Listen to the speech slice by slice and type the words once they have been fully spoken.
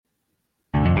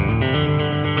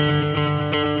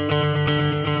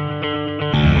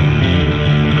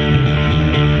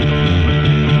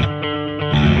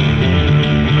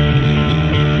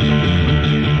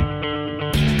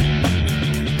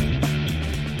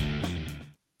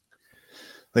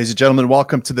Ladies and gentlemen,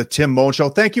 welcome to the Tim Moen Show.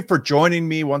 Thank you for joining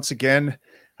me once again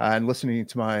and listening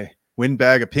to my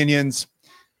windbag opinions.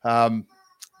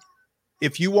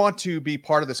 If you want to be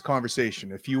part of this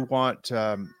conversation, if you want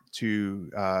to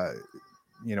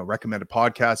recommend a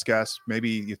podcast guest, maybe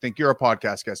you think you're a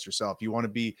podcast guest yourself, you want to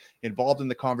be involved in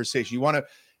the conversation, you want to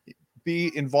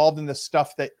be involved in the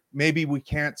stuff that maybe we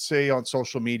can't say on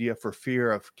social media for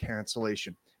fear of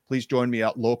cancellation, please join me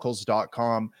at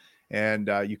locals.com and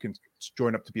you can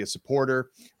join up to be a supporter.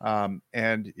 I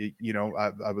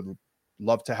would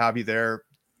love to have you there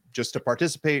just to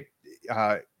participate.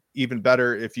 Even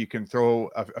better if you can throw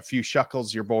a few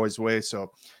shekels your boys' way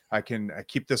so I can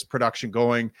keep this production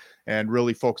going and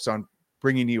really focus on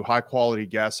bringing you high quality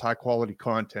guests, high quality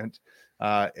content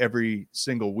every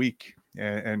single week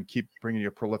and keep bringing you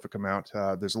a prolific amount.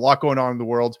 There's a lot going on in the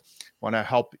world. Want to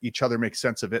help each other make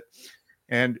sense of it.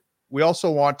 And we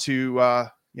also want to,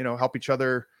 help each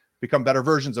other become better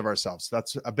versions of ourselves.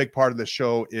 That's a big part of the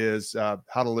show is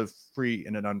how to live free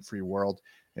in an unfree world.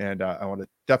 And I want to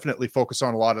definitely focus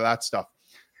on a lot of that stuff.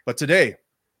 But today,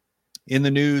 in the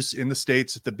news, in the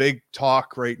States, the big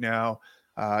talk right now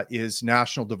is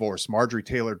national divorce. Marjorie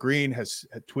Taylor Greene has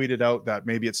tweeted out that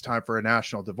maybe it's time for a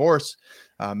national divorce.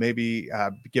 Maybe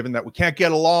given that we can't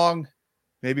get along,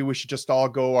 maybe we should just all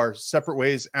go our separate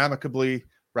ways amicably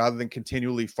rather than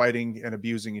continually fighting and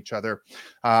abusing each other.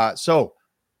 So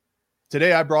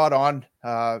today I brought on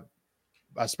a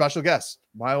special guest,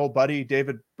 my old buddy,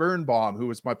 David Birnbaum, who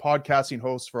was my podcasting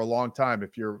host for a long time.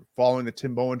 If you're following the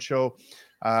Tim Moen Show,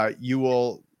 you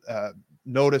will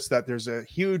notice that there's a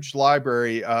huge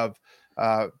library of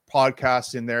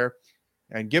podcasts in there.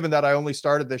 And given that I only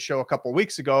started this show a couple of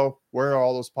weeks ago, where are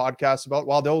all those podcasts about?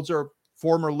 Well, those are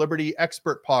former Liberty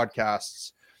expert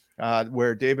podcasts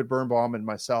where David Birnbaum and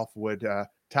myself would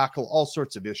tackle all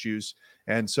sorts of issues.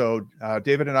 And so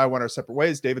David and I went our separate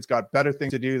ways. David's got better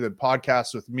things to do than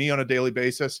podcasts with me on a daily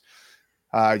basis.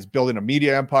 He's building a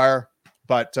media empire.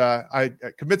 But I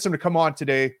convinced him to come on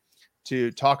today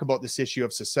to talk about this issue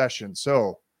of secession.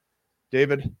 So,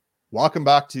 David, welcome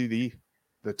back to the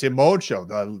Tim Moen Show,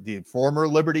 the former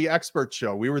Liberty Expert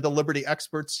Show. We were the Liberty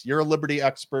Experts. You're a Liberty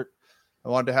expert. I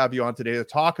wanted to have you on today to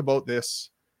talk about this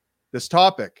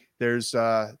topic. There's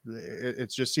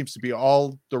it just seems to be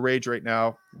all the rage right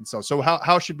now. And so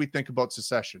how should we think about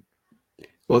secession?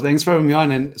 Well, thanks for having me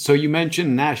on. And so you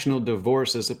mentioned national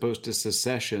divorce as opposed to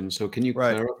secession. So can you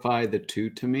clarify the two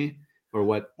to me, or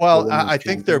what? Well, I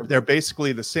think they're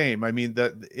basically the same. I mean,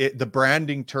 the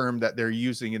branding term that they're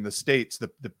using in the States,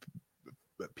 the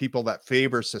people that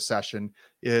favor secession,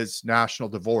 is national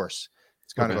divorce.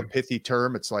 It's kind of a pithy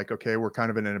term. It's like, okay, we're kind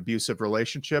of in an abusive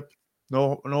relationship.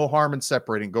 No harm in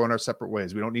separating, going our separate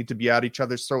ways. We don't need to be at each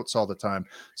other's throats all the time.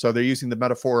 So they're using the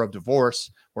metaphor of divorce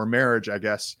or marriage, I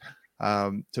guess,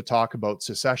 to talk about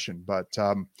secession. But,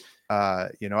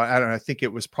 I think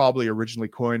it was probably originally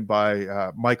coined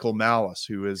by Michael Malice,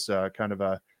 who is kind of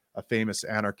a famous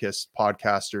anarchist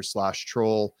podcaster /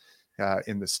 troll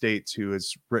in the States, who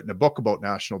has written a book about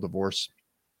national divorce.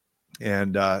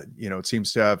 And, it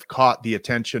seems to have caught the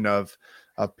attention of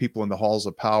people in the halls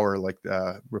of power, like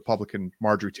Republican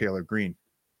Marjorie Taylor Greene.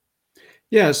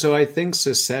 Yeah, so I think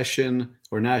secession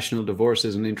or national divorce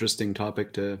is an interesting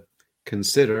topic to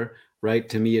consider, right?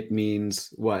 To me, it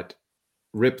means what?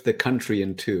 Rip the country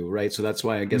in two, right? So that's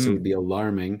why I guess it would be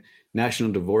alarming.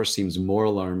 National divorce seems more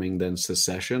alarming than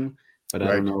secession, but I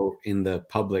don't know in the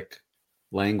public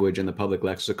language and the public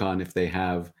lexicon if they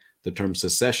have the term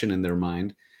secession in their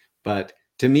mind. But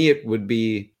to me, it would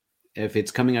be, if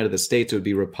it's coming out of the States, it would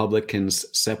be Republicans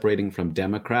separating from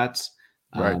Democrats.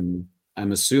 Right.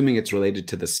 I'm assuming it's related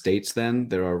to the states then.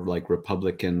 There are like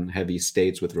Republican heavy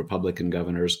states with Republican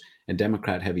governors and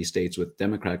Democrat heavy states with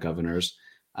Democrat governors.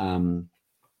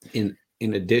 In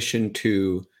addition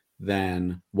to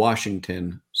then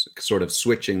Washington sort of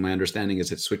switching, my understanding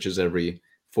is it switches every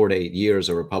 4 to 8 years,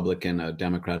 a Republican, a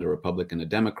Democrat, a Republican, a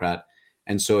Democrat.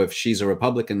 And so if she's a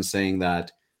Republican saying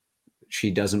that she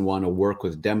doesn't want to work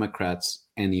with Democrats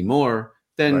anymore,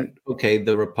 then okay,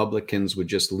 the Republicans would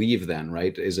just leave then,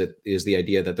 right? Is the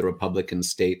idea that the Republican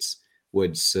states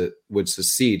would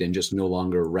secede and just no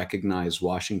longer recognize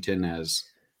Washington as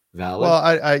valid? Well,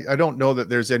 I don't know that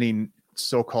there's any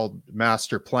so-called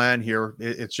master plan here.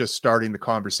 It's just starting the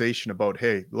conversation about,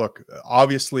 hey, look,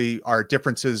 obviously our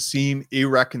differences seem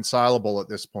irreconcilable at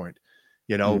this point.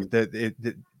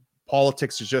 That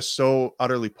politics is just so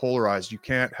utterly polarized. You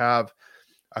can't have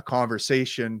a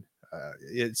conversation.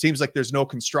 It seems like there's no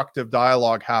constructive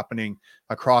dialogue happening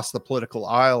across the political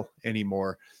aisle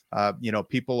anymore.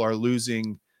 People are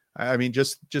losing. I mean,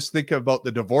 just think about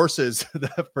the divorces,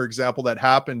 for example, that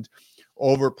happened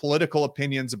over political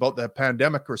opinions about the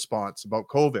pandemic response, about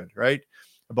COVID, right?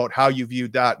 About how you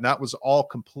viewed that. And that was all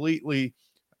completely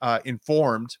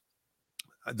informed,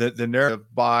 the narrative,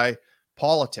 by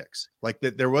politics. Like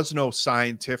that, there was no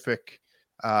scientific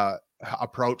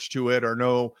approach to it, or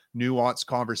no nuanced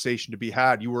conversation to be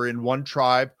had. You were in one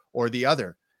tribe or the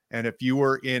other. And if you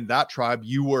were in that tribe,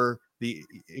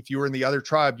 if you were in the other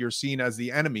tribe, you're seen as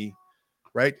the enemy,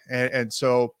 right? And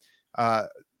so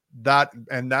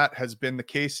that has been the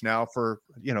case now for,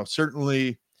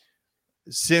 certainly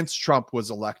since Trump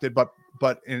was elected,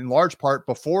 but in large part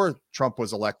before Trump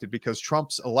was elected, because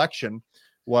Trump's election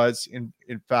was in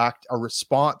fact a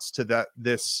response to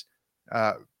this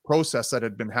process that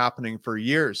had been happening for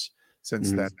years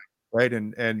since then, right?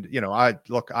 And I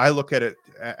look at it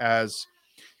as,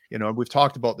 we've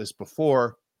talked about this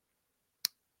before.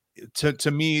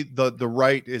 To me, the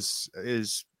right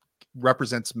is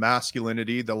represents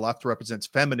masculinity, the left represents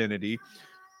femininity.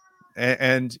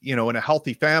 And in a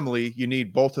healthy family, you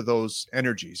need both of those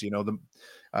energies. The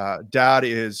dad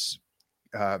is,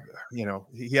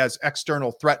 he has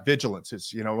external threat vigilance.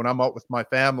 It's, when I'm out with my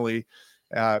family,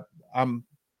 I'm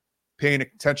paying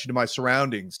attention to my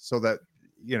surroundings, so that,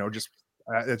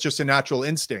 it's just a natural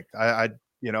instinct.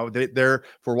 They're,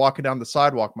 if we're walking down the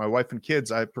sidewalk, my wife and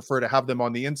kids, I prefer to have them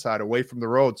on the inside, away from the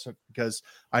roads, because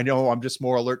I know I'm just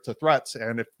more alert to threats.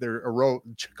 And if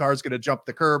car's going to jump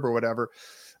the curb or whatever,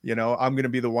 I'm going to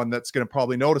be the one that's going to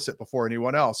probably notice it before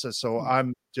anyone else. And so I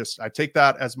take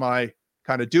that as my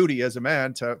kind of duty as a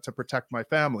man to protect my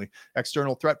family.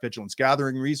 External threat vigilance,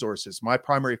 gathering resources. My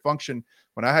primary function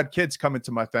when I had kids come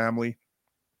into my family,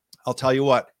 I'll tell you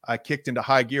what, I kicked into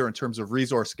high gear in terms of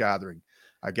resource gathering.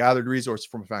 I gathered resources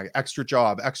from my family, extra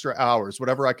job, extra hours,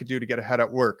 whatever I could do to get ahead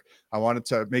at work. I wanted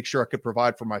to make sure I could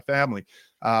provide for my family.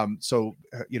 So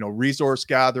resource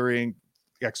gathering,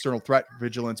 external threat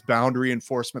vigilance, boundary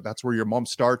enforcement. That's where your mom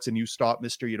starts and you stop,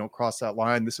 mister. You don't cross that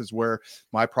line. This is where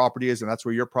my property is, and that's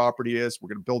where your property is. We're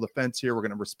going to build a fence here. We're going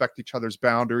to respect each other's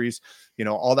boundaries.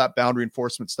 All that boundary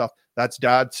enforcement stuff. That's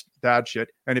dad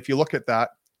shit. And if you look at that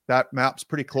maps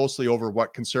pretty closely over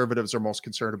what conservatives are most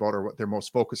concerned about, or what they're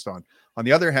most focused on. On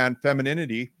the other hand,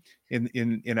 femininity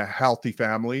in a healthy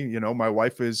family, my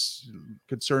wife is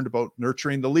concerned about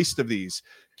nurturing the least of these,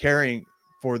 caring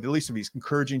for the least of these,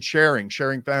 encouraging sharing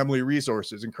family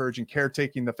resources, encouraging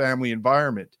caretaking the family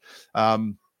environment.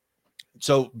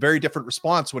 So very different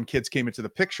response when kids came into the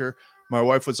picture. My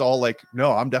wife was all like,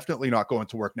 no, I'm definitely not going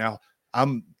to work now.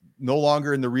 I'm no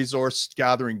longer in the resource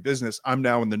gathering business. I'm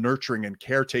now in the nurturing and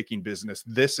caretaking business.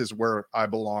 This is where I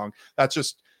belong. That's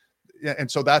just, and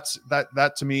so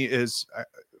that to me is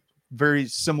very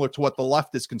similar to what the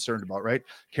left is concerned about, right?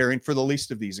 Caring for the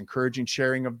least of these, encouraging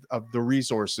sharing of the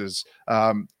resources,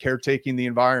 caretaking the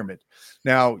environment.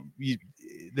 Now,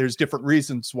 there's different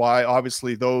reasons why,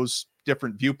 obviously, those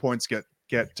different viewpoints get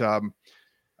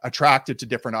attracted to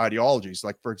different ideologies.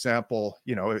 Like, for example,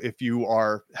 if you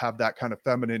have that kind of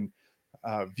feminine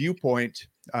viewpoint,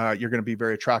 you're going to be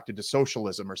very attracted to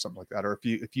socialism or something like that. Or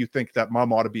if you think that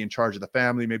mom ought to be in charge of the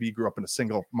family, maybe you grew up in a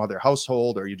single mother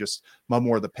household, or you just mom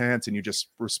wore the pants and you just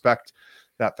respect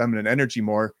that feminine energy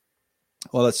more.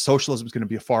 Well, that socialism is going to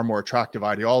be a far more attractive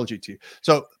ideology to you.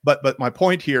 So, but my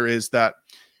point here is that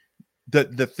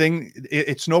the thing,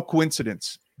 it's no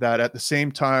coincidence that at the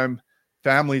same time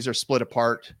families are split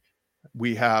apart,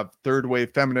 we have third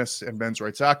wave feminists and men's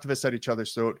rights activists at each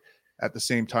other's throat. At the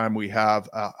same time, we have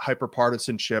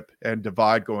hyperpartisanship and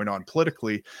divide going on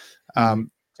politically. To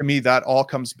me, that all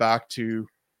comes back to,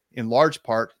 in large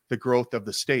part, the growth of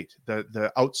the state,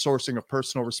 the outsourcing of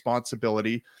personal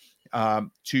responsibility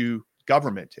to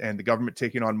government, and the government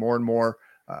taking on more and more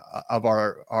of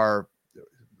our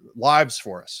lives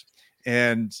for us,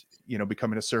 and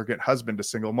becoming a surrogate husband to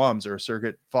single moms, or a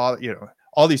surrogate father,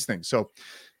 all these things. So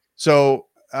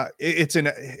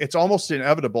it's almost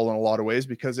inevitable in a lot of ways,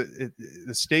 because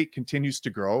the state continues to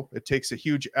grow. It takes a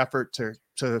huge effort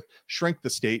to shrink the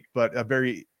state, but a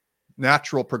very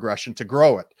natural progression to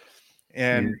grow it.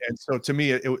 And so to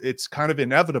me, it's kind of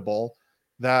inevitable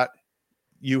that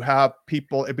you have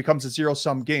people, it becomes a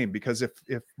zero-sum game, because if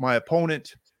my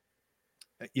opponent,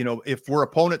 if we're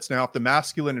opponents now, if the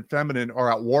masculine and feminine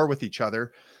are at war with each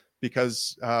other,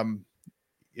 because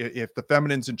if the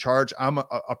feminine's in charge, I'm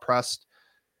oppressed.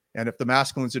 And if the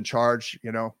masculine's in charge,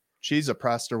 she's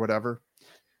oppressed or whatever.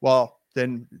 Well,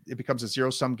 then it becomes a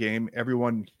zero-sum game.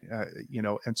 Everyone,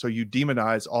 and so you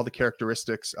demonize all the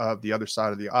characteristics of the other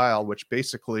side of the aisle, which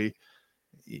basically,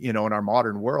 in our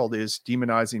modern world, is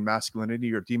demonizing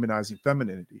masculinity or demonizing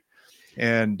femininity,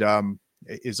 and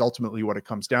is ultimately what it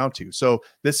comes down to. So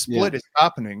this split is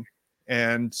happening,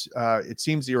 and it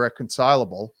seems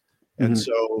irreconcilable. And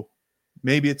so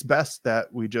maybe it's best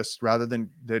that we just, rather than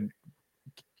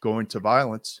go into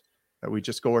violence, that we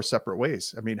just go our separate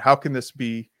ways. I mean, how can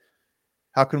we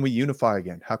unify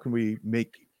again? How can we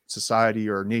make society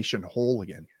or nation whole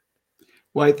again?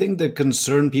 Well, I think the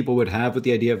concern people would have with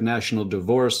the idea of national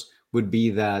divorce would be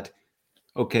that,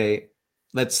 okay,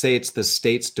 let's say it's the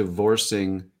states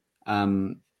divorcing,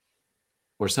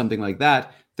 or something like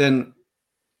that, then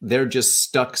they're just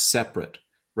stuck separate,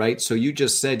 right? So you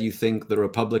just said you think the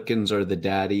Republicans are the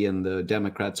daddy and the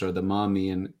Democrats are the mommy,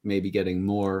 and maybe getting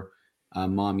more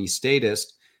mommy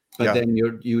status. But then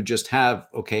you just have,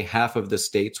 okay, half of the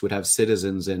states would have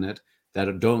citizens in it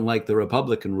that don't like the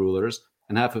Republican rulers,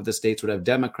 and half of the states would have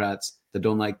Democrats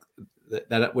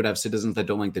that would have citizens that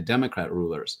don't like the Democrat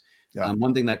rulers.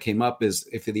 One thing that came up is,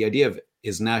 if the idea of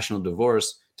is national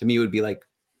divorce, to me, it would be like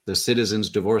the citizens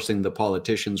divorcing the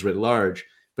politicians writ large.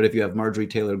 But if you have Marjorie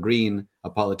Taylor Greene, a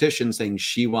politician, saying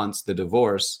she wants the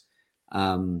divorce,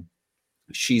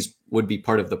 she's would be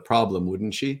part of the problem,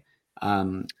 wouldn't she?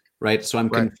 Right. So I'm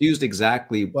confused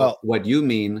exactly what you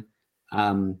mean.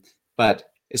 But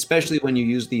especially when you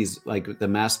use these, like the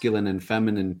masculine and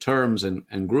feminine terms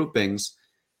and groupings,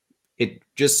 it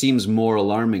just seems more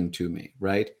alarming to me,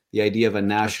 right? The idea of a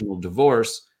national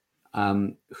divorce,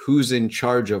 who's in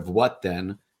charge of what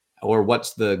then, or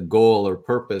what's the goal or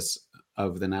purpose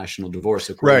of the national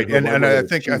divorce? Right. And I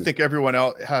think everyone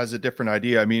else has a different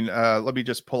idea. I mean, let me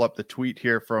just pull up the tweet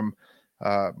here from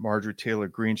Marjorie Taylor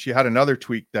Greene. She had another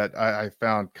tweet that I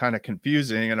found kind of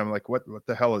confusing, and I'm like, what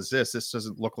the hell is this? This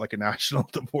doesn't look like a national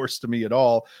divorce to me at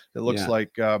all. It looks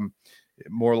like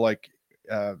more like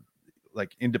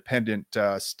independent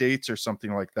states or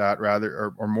something like that,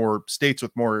 rather, or more states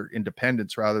with more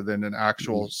independence rather than an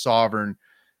actual sovereign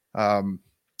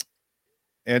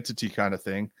entity kind of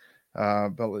thing.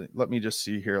 But let me just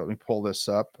see here. Let me pull this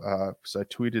up because I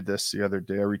tweeted this the other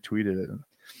day. I retweeted it.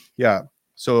 Yeah.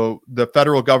 So the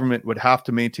federal government would have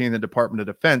to maintain the Department of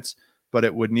Defense, but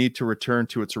it would need to return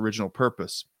to its original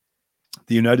purpose.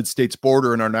 The United States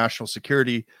border and our national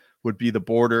security would be the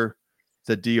border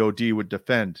the DOD would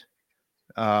defend.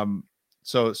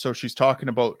 So she's talking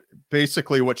about,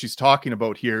 basically what she's talking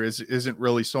about here isn't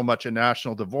really so much a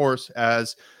national divorce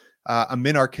as a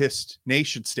minarchist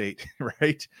nation state,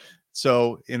 right?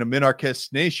 So in a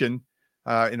minarchist nation,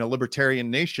 in a libertarian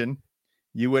nation,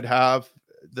 you would have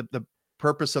the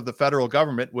purpose of the federal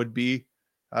government would be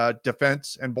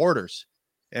defense and borders.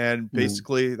 And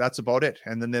basically that's about it.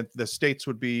 And then the states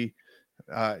would be,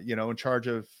 in charge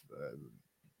of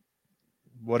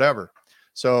whatever.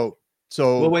 So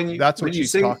that's what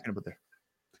she's talking about there.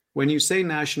 When you say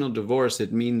national divorce,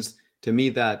 it means to me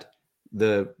that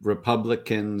the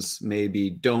Republicans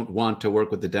maybe don't want to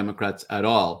work with the Democrats at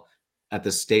all at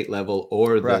the state level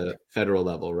or the federal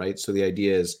level, right? So the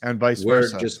idea is, and vice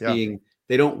versa,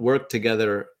 they don't work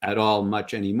together at all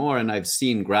much anymore. And I've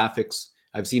seen graphics,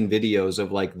 I've seen videos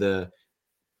of like the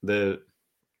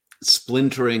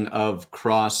splintering of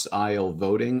cross aisle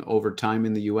voting over time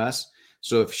in the US.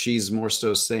 So if she's more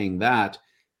so saying that,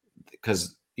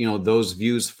 because those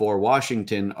views for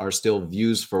Washington are still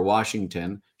views for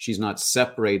Washington, she's not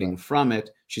separating from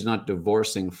it, she's not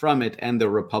divorcing from it, and the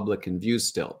Republican views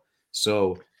still.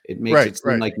 So it makes it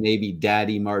seem like maybe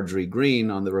Daddy Marjorie Greene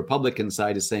on the Republican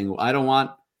side is saying, well, I don't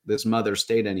want this mother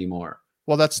state anymore.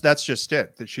 Well, that's just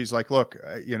it. That she's like, look,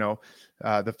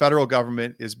 the federal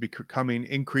government is becoming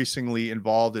increasingly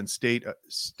involved in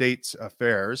states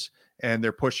affairs, and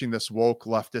they're pushing this woke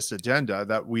leftist agenda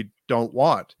that we don't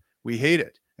want. We hate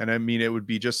it. And I mean, it would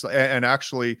be just, and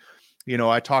actually,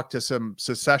 I talked to some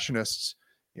secessionists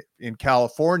in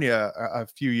California a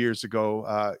few years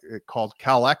ago, called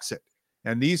Cal Exit.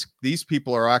 And these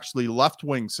people are actually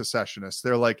left-wing secessionists.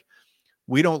 They're like,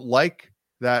 we don't like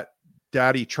that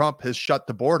Daddy Trump has shut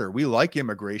the border. We like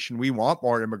immigration. We want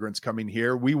more immigrants coming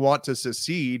here. We want to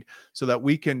secede so that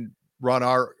we can run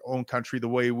our own country the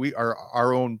way we are,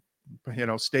 our own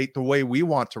state the way we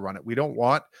want to run it. We don't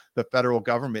want the federal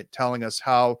government telling us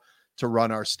how to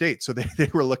run our state. So they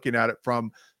were looking at it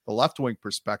from the left-wing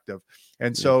perspective.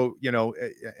 And so,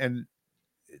 and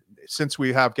since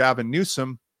we have Gavin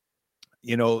Newsom,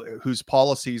 whose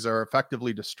policies are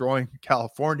effectively destroying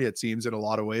California, it seems, in a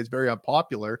lot of ways, very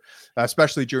unpopular,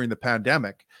 especially during the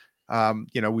pandemic.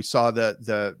 We saw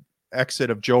the exit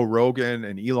of Joe Rogan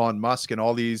and Elon Musk and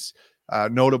all these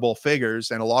notable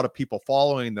figures, and a lot of people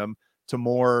following them to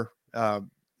more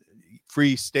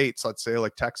free states, let's say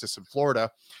like Texas and Florida.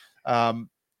 Again,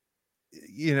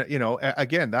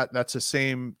 that's the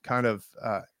same kind of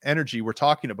energy we're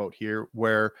talking about here,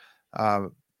 where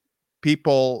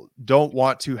people don't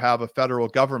want to have a federal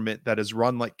government that is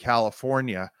run like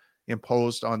California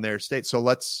imposed on their state. So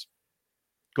let's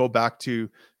go back to,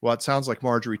 well, it sounds like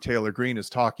Marjorie Taylor Greene is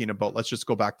talking about, let's just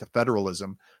go back to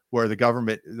federalism, where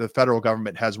the federal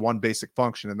government has one basic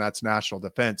function, and that's national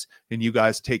defense. And you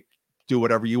guys do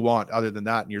whatever you want other than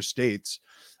that in your states,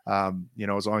 as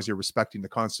long as you're respecting the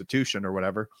Constitution or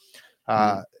whatever.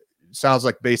 Sounds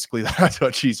like basically that's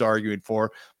what she's arguing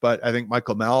for. But I think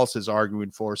Michael Malice is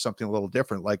arguing for something a little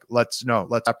different. Like, let's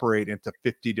separate into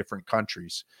 50 different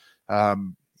countries,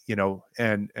 and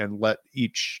let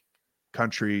each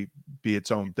country be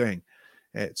its own thing,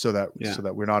 so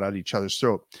that we're not at each other's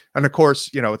throat. And of course,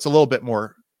 it's a little bit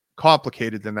more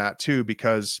complicated than that too,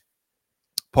 because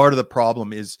part of the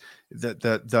problem is that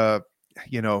the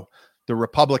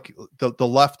republic, the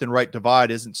left and right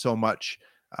divide isn't so much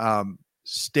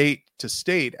state to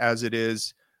state as it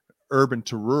is urban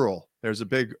to rural. There's a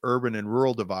big urban and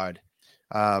rural divide,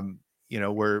 where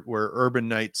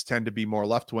urbanites tend to be more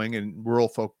left wing and rural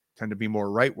folk tend to be more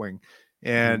right wing.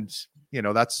 And,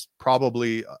 that's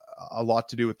probably a lot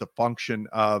to do with the function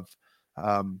of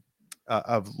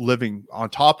living on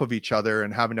top of each other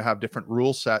and having to have different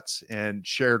rule sets and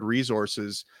shared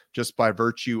resources just by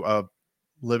virtue of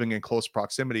living in close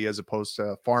proximity, as opposed to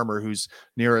a farmer whose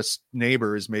nearest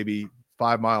neighbor is maybe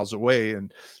 5 miles away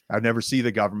and I never see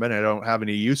the government. I don't have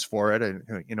any use for it. And,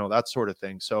 that sort of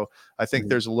thing. So I think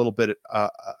there's a little bit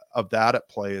of that at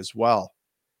play as well.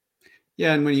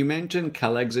 Yeah, and when you mention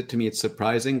Calexit, to me, it's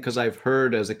surprising because I've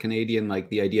heard as a Canadian, like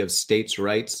the idea of states'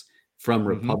 rights from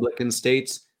Republican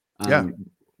states.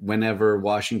 Whenever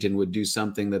Washington would do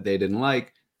something that they didn't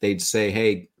like, they'd say,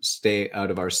 hey, stay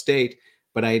out of our state.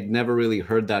 But I had never really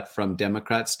heard that from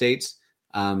Democrat states.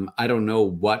 I don't know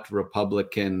what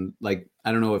Republican, I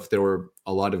don't know if there were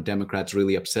a lot of Democrats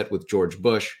really upset with George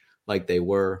Bush, like they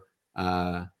were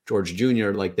George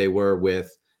Jr., like they were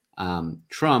with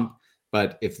Trump.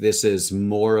 But if this is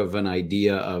more of an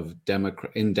idea of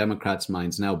in Democrats'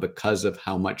 minds now, because of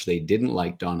how much they didn't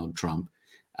like Donald Trump,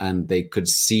 and they could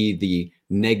see the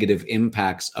negative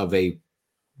impacts of a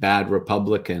bad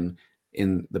Republican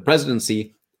in the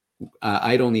presidency,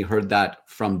 I'd only heard that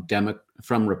from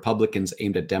Republicans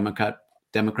aimed at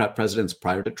Democrat presidents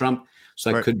prior to Trump.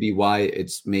 So that could be why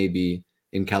it's maybe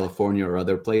in California or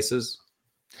other places.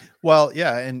 Well,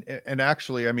 yeah. And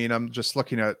actually, I mean, I'm just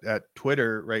looking at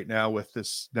Twitter right now with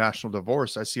this national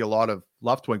divorce. I see a lot of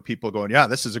left-wing people going, yeah,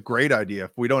 this is a great idea.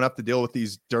 If we don't have to deal with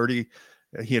these dirty,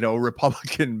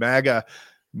 Republican MAGA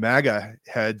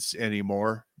heads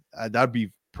anymore, that'd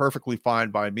be perfectly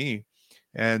fine by me.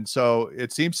 And so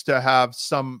it seems to have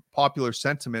some popular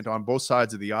sentiment on both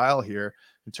sides of the aisle here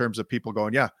in terms of people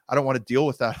going, yeah, I don't want to deal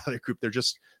with that other group.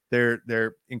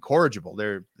 They're incorrigible.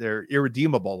 They're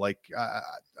irredeemable.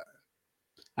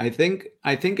 I think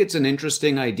it's an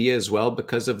interesting idea as well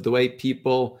because of the way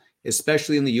people,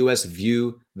 especially in the US,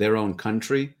 view their own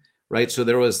country, right? So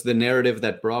there was the narrative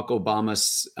that Barack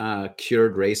Obama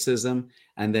cured racism,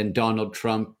 and then Donald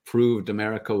Trump proved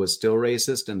America was still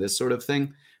racist and this sort of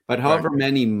thing. But however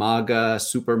many MAGA,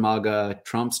 super MAGA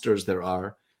Trumpsters there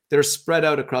are, they're spread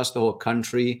out across the whole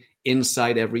country,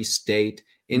 inside every state,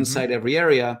 inside every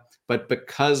area. But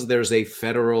because there's a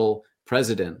federal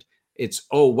president, it's,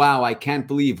 oh, wow, I can't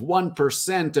believe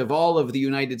 1% of all of the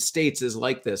United States is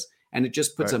like this. And it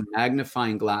just puts a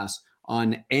magnifying glass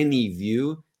on any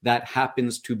view that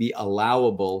happens to be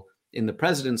allowable in the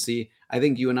presidency. I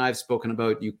think you and I have spoken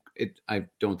about, I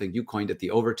don't think you coined it,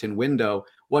 the Overton window.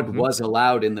 What was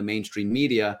allowed in the mainstream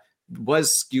media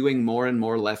was skewing more and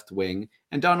more left-wing.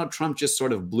 And Donald Trump just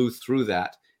sort of blew through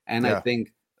that. And I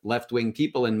think left-wing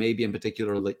people, and maybe in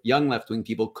particular young left-wing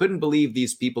people, couldn't believe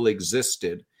these people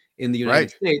existed in the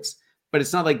United States. But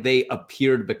it's not like they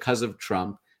appeared because of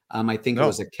Trump. I think it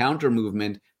was a counter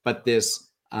movement, but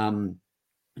this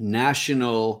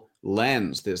national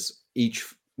lens, this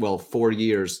 4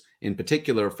 years in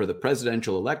particular for the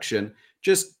presidential election,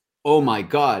 just, oh my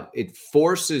God, it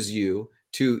forces you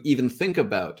to even think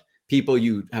about people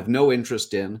you have no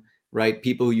interest in, right?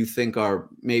 People who you think are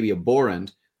maybe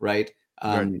abhorrent, right?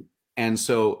 And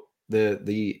so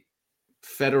the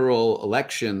federal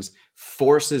elections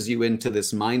forces you into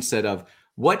this mindset of,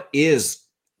 what is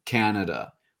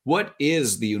Canada? What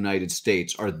is the United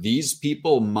States? Are these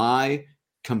people my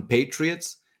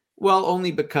compatriots? Well,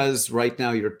 only because right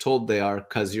now you're told they are,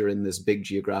 because you're in this big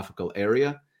geographical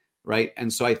area, right?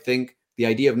 And so I think the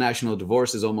idea of national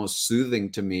divorce is almost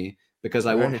soothing to me, because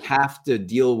I won't have to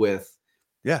deal with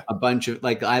a bunch of,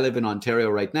 like, I live in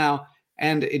Ontario right now,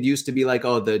 and it used to be like,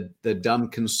 oh, the dumb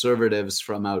conservatives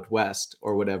from out west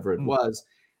or whatever it was.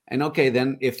 And okay,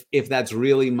 then if that's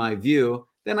really my view,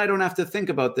 then I don't have to think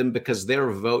about them because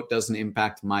their vote doesn't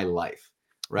impact my life,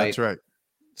 right? That's right.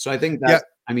 So I think that, Yeah.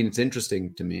 I mean, it's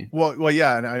interesting to me. Well,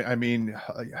 yeah, and I mean,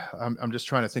 I'm just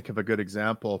trying to think of a good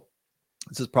example.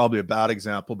 This is probably a bad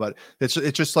example, but it's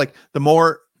just like the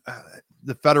more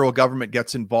the federal government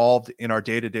gets involved in our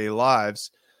day-to-day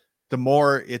lives, the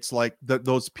more it's like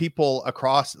those people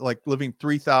across, like living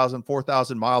 3,000,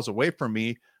 4,000 miles away from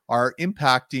me, are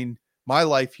impacting my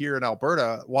life here in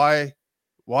Alberta. Why?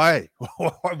 What?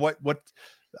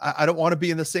 I don't want to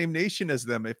be in the same nation as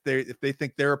them if they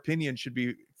think their opinion should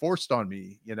be forced on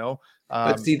me, you know?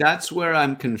 But see, that's where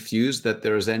I'm confused that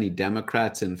there's any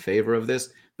Democrats in favor of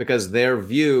this, because their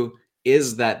view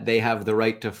is that they have the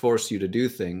right to force you to do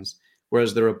things.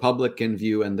 Whereas the Republican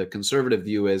view and the conservative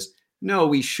view is, no,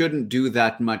 we shouldn't do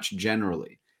that much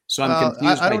generally. So I'm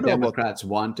confused I by don't know about. Democrats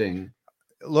wanting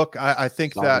Look, I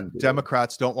think that sovereignty.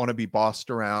 Democrats don't want to be bossed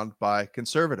around by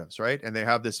conservatives, right? And they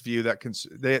have this view that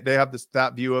they have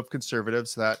that view of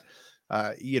conservatives that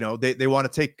they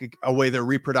want to take away their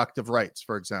reproductive rights,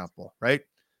 for example, right?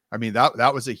 I mean,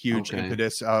 that was a huge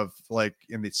impetus of, like,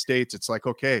 in the States. It's like,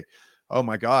 okay, oh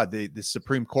my God, the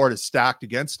Supreme Court is stacked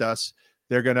against us.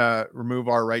 They're gonna remove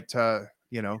our right to,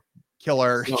 kill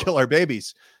our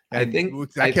babies, and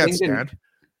I can't stand.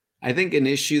 I think an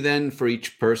issue then for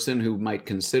each person who might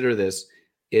consider this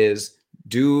is,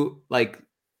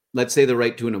 let's say the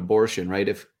right to an abortion, right?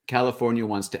 If California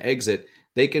wants to exit,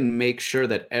 they can make sure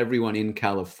that everyone in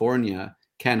California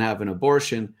can have an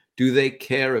abortion. Do they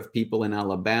care if people in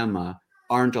Alabama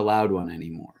aren't allowed one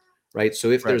anymore, right? So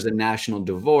if there's a national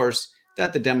divorce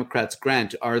that the Democrats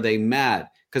grant, are they mad?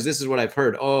 Because this is what I've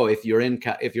heard. Oh, if you're in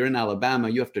Alabama,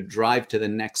 you have to drive to the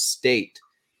next state,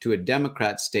 to a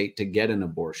Democrat state, to get an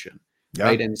abortion,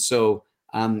 right? And so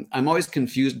I'm always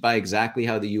confused by exactly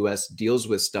how the U.S. deals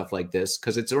with stuff like this,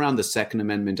 because it's around the Second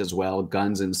Amendment as well,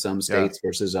 guns in some states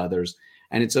versus others.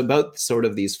 And it's about sort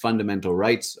of these fundamental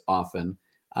rights often.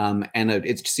 And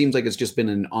it seems like it's just been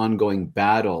an ongoing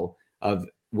battle of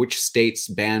which states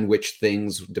ban which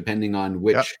things, depending on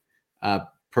which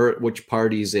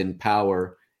parties in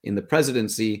power in the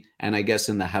presidency, and I guess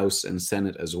in the House and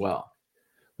Senate as well.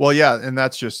 Well, yeah, and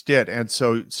that's just it. And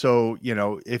so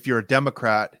if you're a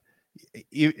Democrat,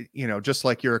 just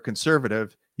like you're a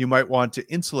conservative, you might want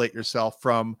to insulate yourself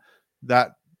from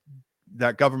that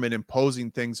government imposing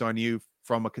things on you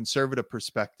from a conservative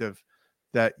perspective.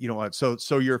 That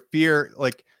so your fear,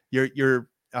 like your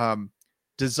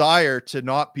desire to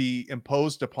not be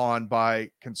imposed upon by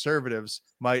conservatives,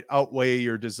 might outweigh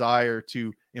your desire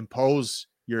to impose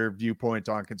your viewpoint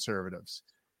on conservatives.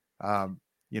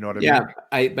 You know what I mean? Yeah,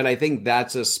 but I think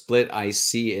that's a split I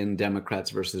see in Democrats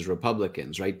versus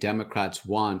Republicans, right? Democrats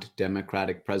want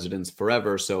Democratic presidents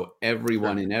forever, so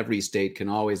everyone in every state can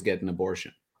always get an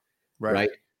abortion, right?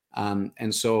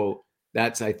 And so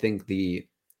that's, I think, the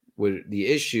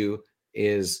issue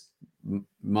is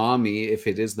mommy, if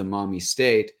it is the mommy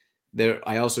state. There,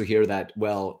 I also hear that,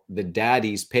 well, the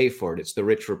daddies pay for it. It's the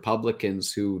rich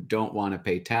Republicans who don't want to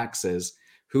pay taxes,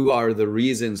 who are the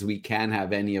reasons we can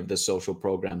have any of the social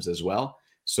programs as well.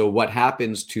 So what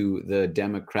happens to the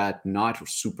Democrat, not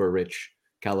super rich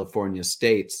California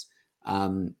states,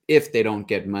 if they don't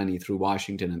get money through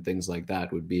Washington and things like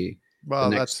that, would be the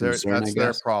next concern, that's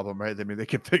their problem, right? I mean, they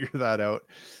can figure that out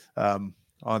on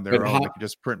their own. They can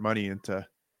just print money into.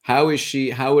 How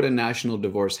would a national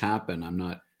divorce happen? I'm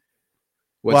not.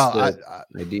 What's the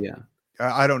idea?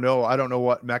 I don't know. I don't know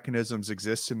what mechanisms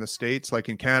exist in the States. Like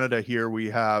in Canada here, we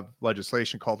have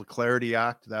legislation called the Clarity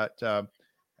Act that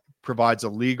provides a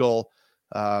legal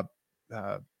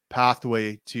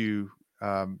pathway to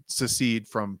secede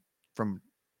from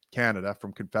Canada,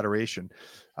 from Confederation.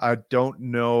 I don't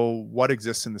know what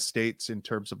exists in the States in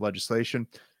terms of legislation.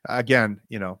 Again,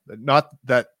 not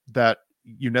that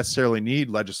you necessarily need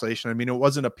legislation. I mean, it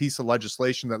wasn't a piece of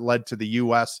legislation that led to the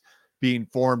U.S. being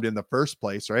formed in the first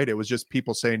place, right? It was just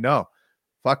people saying, no,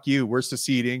 fuck you, we're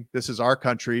seceding, this is our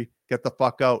country, get the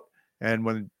fuck out. And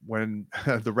when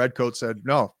the redcoats said,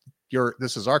 no,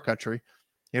 this is our country,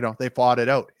 they fought it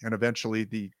out, and eventually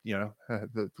the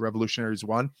revolutionaries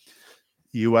won.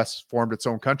 The U.S. formed its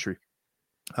own country.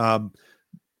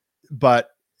 But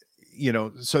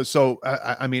so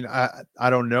I mean, I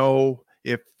don't know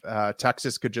if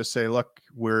Texas could just say, look,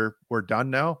 we're done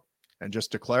now, and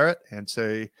just declare it and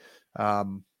say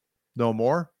no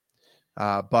more.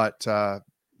 But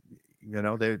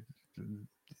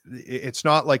it's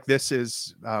not like this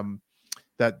is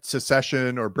that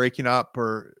secession or breaking up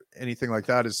or anything like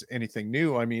that is anything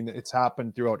new. I mean, it's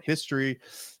happened throughout history.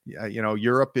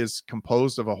 Europe is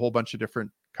composed of a whole bunch of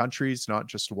different countries, not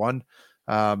just one.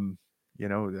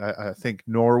 I think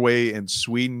Norway and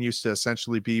Sweden used to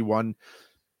essentially be one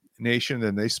nation,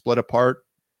 and they split apart.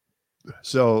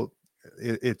 So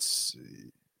it's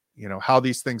how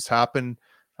these things happen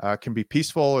can be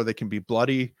peaceful or they can be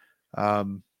bloody.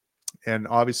 And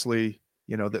obviously,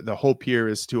 the hope here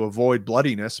is to avoid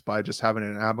bloodiness by just having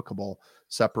an amicable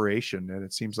separation. And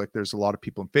it seems like there's a lot of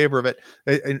people in favor of it.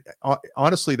 And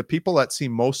honestly, the people that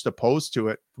seem most opposed to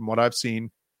it, from what I've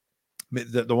seen,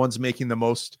 the ones making the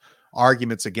most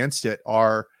arguments against it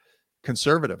are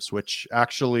conservatives, which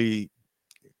actually,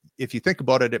 if you think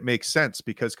about it, it makes sense,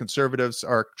 because conservatives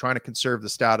are trying to conserve the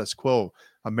status quo.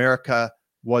 America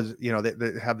was,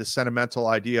 they have this sentimental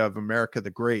idea of America the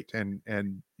Great, and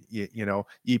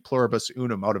e pluribus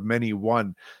unum, out of many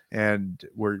one. And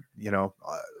we're,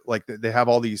 like they have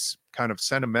all these kind of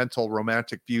sentimental,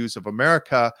 romantic views of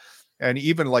America. And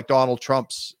even like Donald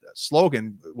Trump's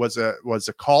slogan was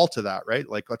a call to that, right?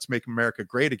 Like, let's make America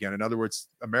great again. In other words,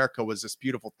 America was this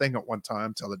beautiful thing at one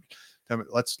time.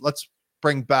 Let's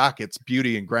bring back its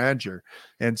beauty and grandeur.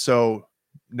 And so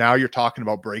now you're talking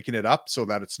about breaking it up so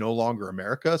that it's no longer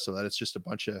America, so that it's just a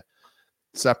bunch of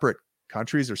separate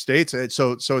countries or states. And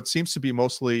so it seems to be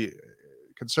mostly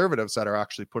conservatives that are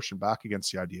actually pushing back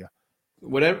against the idea.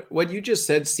 What you just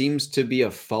said seems to be a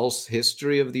false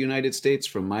history of the United States.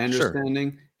 From my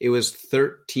understanding, It was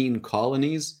 13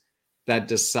 colonies that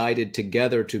decided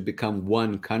together to become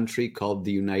one country called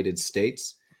the United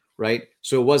States, right?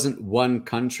 So it wasn't one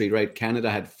country, right? Canada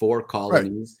had 4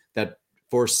 colonies that,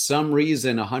 for some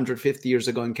reason, 150 years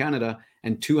ago in Canada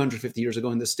and 250 years ago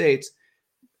in the States,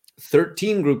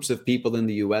 13 groups of people in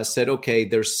the US said, okay,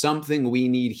 there's something we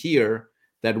need here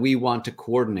that we want to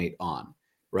coordinate on.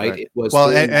 Right. It was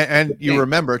and you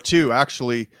remember too,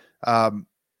 actually,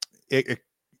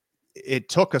 it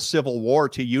took a civil war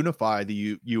to unify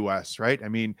the U.S. Right. I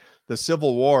mean, the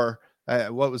Civil War.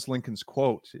 What was Lincoln's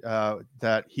quote?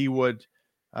 That he would.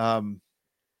 I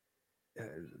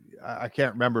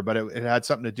can't remember, but it had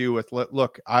something to do with,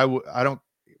 look, I don't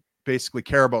basically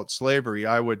care about slavery.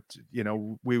 I would,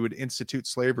 we would institute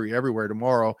slavery everywhere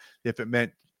tomorrow if it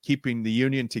meant keeping the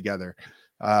Union together.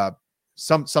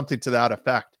 Something to that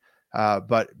effect.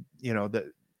 But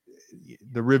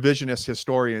the revisionist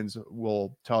historians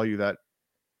will tell you that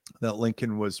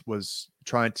Lincoln was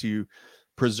trying to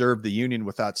preserve the Union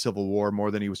with that Civil War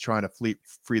more than he was trying to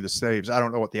free the slaves. I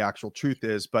don't know what the actual truth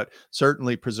is, but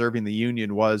certainly preserving the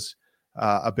Union was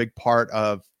a big part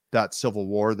of that Civil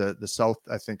War. The South,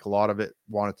 I think a lot of it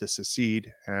wanted to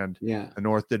secede, and the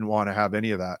North didn't want to have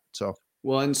any of that. So.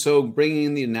 Well, and so bringing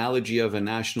in the analogy of a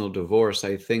national divorce,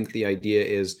 I think the idea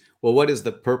is, well, what is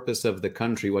the purpose of the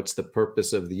country? What's the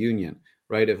purpose of the Union,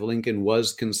 right? If Lincoln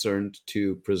was concerned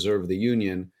to preserve the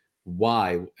Union,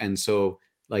 why? And so,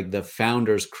 like, the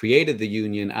founders created the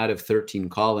Union out of 13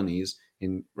 colonies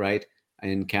in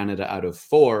Canada out of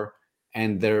 4,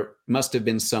 and there must have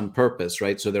been some purpose,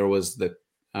 right? So there was the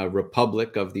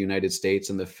Republic of the United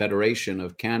States and the Federation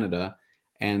of Canada.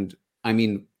 And I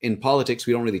mean, in politics,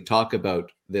 we don't really talk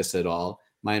about this at all.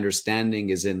 My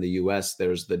understanding is in the US,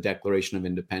 there's the Declaration of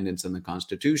Independence and the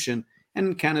Constitution, and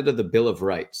in Canada, the Bill of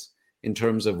Rights, in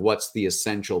terms of what's the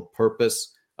essential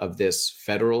purpose of this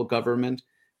federal government.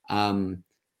 I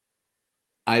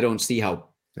don't see how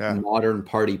modern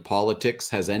party politics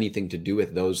has anything to do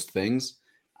with those things.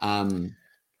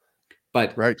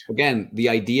 But again, the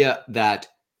idea that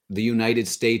the United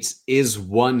States is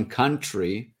one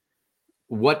country,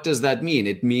 what does that mean?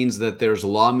 It means that there's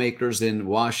lawmakers in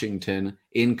Washington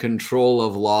in control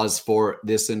of laws for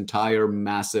this entire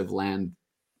massive land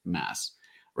mass,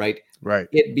 right? Right.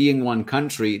 It being one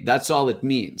country, that's all it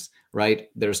means, right?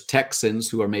 There's Texans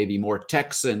who are maybe more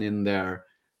Texan in their,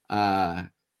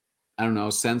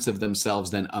 sense of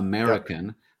themselves than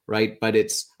American, right? But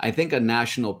it's, I think, a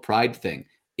national pride thing.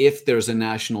 If there's a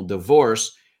national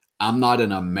divorce, I'm not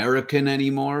an American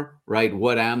anymore, right?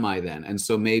 What am I then? And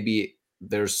so maybe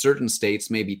there's certain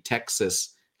states, maybe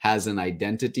Texas has an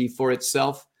identity for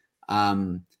itself,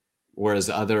 whereas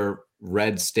other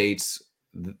red states,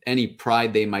 any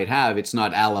pride they might have, it's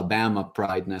not Alabama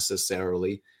pride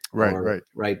necessarily, right?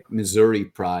 Missouri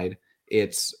pride,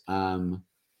 it's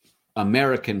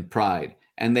American pride.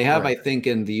 And they have, I think,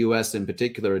 in the US in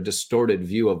particular, a distorted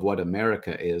view of what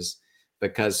America is.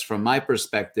 Because from my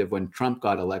perspective, when Trump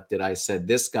got elected, I said,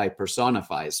 this guy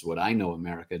personifies what I know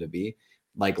America to be.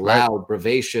 Like loud,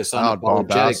 bravacious,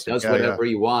 unapologetic, does whatever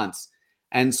he wants.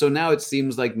 And so now it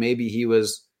seems like maybe he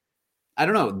was, I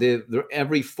don't know,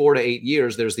 every 4 to 8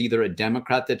 years, there's either a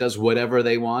Democrat that does whatever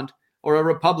they want or a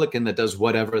Republican that does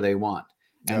whatever they want.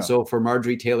 And so for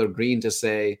Marjorie Taylor Greene to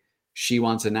say she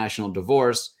wants a national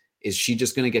divorce, Is she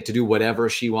just going to get to do whatever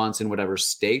she wants in whatever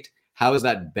state? How is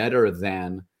that better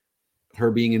than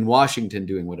her being in Washington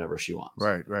doing whatever she wants?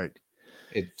 Right.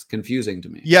 It's confusing to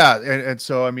me. Yeah. And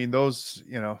so, I mean, those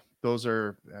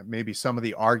are maybe some of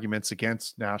the arguments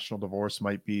against national divorce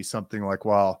might be something like,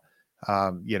 well,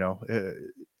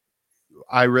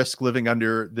 I risk living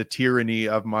under the tyranny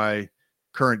of my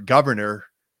current governor,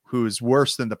 who's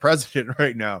worse than the president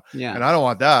right now. Yeah. And I don't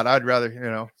want that. I'd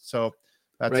rather, so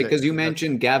that's right. Because you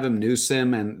mentioned Gavin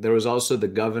Newsom, and there was also the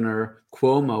governor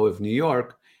Cuomo of New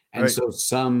York. And right. So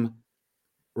some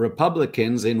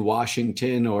Republicans in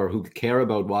Washington, or who care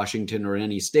about Washington or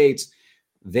any states,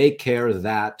 they care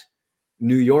that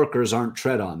New Yorkers aren't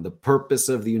tread on. The purpose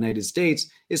of the United States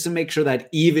is to make sure that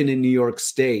even in New York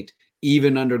State,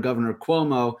 even under Governor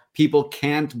Cuomo, people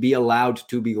can't be allowed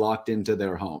to be locked into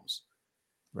their homes.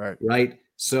 Right.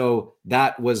 So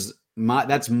that's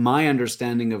my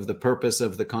understanding of the purpose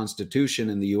of the Constitution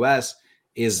in the US,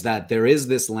 is that there is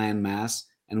this landmass,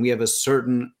 and we have a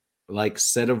certain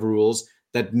set of rules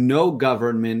that no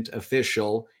government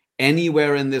official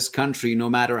anywhere in this country, no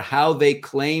matter how they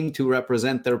claim to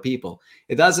represent their people,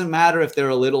 it doesn't matter if they're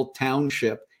a little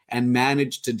township and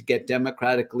manage to get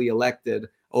democratically elected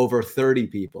over 30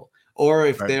 people, or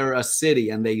if they're a city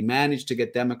and they manage to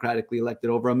get democratically elected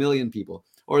over 1 million people,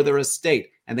 or they're a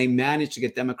state and they manage to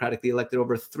get democratically elected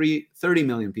over 30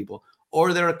 million people,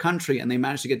 or they're a country and they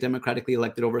manage to get democratically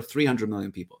elected over 300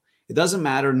 million people. It doesn't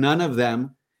matter. None of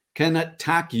them can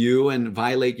attack you and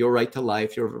violate your right to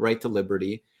life, your right to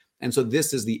liberty. And so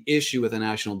this is the issue with a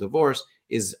national divorce: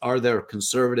 is, are there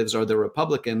conservatives, are there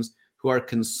Republicans who are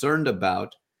concerned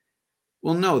about,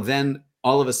 well, no, then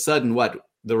all of a sudden, what,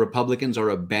 the Republicans are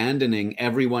abandoning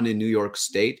everyone in New York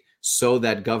State so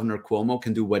that Governor Cuomo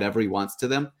can do whatever he wants to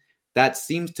them? That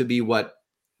seems to be what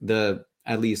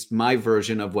at least my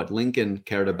version of what Lincoln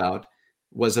cared about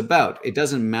was about. It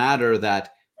doesn't matter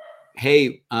that,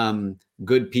 hey,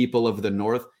 good people of the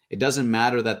North, it doesn't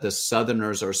matter that the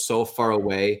Southerners are so far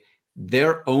away.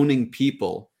 They're owning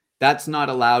people. That's not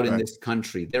allowed in this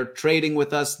country. They're trading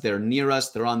with us. They're near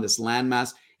us. They're on this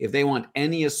landmass. If they want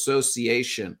any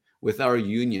association with our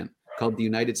union called the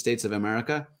United States of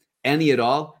America, any at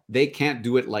all, they can't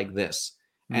do it like this.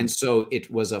 And so it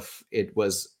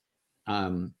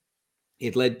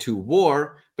led to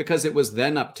war, because it was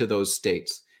then up to those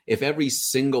states. If every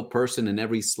single person in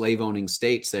every slave-owning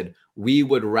state said, we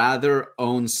would rather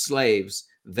own slaves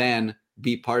than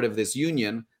be part of this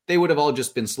union, they would have all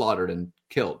just been slaughtered and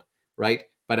killed, right?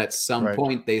 But at some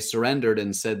point, they surrendered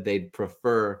and said they'd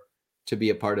prefer to be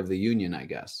a part of the union, I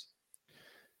guess.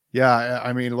 Yeah,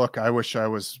 I mean, look, I wish I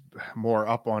was more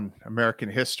up on American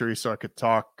history so I could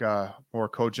talk more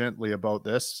cogently about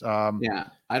this. Yeah,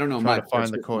 I don't know. Trying to find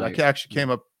the quote. I actually came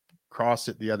across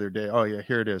it the other day. Oh yeah,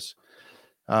 here it is.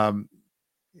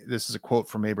 This is a quote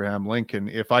from Abraham Lincoln: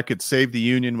 "If I could save the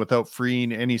Union without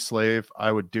freeing any slave,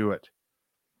 I would do it."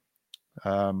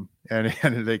 And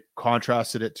they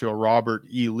contrasted it to a Robert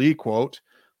E. Lee quote,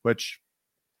 which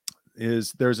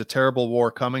is, "There's a terrible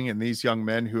war coming, and these young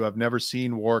men who have never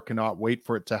seen war cannot wait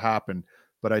for it to happen.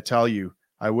 But I tell you,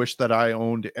 I wish that I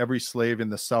owned every slave in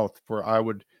the South, for I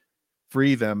would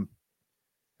free them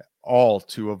all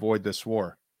to avoid this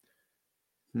war."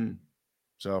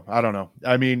 So I don't know.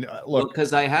 I mean, look,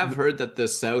 because I have heard that the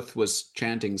South was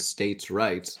chanting states'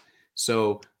 rights.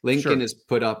 So Lincoln is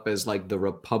put up as the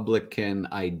Republican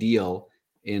ideal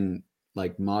in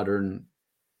modern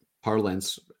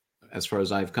parlance, as far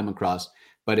as I've come across.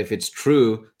 But if it's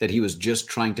true that he was just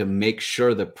trying to make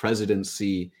sure the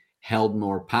presidency held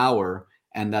more power,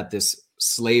 and that this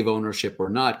slave ownership or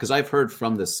not, because I've heard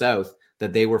from the South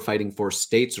that they were fighting for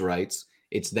states' rights.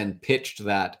 It's then pitched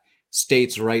that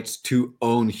states' rights to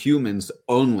own humans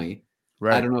only.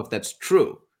 I don't know if that's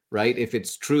true, right? If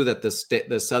it's true that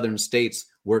the Southern states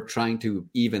were trying to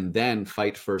even then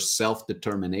fight for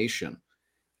self-determination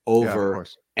over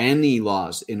any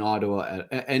laws in Ottawa,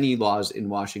 any laws in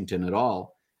Washington at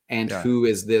all. And who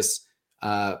is this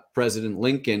President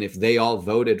Lincoln, if they all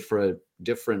voted for a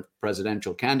different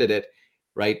presidential candidate,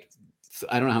 right?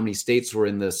 I don't know how many states were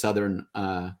in the Southern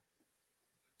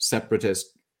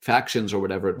separatist factions or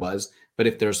whatever it was, but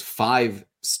if there's 5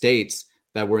 states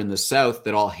that were in the South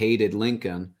that all hated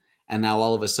Lincoln, and now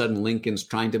all of a sudden Lincoln's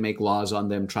trying to make laws on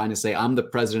them, trying to say, I'm the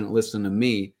president, listen to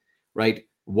me, right?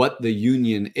 What the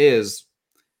union is,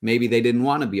 maybe they didn't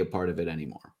want to be a part of it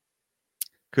anymore.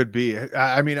 Could be.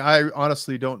 I mean, I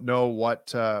honestly don't know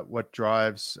what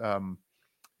drives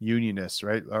unionists,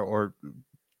 right? Or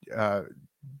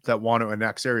that want to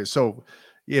annex areas. So,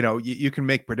 you can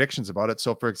make predictions about it.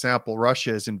 So, for example,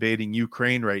 Russia is invading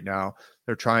Ukraine right now.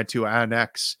 They're trying to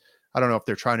annex I don't know if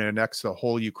they're trying to annex the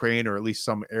whole Ukraine or at least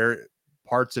some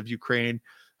parts of Ukraine.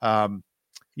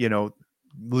 You know,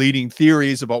 leading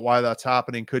theories about why that's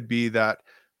happening could be that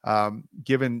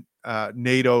given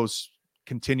NATO's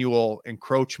continual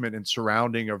encroachment and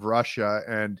surrounding of Russia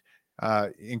and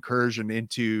incursion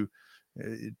into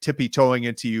tippy-toeing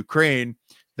into Ukraine,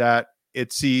 that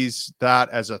it sees that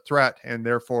as a threat, and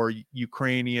therefore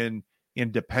Ukrainian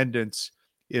independence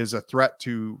is a threat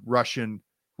to Russian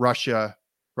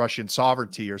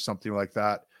sovereignty or something like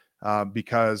that,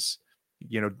 because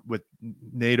with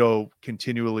NATO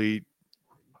continually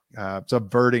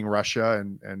subverting Russia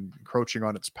and encroaching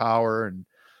on its power and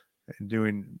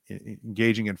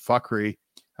engaging in fuckery,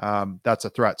 that's a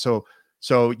threat. So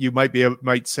you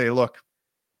might say, look,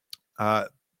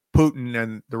 Putin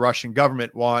and the Russian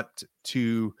government want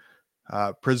to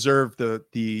preserve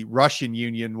the Russian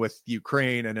union with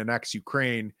Ukraine and annex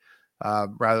Ukraine,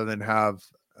 rather than have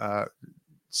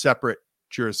separate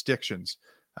jurisdictions.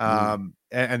 And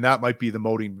that might be the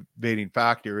motivating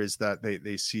factor, is that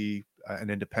they see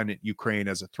an independent Ukraine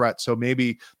as a threat. So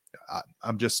maybe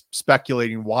I'm just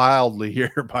speculating wildly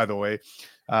here, by the way.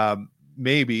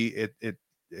 Maybe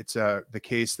it's the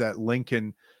case that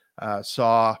Lincoln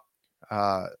saw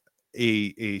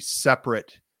a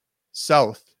separate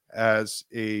South as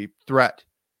a threat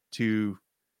to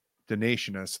the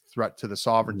nation, as a threat to the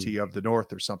sovereignty of the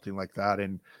North or something like that,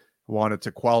 and wanted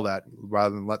to quell that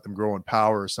rather than let them grow in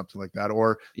power or something like that.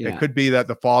 Or it could be that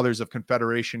the fathers of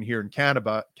Confederation here in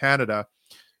Canada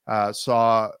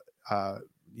saw,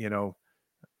 well,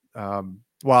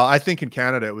 I think in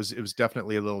Canada it was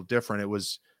definitely a little different. It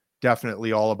was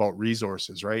definitely all about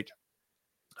resources, right?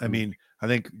 I mean, I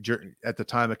think at the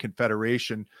time of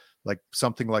Confederation, like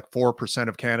something like 4%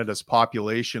 of Canada's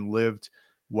population lived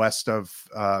west of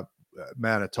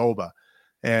Manitoba,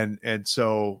 and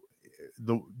so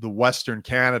the Western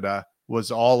Canada was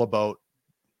all about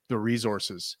the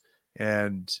resources,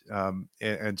 and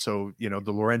so the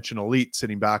Laurentian elite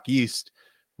sitting back east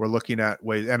were looking at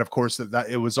ways, and of course that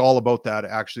it was all about that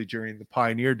actually during the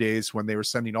pioneer days when they were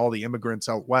sending all the immigrants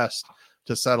out west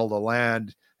to settle the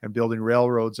land and building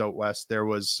railroads out west. There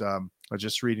was I was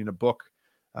just reading a book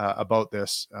about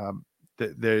this.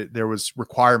 There was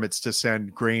requirements to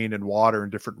send grain and water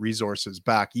and different resources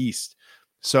back east.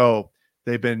 So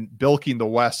they've been bilking the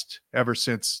West ever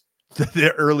since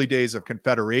the early days of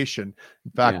Confederation.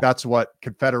 In fact, that's what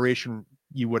Confederation,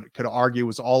 could argue,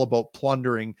 was all about: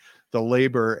 plundering the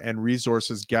labor and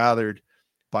resources gathered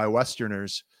by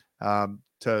Westerners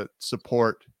to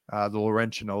support the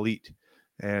Laurentian elite.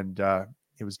 And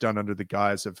it was done under the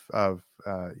guise of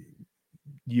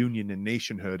union and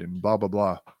nationhood and blah, blah,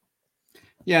 blah.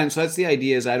 Yeah, and so that's the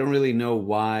idea. Is I don't really know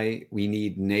why we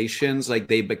need nations. Like,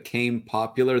 they became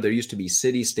popular. There used to be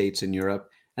city-states in Europe,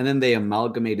 and then they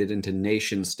amalgamated into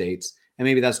nation states. And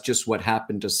maybe that's just what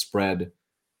happened to spread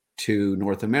to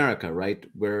North America, right?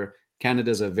 Where Canada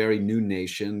is a very new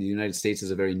nation. The United States is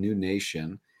a very new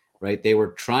nation, right? They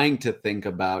were trying to think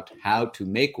about how to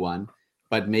make one,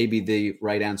 but maybe the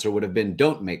right answer would have been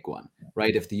don't make one,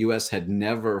 right? If the US had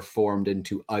never formed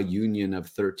into a union of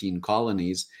 13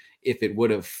 colonies, if it would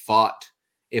have fought,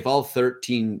 if all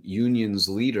 13 unions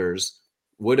leaders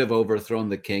would have overthrown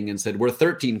the king and said, we're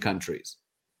 13 countries.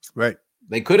 Right.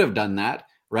 They could have done that,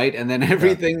 right? And then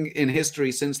everything in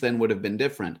history since then would have been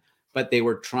different. But they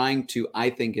were trying to, I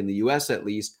think in the US at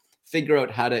least, figure out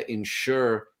how to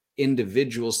ensure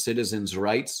individual citizens'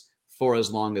 rights for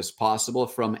as long as possible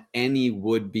from any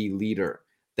would-be leader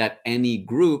that any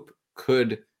group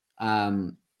could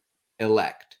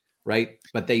elect. Right.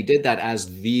 But they did that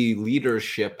as the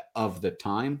leadership of the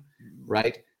time.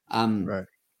 Right. Right.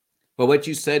 But what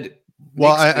you said.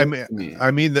 Well, I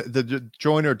mean the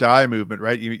join or die movement,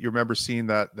 right? You remember seeing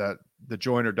that the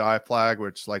join or die flag, where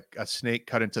it's like a snake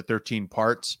cut into 13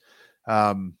 parts.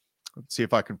 Let's see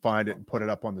if I can find it and put it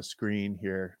up on the screen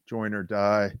here. Join or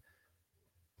die.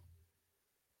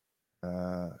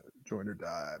 Join or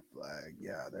die flag.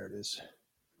 Yeah, there it is.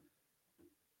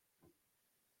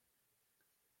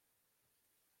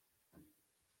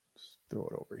 Throw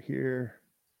it over here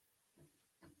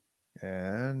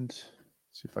and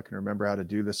see if I can remember how to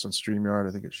do this on StreamYard.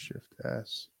 I think it's Shift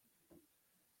S.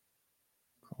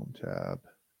 Chrome tab.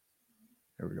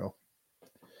 There we go.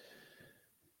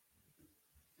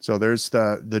 So there's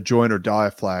the join or die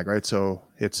flag, right? So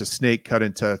it's a snake cut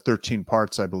into 13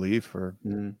 parts, I believe, for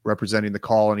representing the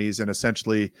colonies. And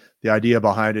essentially the idea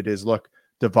behind it is, look,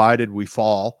 divided we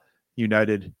fall,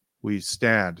 united we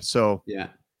stand. So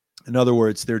in other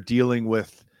words, they're dealing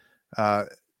with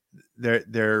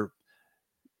their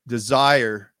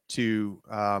desire to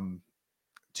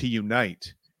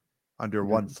unite under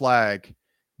one flag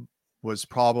was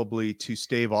probably to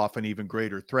stave off an even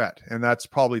greater threat. And that's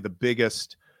probably the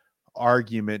biggest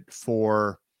argument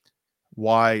for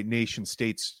why nation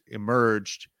states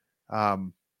emerged.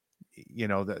 That's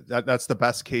the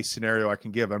best case scenario I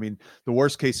can give. I mean, the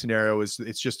worst case scenario is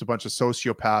it's just a bunch of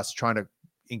sociopaths trying to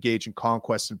engage in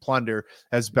conquest and plunder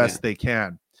as best they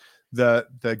can.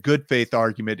 The good faith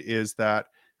argument is that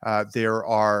there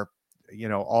are,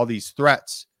 all these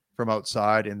threats from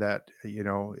outside, and that,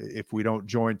 if we don't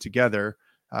join together,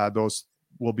 those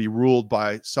will be ruled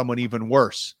by someone even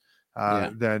worse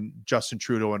than Justin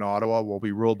Trudeau in Ottawa. Will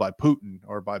be ruled by Putin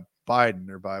or by Biden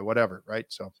or by whatever, right?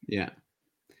 So yeah,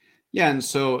 and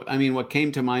so I mean, what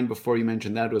came to mind before you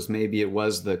mentioned that was maybe it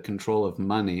was the control of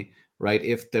money, right?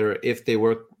 If they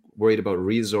were worried about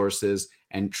resources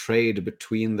and trade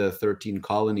between the 13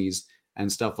 colonies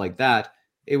and stuff like that,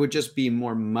 it would just be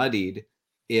more muddied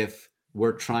if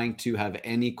we're trying to have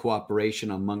any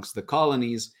cooperation amongst the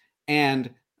colonies. And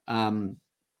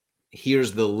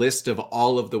here's the list of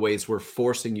all of the ways we're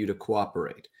forcing you to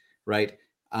cooperate, right?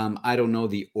 I don't know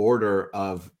the order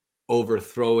of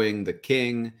overthrowing the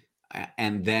king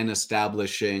and then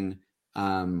establishing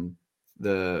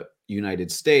the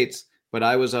United States, but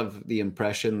I was of the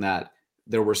impression that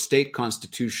there were state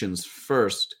constitutions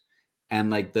first, and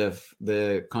like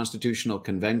the Constitutional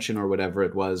Convention or whatever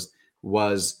it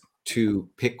was to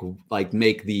pick, like,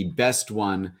 make the best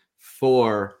one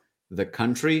for the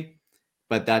country.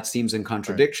 But that seems in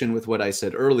contradiction with what I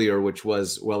said earlier, which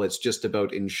was, well, it's just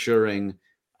about ensuring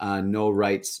no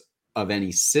rights of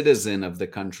any citizen of the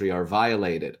country are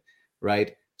violated,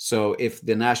 right? So if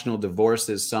the national divorce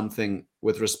is something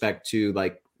with respect to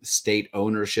like state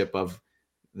ownership of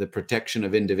the protection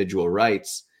of individual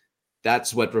rights,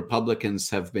 that's what Republicans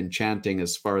have been chanting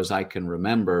as far as I can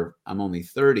remember. I'm only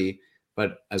 30,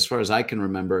 but as far as I can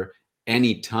remember,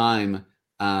 any time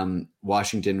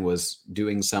Washington was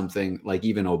doing something like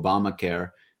even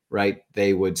Obamacare, right,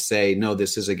 they would say, no,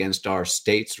 this is against our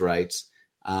states' rights.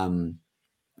 And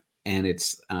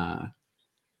it's,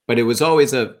 but it was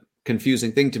always a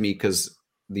confusing thing to me because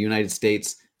the United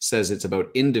States says it's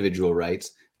about individual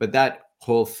rights, but that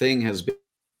whole thing has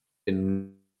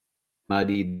been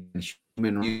muddied.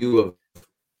 Human view of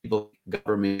people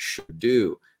government should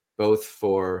do, both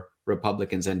for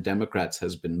Republicans and Democrats,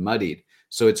 has been muddied.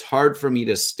 So it's hard for me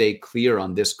to stay clear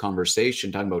on this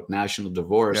conversation talking about national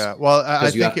divorce. Yeah, well,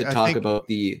 because you have to talk about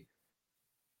the.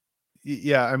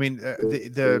 Yeah, I mean,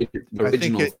 the I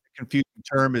think a confusing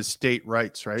term is state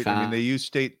rights, right? I mean, they use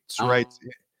states' rights.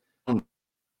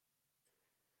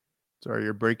 Sorry,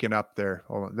 you're breaking up there.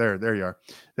 Hold on. There you are.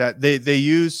 That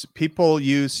people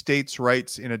use states'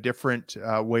 rights in a different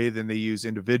way than they use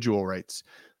individual rights.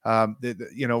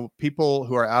 People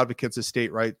who are advocates of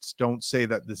state rights don't say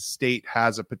that the state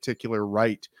has a particular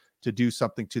right to do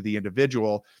something to the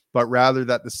individual, but rather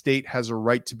that the state has a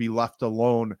right to be left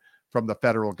alone from the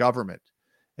federal government.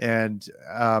 And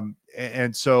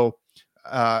so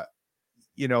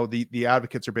the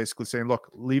advocates are basically saying, look,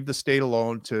 leave the state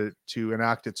alone to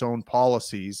enact its own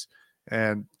policies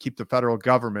and keep the federal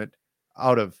government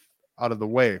out of the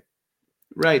way.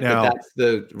 Right. Now, but that's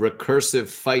the recursive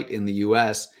fight in the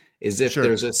US, is if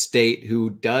there's a state who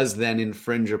does then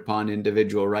infringe upon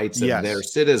individual rights of their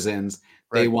citizens,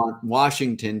 they want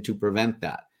Washington to prevent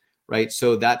that. Right.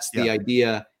 So that's the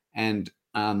idea. And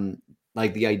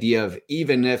like the idea of,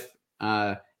 even if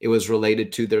it was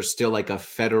related to, there's still like a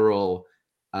federal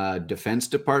Defense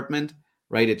Department,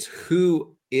 right? It's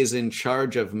who is in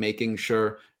charge of making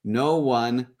sure no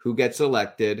one who gets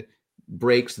elected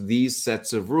breaks these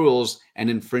sets of rules and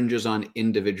infringes on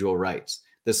individual rights.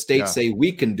 The states say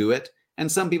we can do it, and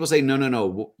some people say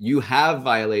no, you have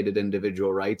violated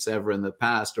individual rights ever in the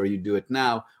past, or you do it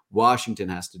now. Washington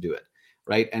has to do it,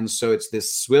 right? And so it's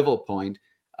this swivel point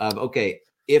of, okay,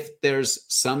 if there's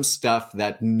some stuff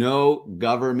that no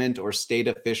government or state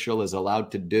official is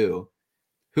allowed to do,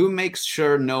 who makes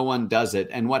sure no one does it?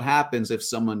 And what happens if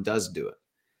someone does do it?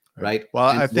 Right. Well,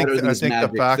 I think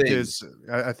the fact is,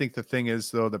 I think the thing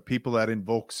is, though, the people that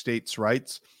invoke states'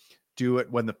 rights do it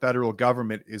when the federal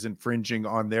government is infringing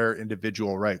on their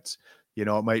individual rights. It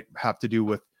might have to do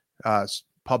with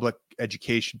public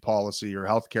education policy or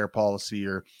healthcare policy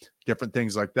or different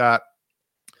things like that.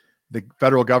 The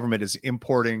federal government is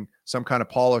importing some kind of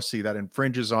policy that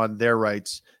infringes on their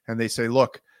rights, and they say,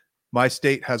 look, my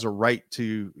state has a right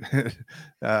to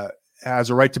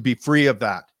be free of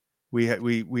that. We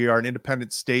are an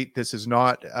independent state. This is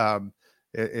not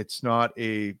it's not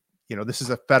a this is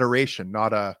a federation,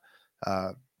 not a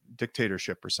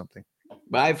dictatorship or something.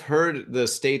 But I've heard the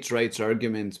states' rights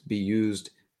argument be used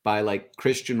by like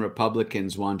Christian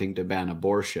Republicans wanting to ban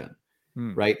abortion,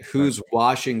 right? Right. Who's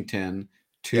Washington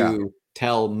Yeah. to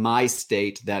tell my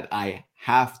state that I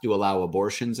have to allow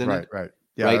abortions in it, Right.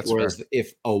 Yeah, right? that's fair. Whereas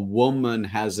if a woman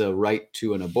has a right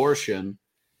to an abortion,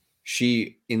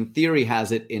 she, in theory,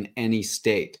 has it in any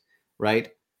state, right?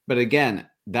 But again,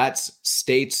 that's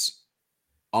states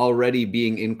already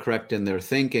being incorrect in their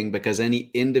thinking, because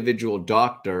any individual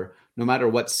doctor, no matter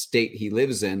what state he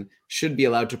lives in, should be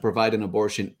allowed to provide an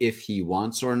abortion if he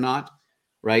wants or not,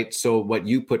 right? So what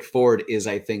you put forward is,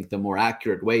 I think, the more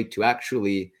accurate way to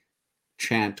actually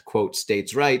chant, quote,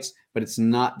 states' rights, but it's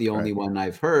not the only one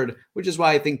I've heard, which is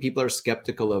why I think people are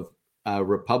skeptical of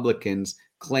Republicans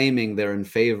claiming they're in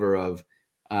favor of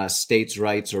states'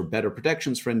 rights or better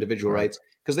protections for individual rights,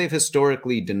 because they've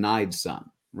historically denied some,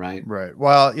 right? Right.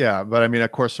 Well, yeah, but I mean,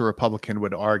 of course, a Republican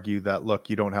would argue that, look,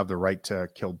 you don't have the right to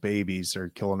kill babies or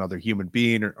kill another human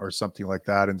being or something like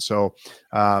that. And so,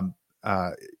 um,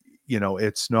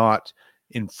 it's not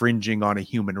infringing on a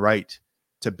human right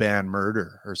to ban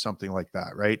murder or something like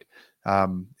that, right?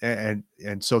 And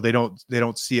so they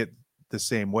don't see it the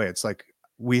same way. It's like,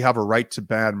 we have a right to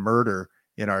ban murder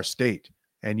in our state,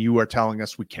 and you are telling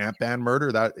us we can't ban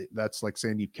murder. That's like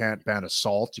saying you can't ban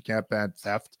assault, you can't ban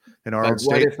theft in our own But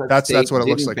what state. if a That's state what it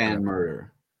looks didn't like for ban them.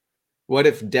 murder? What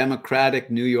if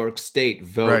Democratic New York State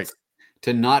votes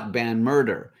to not ban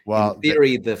murder? Well, in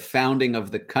theory, the founding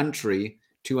of the country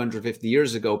 250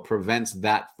 years ago prevents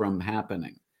that from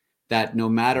happening. That no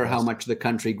matter how much the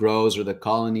country grows or the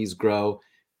colonies grow,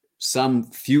 some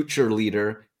future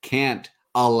leader can't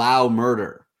allow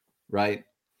murder, right?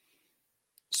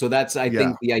 So that's, I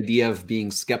think, the idea of being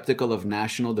skeptical of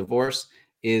national divorce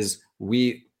is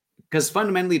because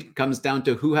fundamentally it comes down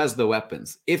to who has the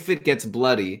weapons. If it gets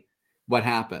bloody, what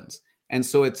happens? And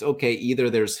so it's okay, either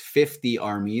there's 50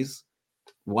 armies,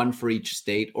 one for each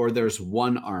state, or there's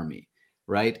one army,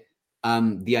 right?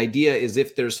 The idea is,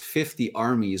 if there's 50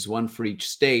 armies, one for each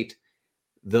state,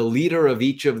 the leader of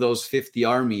each of those 50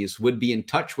 armies would be in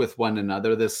touch with one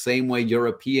another the same way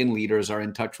European leaders are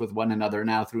in touch with one another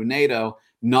now through NATO,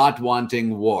 not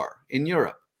wanting war in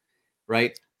Europe,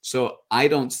 right? So I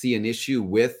don't see an issue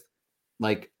with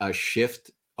like a shift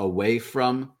away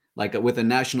from, like with a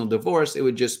national divorce. It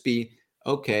would just be,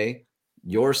 okay,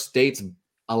 your state's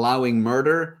allowing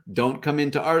murder, don't come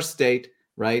into our state,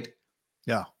 right?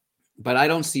 Yeah. But I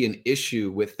don't see an issue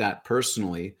with that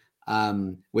personally,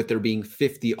 with there being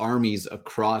 50 armies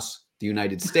across the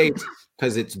United States,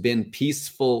 because it's been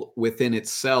peaceful within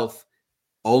itself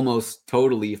almost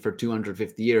totally for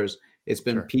 250 years. It's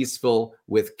been peaceful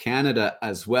with Canada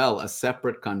as well, a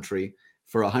separate country,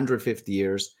 for 150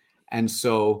 years. And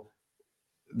so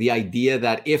the idea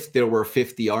that if there were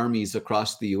 50 armies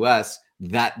across the US,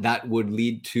 that would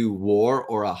lead to war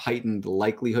or a heightened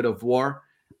likelihood of war,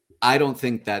 I don't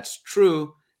think that's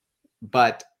true.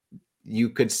 But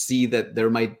you could see that there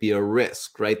might be a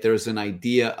risk, right? There's an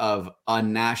idea of a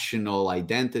national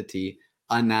identity,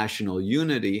 a national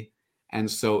unity. And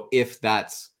so if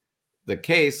that's the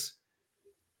case,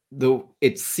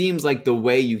 it seems like the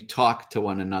way you talk to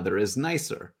one another is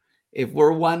nicer. If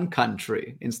we're one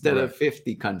country instead of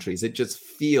 50 countries, it just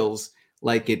feels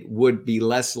like it would be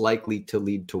less likely to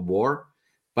lead to war.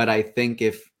 But I think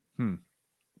if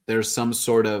there's some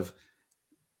sort of,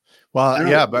 well,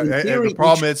 yeah, but theory, the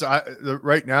problem is,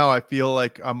 right now I feel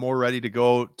like I'm more ready to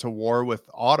go to war with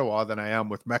Ottawa than I am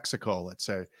with Mexico, let's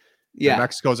say. Yeah. And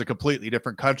Mexico is a completely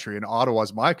different country, and Ottawa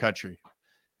is my country,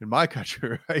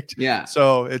 right? Yeah.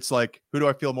 So it's like, who do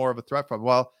I feel more of a threat from?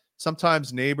 Well,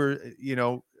 sometimes neighbors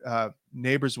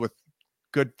with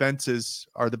good fences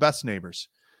are the best neighbors.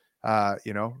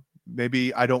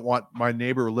 Maybe I don't want my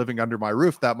neighbor living under my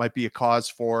roof. That might be a cause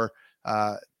for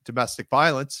domestic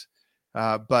violence.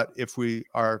 But if we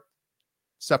are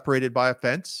separated by a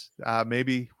fence,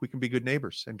 maybe we can be good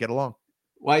neighbors and get along.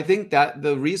 Well, I think that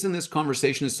the reason this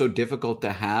conversation is so difficult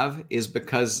to have is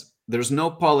because there's no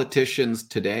politicians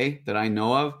today that I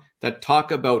know of that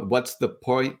talk about what's the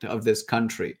point of this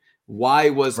country. Why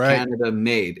was Canada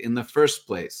made in the first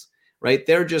place? Right?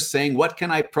 They're just saying, what can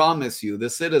I promise you, the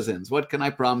citizens? What can I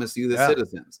promise you, the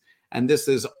citizens? And this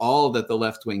is all that the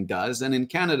left wing does. And in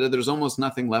Canada, there's almost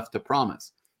nothing left to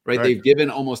promise. Right? They've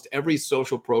given almost every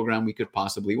social program we could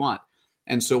possibly want.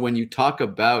 And so when you talk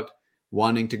about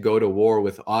wanting to go to war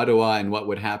with Ottawa and what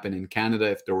would happen in Canada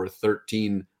if there were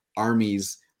 13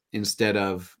 armies instead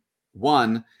of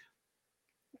one,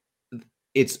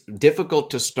 it's difficult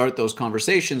to start those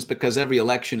conversations because every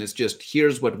election is just,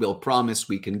 here's what we'll promise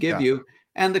we can give you.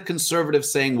 And the conservatives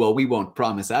saying, well, we won't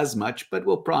promise as much, but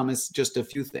we'll promise just a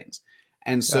few things.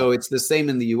 And so it's the same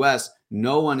in the US.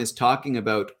 No one is talking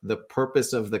about the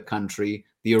purpose of the country,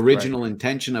 the original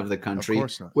intention of the country,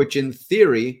 course not. which in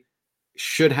theory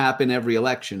should happen every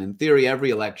election. In theory,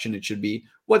 every election, it should be,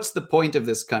 what's the point of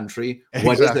this country?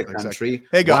 What is a country?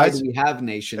 Hey guys, why do we have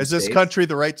nation is states? this country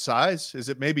the right size? Is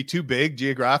it maybe too big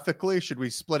geographically? Should we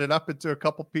split it up into a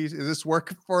couple pieces? Is this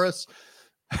working for us?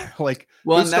 Like,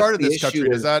 who started this country?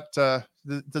 Does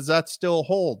that still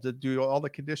hold? To do all the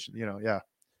conditions?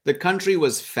 The country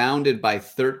was founded by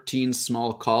 13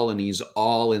 small colonies,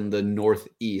 all in the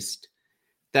Northeast,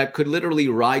 that could literally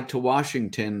ride to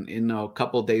Washington in a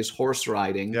couple days horse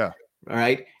riding. Yeah. All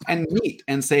right. And meet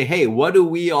and say, hey, what do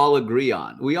we all agree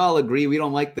on? We all agree we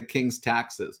don't like the king's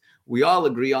taxes. We all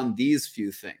agree on these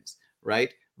few things,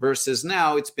 right? Versus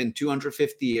now it's been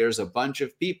 250 years. A bunch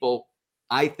of people,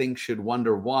 I think, should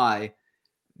wonder why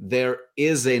there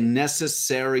is a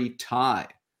necessary tie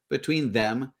between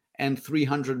them and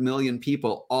 300 million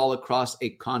people all across a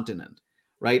continent,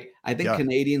 right? I think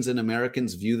Canadians and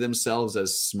Americans view themselves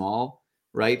as small,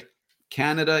 right?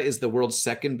 Canada is the world's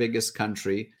second biggest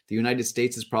country. The United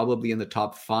States is probably in the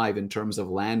top 5 in terms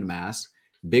of land mass,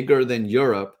 bigger than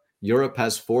Europe. Europe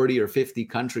has 40 or 50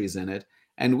 countries in it.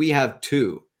 And we have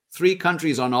 3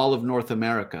 countries on all of North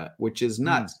America, which is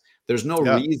nuts. There's no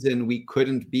reason we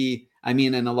couldn't be. I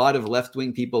mean, and a lot of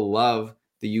left-wing people love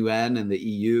the UN and the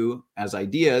EU as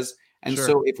ideas. And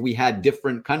so if we had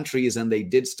different countries and they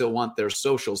did still want their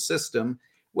social system,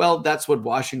 well, that's what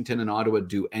Washington and Ottawa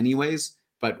do anyways,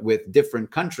 but with different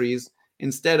countries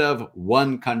instead of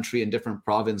one country in different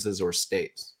provinces or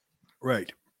states.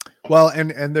 Right. Well,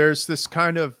 and there's this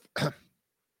kind of,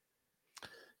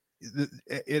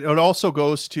 it also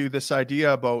goes to this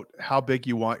idea about how big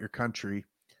you want your country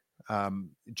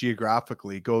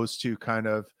geographically, goes to kind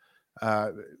of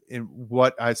in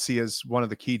what I see as one of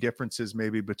the key differences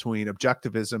maybe between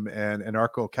objectivism and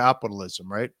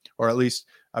anarcho-capitalism, right? Or at least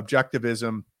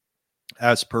objectivism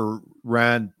as per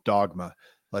Rand dogma,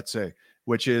 let's say,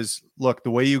 which is, look,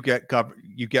 the way you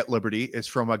get liberty is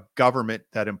from a government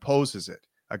that imposes it,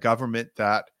 a government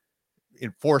that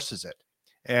enforces it.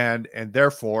 And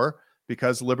therefore,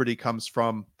 because liberty comes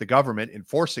from the government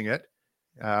enforcing it,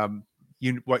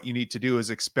 what you need to do is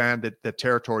expand the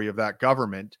territory of that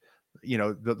government.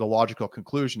 The logical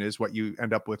conclusion is what you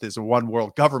end up with is a one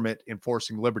world government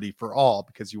enforcing liberty for all,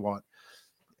 because you want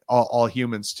all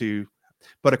humans to.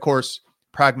 But of course,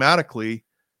 pragmatically,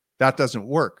 that doesn't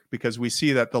work, because we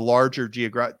see that the larger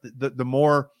the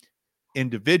more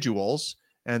individuals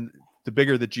and the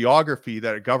bigger the geography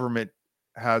that a government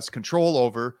has control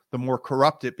over, the more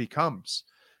corrupt it becomes.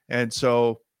 And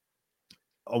so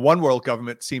a one world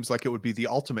government seems like it would be the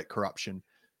ultimate corruption.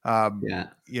 But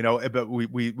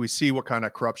we see what kind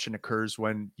of corruption occurs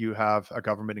when you have a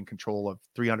government in control of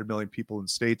 300 million people in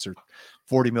states or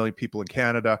 40 million people in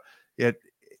Canada.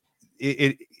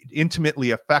 It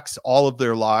intimately affects all of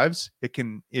their lives. It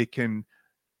can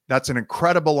that's an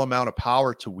incredible amount of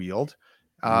power to wield.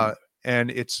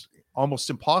 And it's almost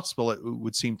impossible, it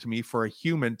would seem to me, for a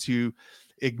human to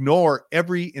ignore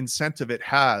every incentive it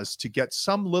has to get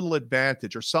some little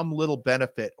advantage or some little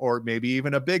benefit, or maybe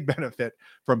even a big benefit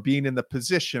from being in the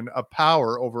position of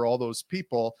power over all those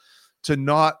people, to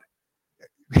not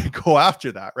go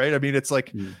after that. Right. I mean, it's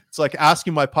like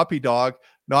asking my puppy dog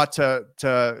not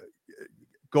to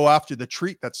go after the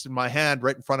treat that's in my hand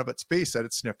right in front of its face that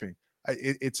it's sniffing.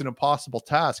 It's an impossible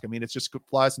task. I mean, it just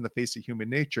flies in the face of human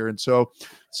nature. And so,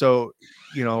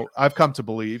 I've come to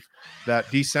believe that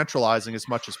decentralizing as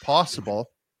much as possible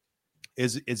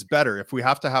is better. If we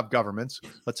have to have governments,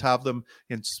 let's have them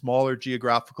in smaller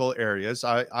geographical areas.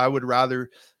 I would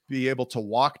rather be able to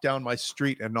walk down my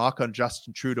street and knock on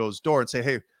Justin Trudeau's door and say,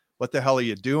 hey, what the hell are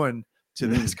you doing to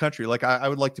this country? Like, I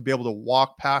would like to be able to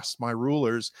walk past my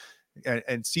rulers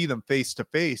and see them face to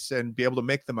face and be able to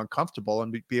make them uncomfortable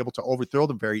and be able to overthrow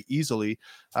them very easily,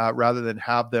 rather than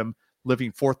have them living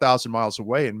 4,000 miles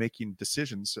away and making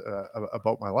decisions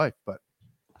about my life. But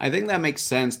I think that makes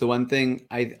sense. The one thing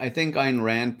I think Ayn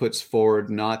Rand puts forward,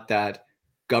 not that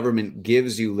government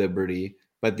gives you liberty,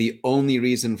 but the only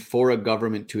reason for a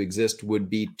government to exist would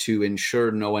be to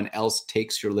ensure no one else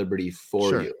takes your liberty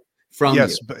from you.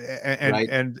 But,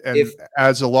 and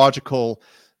as a logical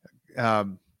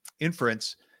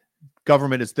inference,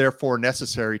 government is therefore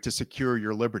necessary to secure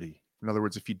your liberty. In other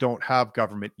words, if you don't have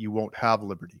government, you won't have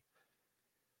liberty.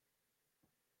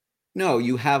 No,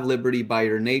 you have liberty by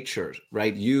your nature,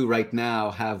 right? You right now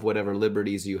have whatever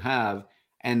liberties you have,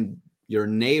 and your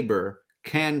neighbor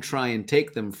can try and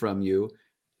take them from you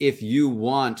if you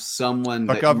want someone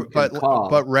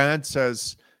but Rand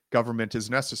says government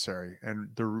is necessary. And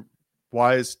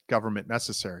why is government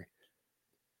necessary?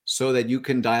 so that you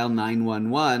can dial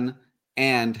 911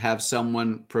 and have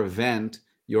someone prevent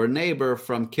your neighbor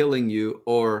from killing you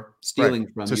or Right. stealing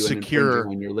from To you and infringing secure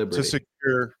on your to liberty.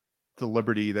 secure the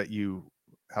liberty that you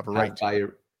have a right Have to. by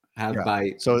have Yeah.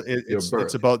 by So your it's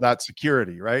birth. about that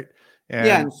security, right?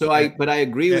 Yeah, And and so I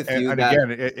agree with you and that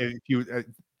again, if you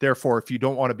therefore, if you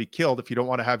don't want to be killed, if you don't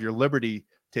want to have your liberty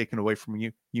taken away from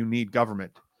you, you need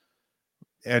government,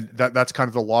 and that's kind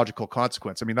of the logical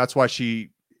consequence. I mean, that's why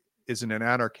she isn't an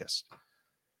anarchist.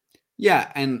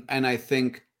 yeah, and I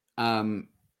think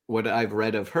what I've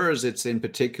read of hers, it's in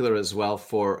particular as well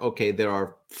for, okay, there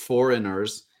are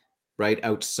foreigners, right,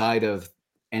 outside of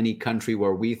any country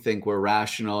where we think we're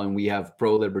rational and we have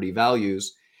pro-liberty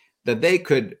values, that they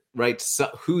could, right, so,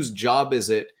 whose job is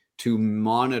it to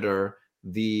monitor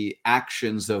the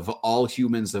actions of all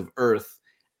humans of Earth,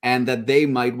 and that they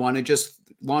might want to just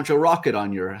launch a rocket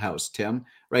on your house, Tim,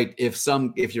 right?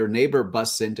 If your neighbor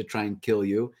busts in to try and kill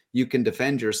you, you can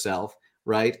defend yourself,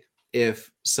 right?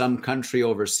 If some country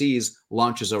overseas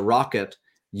launches a rocket,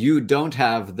 you don't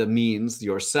have the means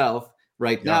yourself,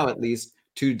 right Yeah. now at least,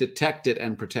 to detect it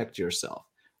and protect yourself,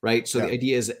 right? So Yeah. the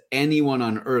idea is anyone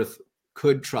on Earth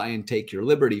could try and take your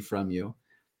liberty from you.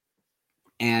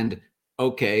 And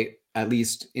okay, at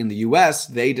least in the US,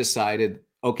 they decided,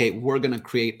 okay, we're going to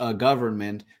create a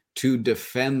government to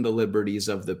defend the liberties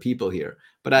of the people here.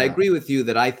 But I Yeah. agree with you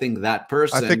that I think that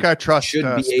I think person I trust should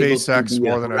be able to SpaceX be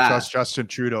more than I trust harassed. Justin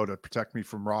Trudeau to protect me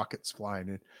from rockets flying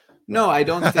in. But No, I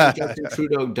don't think Justin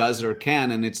Trudeau does or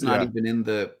can, and it's not yeah, even in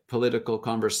the political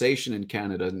conversation in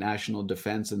Canada, national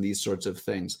defense and these sorts of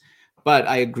things. But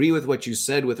I agree with what you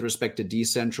said with respect to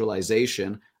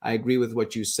decentralization. I agree with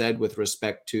what you said with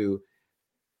respect to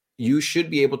you should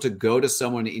be able to go to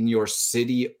someone in your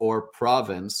city or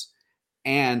province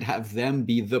and have them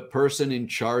be the person in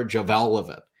charge of all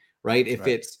of it, right? If right.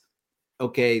 it's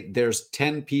okay, there's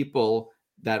 10 people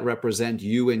that represent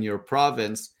you in your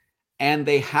province, and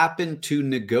they happen to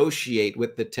negotiate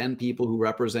with the 10 people who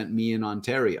represent me in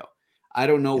Ontario. I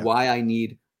don't know Yeah. why I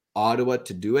need Ottawa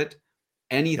to do it.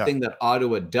 Yeah. Anything that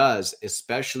Ottawa does,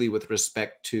 especially with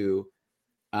respect to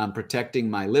protecting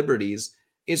my liberties,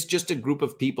 it's just a group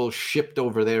of people shipped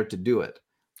over there to do it,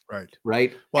 Right.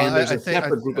 right? Well, And there's I a think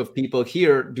separate group of people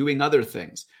here doing other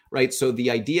things, right? So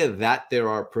the idea that there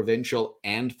are provincial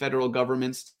and federal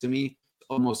governments, to me,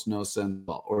 almost no sense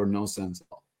at all, or no sense at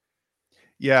all.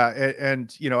 yeah,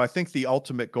 and I think the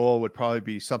ultimate goal would probably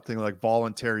be something like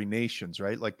voluntary nations,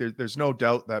 right? Like there's no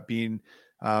doubt that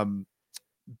um,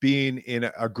 being in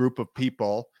a group of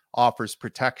people offers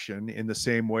protection in the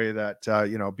same way that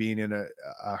being in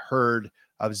a herd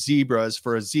of zebras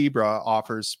for a zebra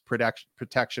offers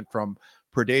protection from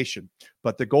predation.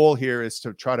 But the goal here is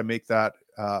to try to make that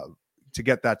to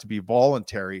get that to be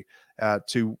voluntary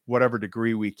to whatever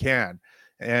degree we can.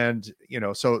 And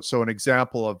so an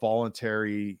example of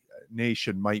voluntary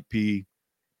nation might be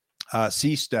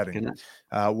seasteading,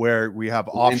 where we have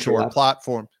Can I offshore interrupt?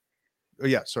 platforms. Oh,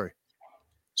 yeah, sorry.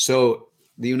 So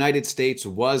the United States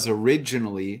was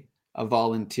originally a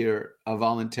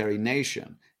voluntary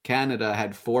nation. Canada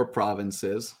had 4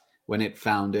 provinces when it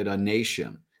founded a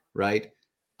nation, right?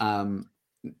 Um,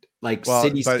 like Well,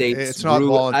 city but states it's not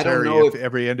grew. I don't voluntary know if if,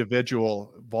 every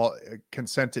individual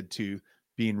consented to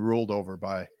being ruled over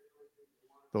by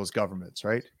those governments,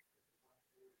 right?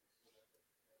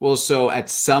 well, so at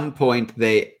some point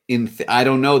I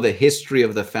don't know the history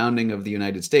of the founding of the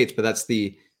United States, but that's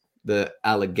the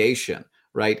allegation,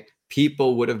 right?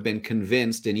 People would have been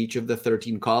convinced in each of the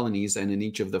 13 colonies and in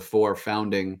each of the 4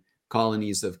 founding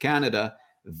colonies of Canada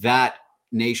that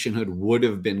nationhood would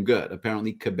have been good.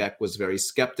 Apparently, Quebec was very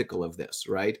skeptical of this,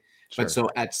 right? But Sure. so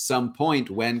at some point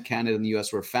when Canada and the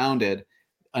US were founded,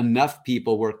 enough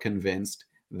people were convinced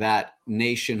that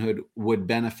nationhood would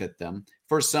benefit them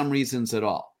for some reasons at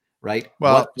all, right?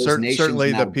 What Well, those nations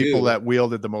certainly now the people do. that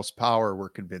wielded the most power were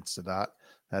convinced of that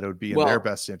it would be in their Well,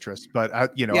 best interest. But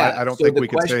yeah. I don't So think the we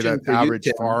could say that question for you, average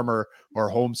Tim, farmer or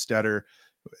homesteader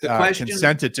the question,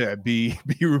 consented to be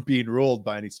being ruled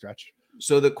by any stretch.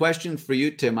 so the question for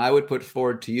you, Tim, I would put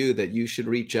forward to you that you should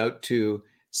reach out to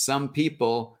some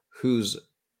people who's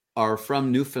are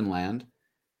from Newfoundland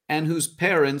and whose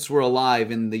parents were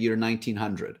alive in the year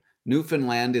 1900.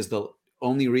 Newfoundland is the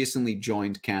only recently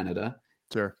joined Canada.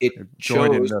 Sure, It it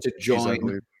joined in chose the to 50s, I join.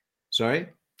 believe. Sorry.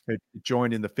 It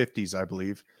joined in the 50s, I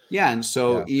believe. Yeah, and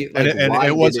so Yeah, and like, and why it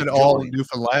did wasn't it all join?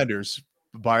 Newfoundlanders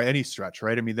by any stretch,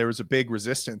 right? I mean, there was a big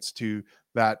resistance to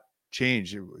that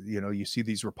change. You see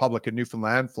these Republican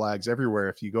Newfoundland flags everywhere.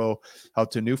 If you go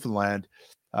out to Newfoundland,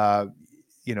 uh,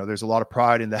 there's a lot of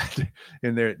pride in that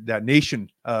in that nation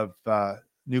of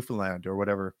Newfoundland or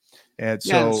whatever. And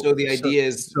Yeah, and so, so the idea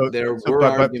is there were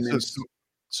but arguments.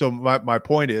 so my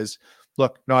point is,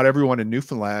 look, not everyone in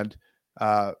Newfoundland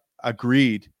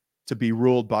agreed to be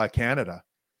ruled by Canada.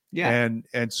 Yeah,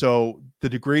 And so the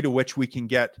degree to which we can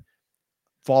get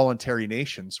voluntary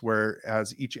nations,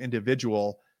 whereas each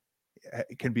individual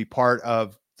can be part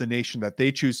of the nation that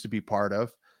they choose to be part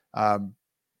of, um,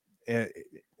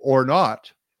 or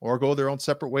not, or go their own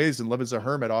separate ways and live as a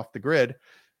hermit off the grid,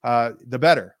 the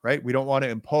better, right? We don't want to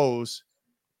impose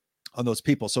on those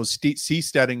people. So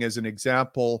seasteading is an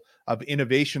example of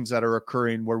innovations that are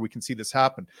occurring where we can see this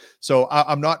happen. So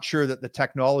I'm not sure that the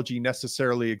technology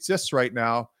necessarily exists right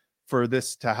now for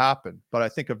this to happen, but I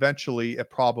think eventually it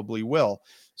probably will.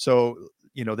 So,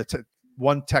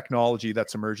 one technology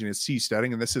that's emerging is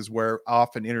seasteading, and this is where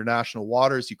often international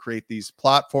waters, you create these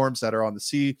platforms that are on the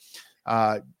sea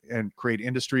and create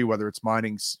industry, whether it's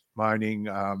mining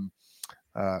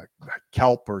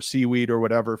kelp or seaweed or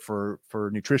whatever for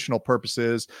nutritional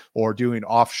purposes, or doing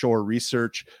offshore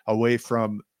research away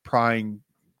from prying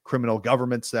criminal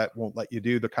governments that won't let you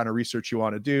do the kind of research you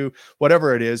want to do,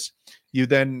 whatever it is. You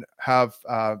then have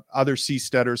other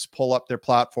seasteaders pull up their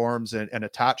platforms and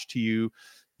attach to you.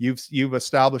 You've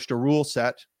established a rule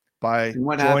set by and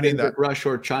what joining happens that. if Russia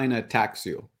or China attacks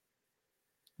you?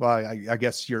 Well, I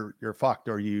guess you're fucked,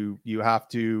 or you have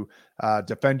to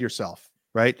defend yourself,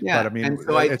 right? But Yeah, I mean, and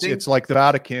so I think it's like the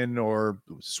Vatican or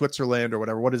Switzerland or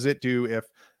whatever. What does it do if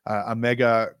a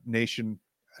mega nation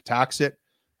attacks it?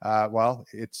 Well,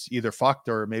 it's either fucked,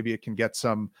 or maybe it can get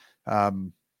some,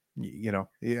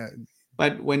 yeah.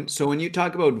 But when you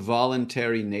talk about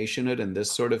voluntary nationhood and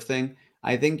this sort of thing,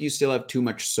 I think you still have too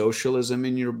much socialism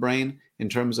in your brain in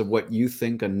terms of what you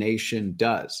think a nation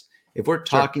does. If we're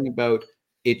Sure. talking about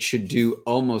it should do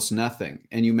almost nothing,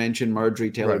 and you mentioned Marjorie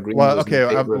Taylor Right. Greene Well, was in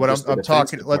okay. favor of just the I'm Defense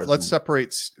talking. Let's Department.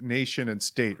 separate nation and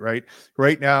state. Right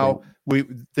now,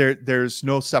 there's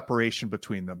no separation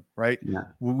between them. Right. Yeah.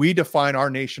 We define our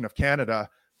nation of Canada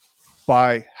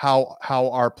by how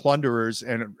our plunderers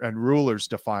and rulers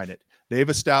define it. They've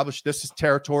established this is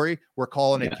territory. We're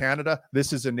calling it Canada.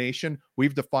 This is a nation.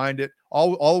 We've defined it.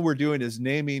 All we're doing is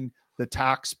naming the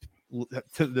tax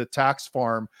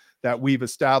farm that we've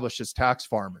established as tax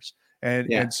farmers.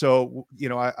 And so,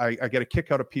 I get a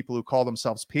kick out of people who call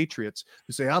themselves patriots,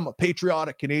 who say, I'm a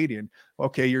patriotic Canadian.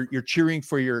 Okay, you're cheering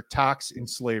for your tax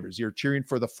enslavers. You're cheering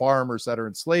for the farmers that are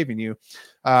enslaving you.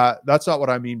 That's not what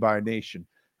I mean by a nation.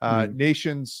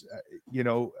 Nations,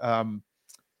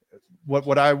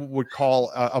 what I would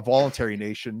call a voluntary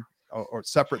nation, or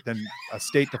separate than a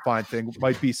state-defined thing,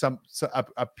 might be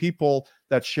a people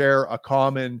that share a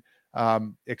common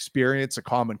experience, a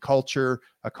common culture,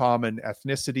 a common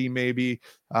ethnicity, maybe.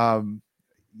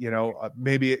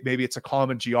 Maybe it's a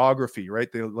common geography,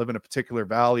 right? They live in a particular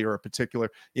valley or a particular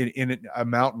in a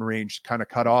mountain range, kind of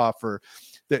cut off, or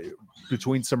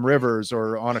between some rivers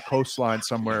or on a coastline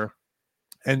somewhere.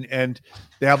 And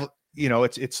they have,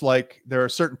 it's like there are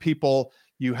certain people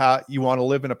you want to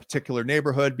live in a particular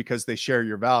neighborhood because they share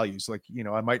your values. Like,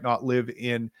 I might not live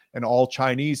in an all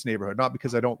Chinese neighborhood, not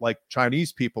because I don't like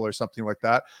Chinese people or something like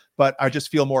that, but I just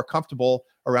feel more comfortable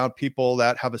around people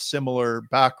that have a similar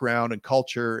background and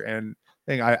culture and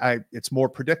thing. It's more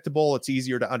predictable. It's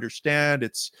easier to understand.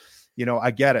 It's, I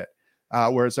get it.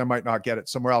 Whereas I might not get it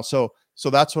somewhere else. So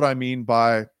that's what I mean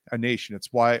by a nation. It's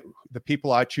why the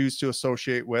people I choose to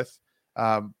associate with,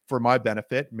 for my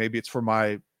benefit, maybe it's for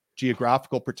my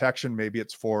geographical protection, maybe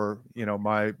it's for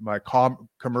my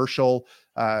commercial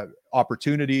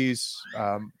opportunities,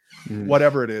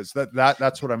 whatever it is.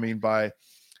 That's what I mean by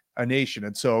a nation.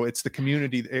 And so it's the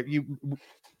community.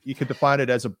 You could define it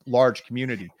as a large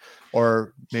community,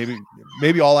 or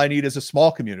maybe all I need is a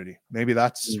small community. Maybe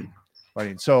that's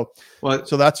so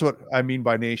that's what I mean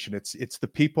by nation. It's the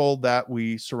people that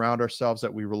we surround ourselves,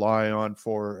 that we rely on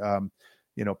for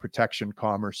protection,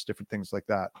 commerce, different things like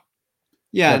that.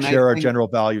 Yeah, that share our general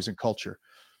values and culture.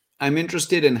 I'm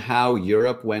interested in how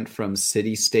Europe went from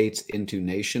city states into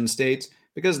nation states,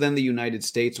 because then the United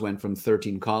States went from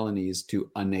 13 colonies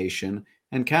to a nation,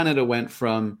 and Canada went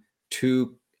from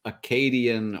two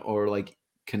Acadian or like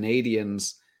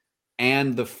Canadians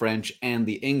and the French and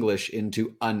the English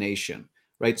into a nation,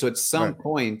 right? So at some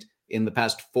point in the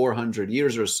past 400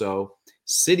 years or so,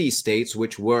 city states,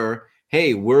 which were,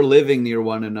 hey, we're living near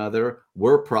one another,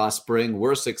 we're prospering,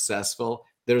 we're successful.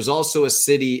 There's also a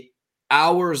city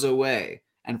hours away.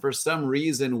 And for some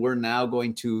reason, we're now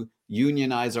going to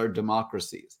unionize our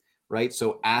democracies, right?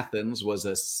 So Athens was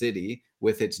a city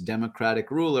with its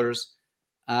democratic rulers.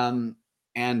 And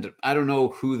I don't know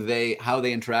how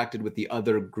they interacted with the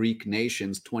other Greek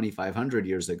nations 2,500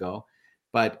 years ago.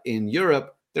 But in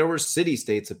Europe, there were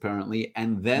city-states apparently,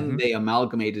 and then Mhm. they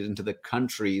amalgamated into the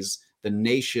countries, the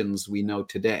nations we know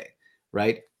today,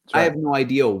 right? That's I right. have no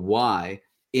idea why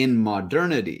in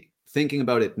modernity, thinking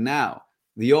about it now,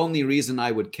 the only reason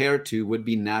I would care to would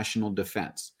be national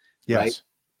defense, right? Yes.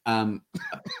 Um,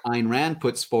 Ayn Rand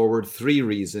puts forward 3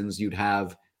 reasons you'd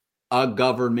have a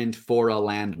government for a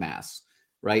landmass,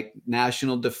 right?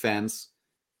 National defense,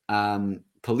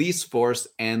 police force,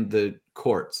 and the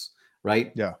courts,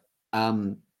 right? Yeah.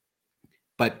 Um,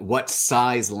 but what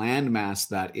size landmass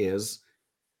that is,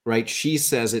 right? She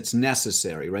says it's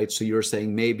necessary, right? So you're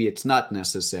saying maybe it's not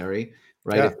necessary,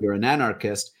 right? Yeah. If you're an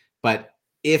anarchist, but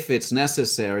if it's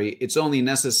necessary, it's only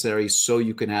necessary so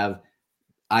you can have,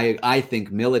 I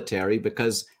think, military,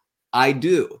 because I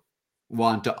do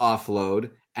want to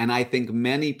offload, and I think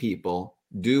many people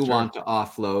do Sure. want to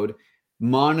offload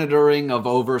monitoring of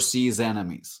overseas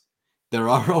enemies. There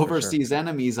are For sure. overseas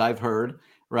enemies, I've heard,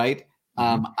 right?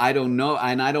 Mhm. I don't know,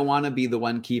 and I don't want to be the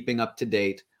one keeping up to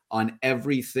date on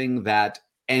everything that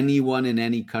anyone in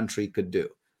any country could do.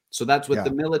 So that's what the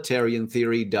Yeah. military in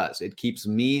theory does. It keeps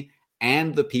me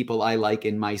and the people I like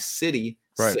in my city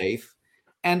Right. safe.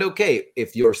 And okay,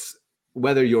 if your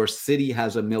whether your city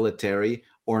has a military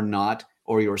or not,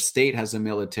 or your state has a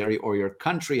military, or your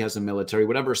country has a military,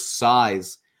 whatever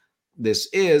size this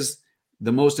is,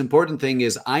 the most important thing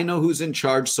is I know who's in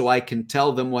charge so I can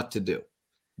tell them what to do.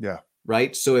 Yeah.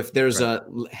 Right. So if there's Right.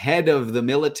 a head of the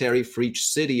military for each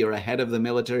city or a head of the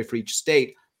military for each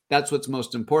state, that's what's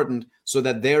most important, so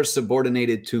that they're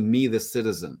subordinated to me, the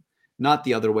citizen, not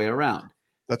the other way around.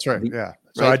 That's right. Yeah.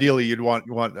 So Right. ideally, you'd want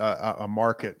a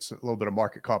market, a little bit of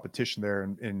market competition there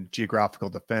in geographical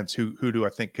defense. Who do I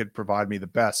think could provide me the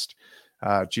best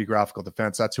geographical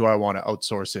defense? That's who I want to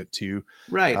outsource it to.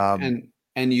 Right. Um,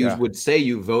 And you yeah. would say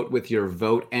you vote with your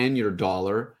vote and your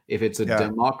dollar. If it's a Yeah.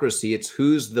 democracy, it's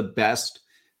who's the best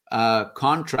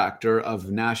contractor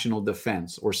of national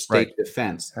defense or Right. state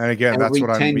defense. And again, that's Every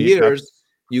what I 10 mean. That's years,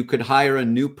 you could hire a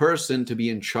new person to be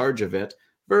in charge of it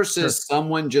sure. versus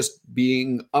someone just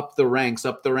being up the ranks,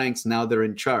 now they're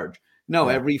in charge. No,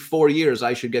 Yeah. every 4 years,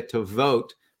 I should get to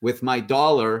vote with my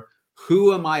dollar.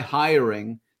 Who am I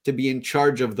hiring to be in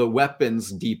charge of the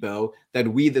weapons depot that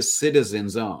we, the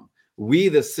citizens, own? We,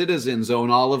 the citizens, own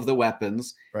all of the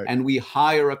weapons, Right. and we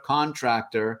hire a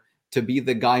contractor to be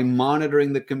the guy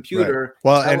monitoring the computer. Right.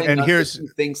 Well, telling and us here's if he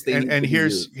thinks they need to be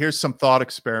used. here's some thought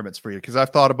experiments for you, because I've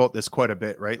thought about this quite a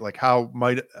bit. Right, like how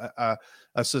might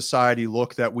a society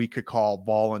look that we could call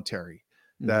voluntary,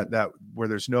 Mhm. that where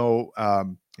there's no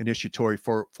initiatory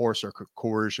force or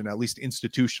coercion, at least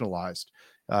institutionalized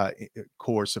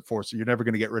coercive force. You're never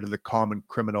going to get rid of the common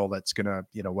criminal that's going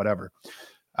to, whatever.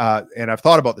 And I've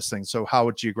thought about this thing. So how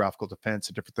would geographical defense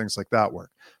and different things like that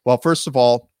work? Well, first of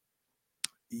all,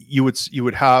 you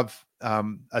would have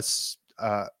a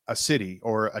city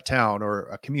or a town or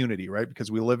a community, right?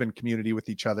 Because we live in community with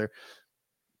each other,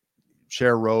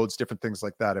 share roads, different things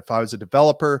like that. If I was a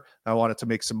developer, I wanted to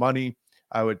make some money,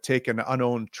 I would take an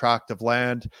unowned tract of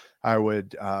land. I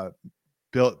would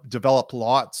develop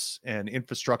lots and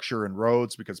infrastructure and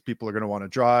roads because people are going to want to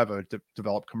drive. I would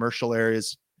develop commercial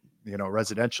areas,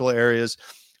 residential areas.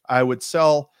 I would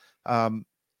sell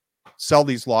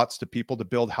these lots to people to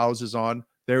build houses on.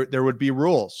 There would be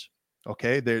rules.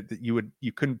 Okay.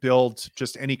 You couldn't build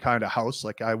just any kind of house.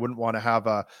 Like I wouldn't want to have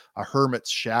a hermit's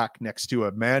shack next to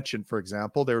a mansion, for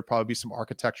example. There would probably be some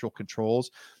architectural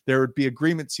controls. There would be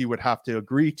agreements you would have to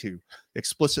agree to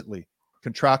explicitly,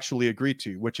 contractually agree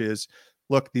to, which is,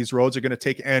 look, these roads are going to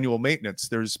take annual maintenance.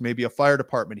 There's maybe a fire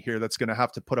department here that's going to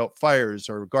have to put out fires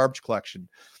or garbage collection.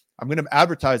 I'm going to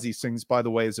advertise these things, by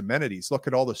the way, as amenities. Look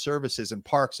at all the services and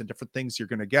parks and different things you're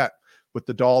going to get with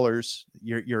the dollars,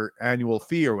 your annual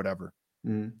fee or whatever.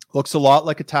 Looks a lot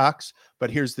like a tax, but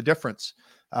here's the difference.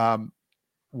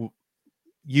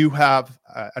 You have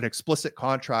an explicit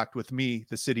contract with me,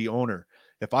 the city owner.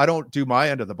 If I don't do my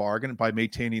end of the bargain by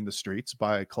maintaining the streets,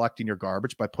 by collecting your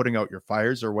garbage, by putting out your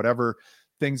fires or whatever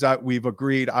things that we've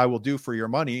agreed I will do for your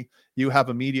money, you have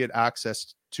immediate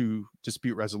access to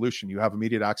dispute resolution. You have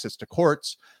immediate access to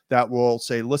courts that will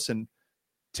say, listen,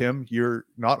 Tim, you're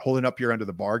not holding up your end of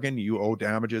the bargain. You owe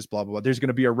damages, blah, blah, blah. There's going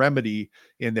to be a remedy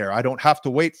in there. I don't have to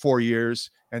wait 4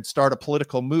 years and start a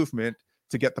political movement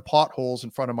to get the potholes in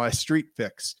front of my street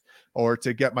fixed or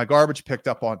to get my garbage picked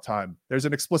up on time. There's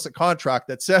an explicit contract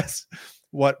that says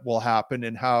what will happen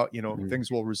and how,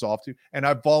 things will resolve to. And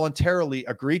I've voluntarily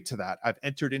agreed to that. I've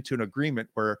entered into an agreement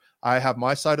where I have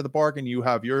my side of the bargain, you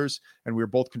have yours, and we're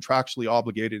both contractually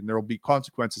obligated, and there will be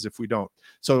consequences if we don't.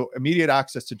 So immediate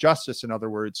access to justice, in other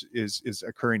words, is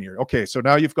occurring here. Okay, so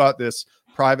now you've got this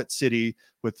private city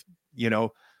with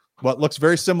what looks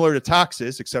very similar to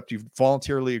taxes, except you've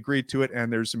voluntarily agreed to it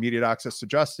and there's immediate access to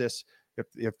justice.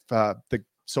 If the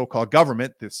so-called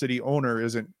government, the city owner,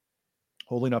 isn't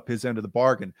holding up his end of the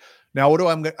bargain. Now, what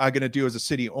am I going to do as a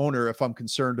city owner if I'm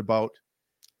concerned about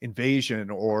invasion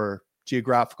or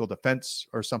geographical defense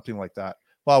or something like that?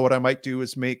 Well, what I might do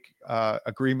is make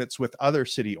agreements with other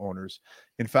city owners.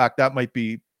 In fact, that might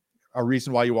be a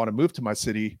reason why you want to move to my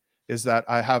city, is that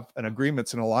I have an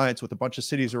agreements and alliance with a bunch of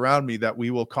cities around me that we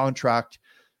will contract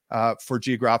for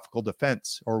geographical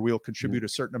defense, or we'll contribute a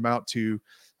certain amount to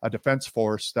a defense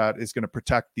force that is going to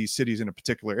protect these cities in a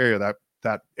particular area.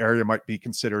 That area might be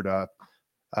considered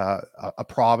a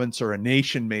province or a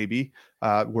nation, maybe,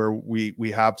 where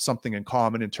we have something in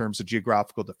common in terms of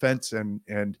geographical defense.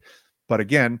 But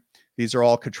again, these are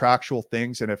all contractual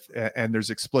things, and there's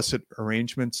explicit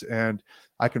arrangements, and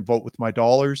I can vote with my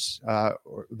dollars.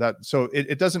 So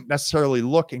it doesn't necessarily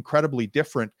look incredibly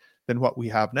different than what we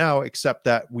have now, except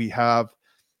that we have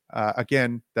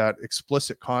again that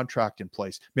explicit contract in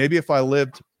place. Maybe if I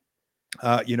lived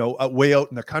way out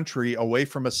in the country, away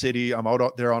from a city, I'm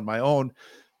out there on my own.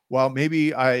 Well,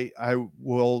 maybe I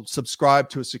will subscribe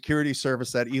to a security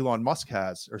service that Elon Musk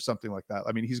has or something like that.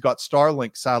 I mean, he's got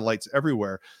Starlink satellites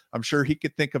everywhere. I'm sure he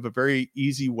could think of a very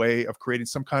easy way of creating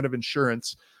some kind of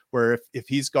insurance where if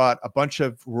he's got a bunch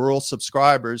of rural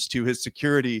subscribers to his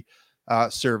security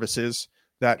services,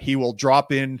 that he will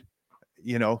drop in,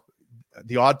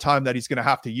 the odd time that he's going to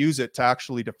have to use it to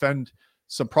actually defend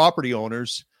some property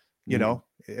owners.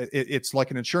 It's like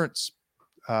an insurance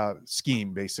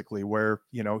scheme, basically, where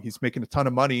he's making a ton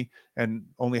of money and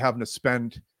only having to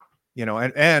spend,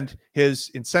 and his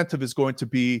incentive is going to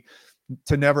be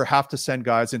to never have to send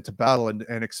guys into battle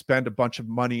and expend a bunch of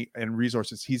money and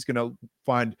resources. He's going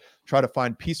to try to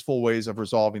find peaceful ways of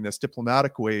resolving this,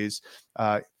 diplomatic ways,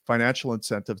 financial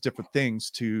incentives, different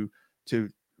things to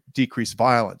decrease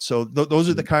violence. So those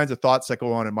are the kinds of thoughts that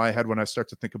go on in my head when I start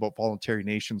to think about voluntary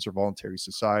nations or voluntary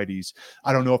societies.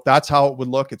 I don't know if that's how it would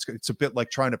look. It's a bit like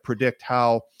trying to predict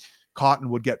how cotton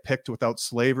would get picked without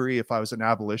slavery if I was an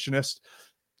abolitionist.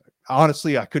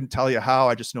 Honestly, I couldn't tell you how.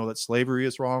 I just know that slavery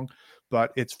is wrong,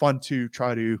 but it's fun to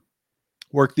try to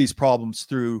work these problems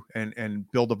through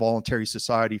and build a voluntary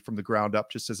society from the ground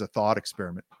up, just as a thought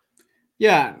experiment.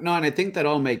 Yeah, no, and I think that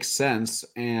all makes sense.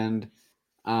 And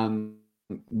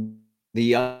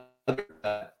the other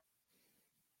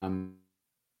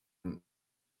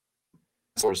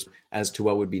source as to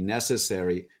what would be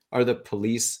necessary are the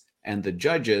police and the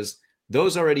judges.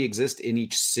 Those already exist in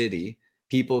each city.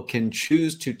 People can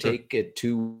choose to take it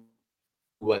to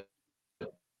what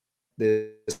this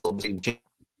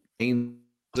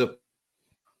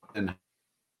and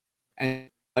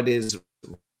what is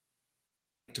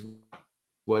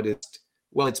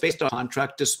well, it's based on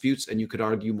contract disputes, and you could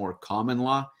argue more common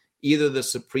law. Either the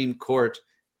Supreme Court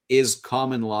is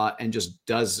common law and just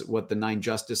does what the 9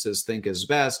 justices think is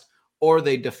best, or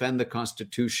they defend the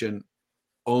Constitution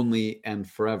only and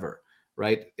forever,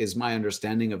 right? Is my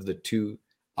understanding of the two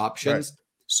options. Right.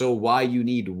 So why you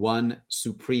need one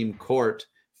Supreme Court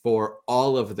for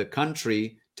all of the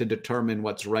country to determine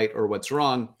what's right or what's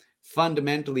wrong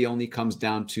fundamentally only comes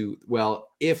down to, well,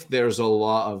 if there's a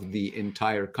law of the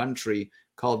entire country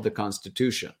called the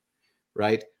Constitution,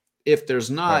 right? If there's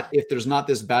not, if there's not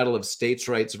this battle of states'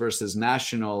 rights versus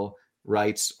national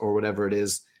rights or whatever it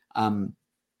is,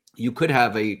 you could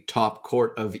have a top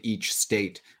court of each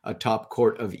state, a top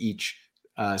court of each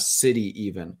city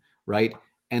even, right?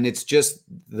 And it's just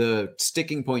the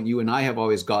sticking point you and I have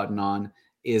always gotten on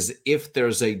is if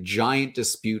there's a giant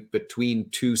dispute between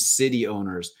 2 city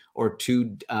owners or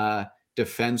 2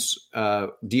 defense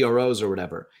DROs or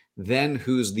whatever, then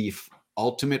who's the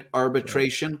ultimate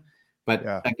arbitration? Right.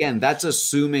 But again, that's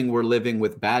assuming we're living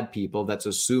with bad people. That's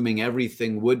assuming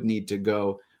everything would need to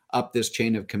go up this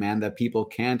chain of command, that people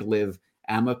can't live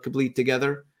amicably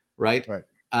together, right? Right.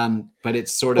 But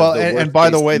it's sort of and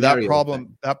by the way,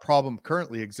 that problem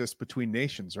currently exists between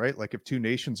nations, right? Like if 2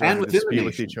 nations are in dispute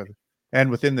with each other, and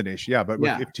within the nation,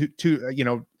 if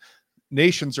two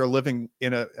nations are living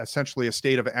in essentially a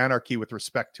state of anarchy with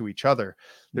respect to each other,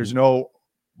 there's no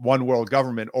one world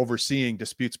government overseeing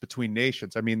disputes between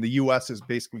nations. I mean, the US is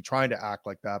basically trying to act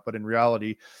like that, but in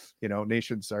reality,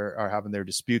 nations are having their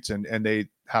disputes and they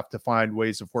have to find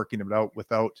ways of working it out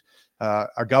without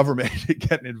our government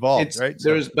getting involved, right?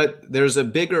 But there's a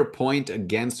bigger point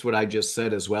against what I just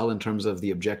said as well in terms of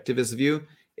the objectivist view,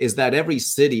 is that every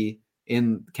city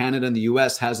in Canada and the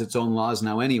US has its own laws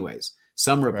now anyways.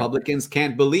 Some Republicans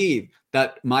can't believe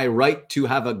that my right to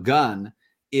have a gun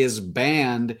is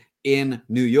banned in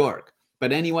New York.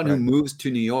 But anyone who moves to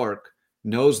New York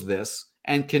knows this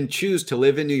and can choose to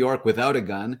live in New York without a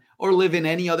gun or live in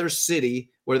any other city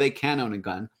where they can own a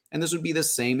gun. And this would be the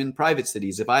same in private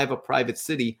cities. If I have a private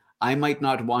city, I might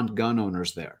not want gun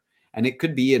owners there. And it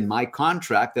could be in my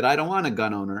contract that I don't want a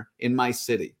gun owner in my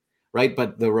city, right?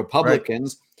 But the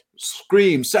Republicans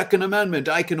scream, Second Amendment,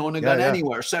 I can own a gun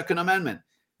anywhere, Second Amendment.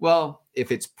 Well,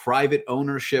 if it's private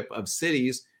ownership of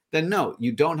cities, then no,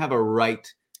 you don't have a right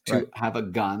to have a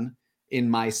gun in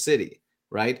my city,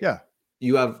 right? Yeah.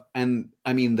 You have, and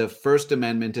I mean, the First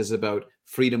Amendment is about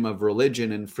freedom of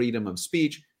religion and freedom of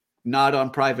speech, not on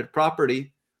private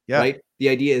property, right? The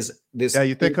idea is this. Yeah,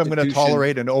 you think I'm going to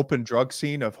tolerate an open drug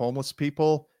scene of homeless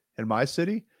people in my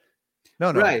city?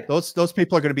 No. Right. Those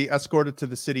people are going to be escorted to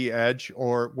the city edge,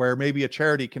 or where maybe a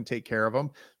charity can take care of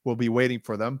them. We'll be waiting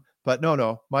for them. But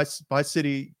no, my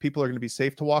city, people are going to be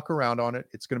safe to walk around on it.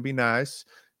 It's going to be nice.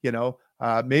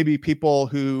 Maybe people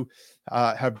who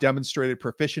have demonstrated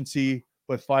proficiency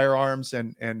with firearms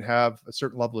and have a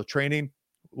certain level of training,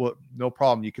 well, no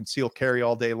problem. You conceal carry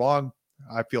all day long.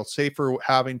 I feel safer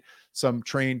having some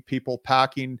trained people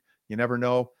packing. You never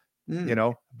know,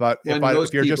 but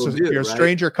if you're a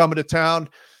stranger coming to town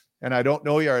and I don't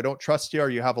know you, or I don't trust you, or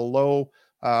you have a low,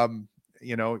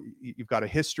 you've got a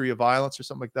history of violence or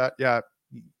something like that. Yeah.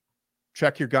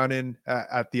 Check your gun in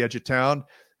at the edge of town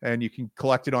and you can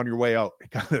collect it on your way out,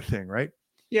 kind of thing. Right.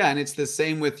 Yeah. And it's the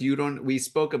same with we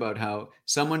spoke about how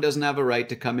someone doesn't have a right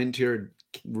to come into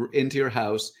your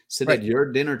house, sit at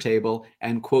your dinner table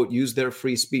and quote, use their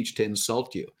free speech to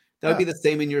insult you. That would be the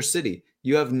same in your city.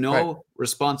 You have no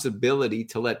responsibility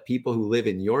to let people who live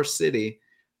in your city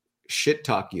shit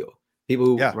talk you. People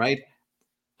who, right?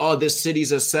 Oh, this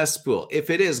city's a cesspool. If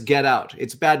it is, get out.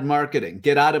 It's bad marketing.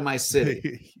 Get out of my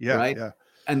city. Right? Yeah.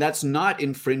 And that's not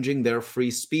infringing their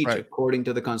free speech according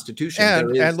to the Constitution.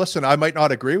 And listen, I might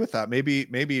not agree with that. Maybe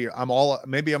I'm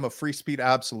a free speech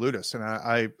absolutist, and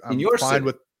I'm fine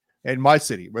with in my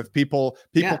city with people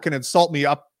can insult me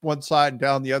up one side and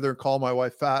down the other and call my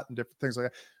wife fat and different things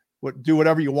like that. Do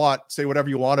whatever you want, say whatever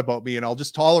you want about me, and I'll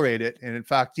just tolerate it. And in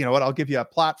fact, you know what? I'll give you a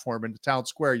platform in the town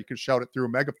square. You can shout it through a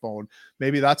megaphone.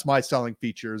 Maybe that's my selling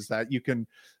feature, is that you can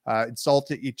insult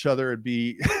each other and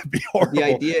be horrible, the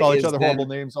idea call each other horrible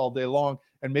names all day long.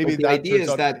 And maybe the idea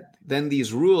is that then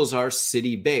these rules are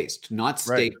city-based, not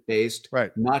state-based,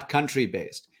 not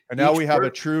country-based. And now we have a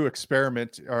true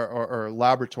experiment or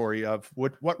laboratory of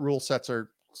what rule sets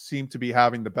seem to be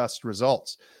having the best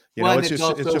results. It's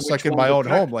just like in my own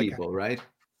home, people, right?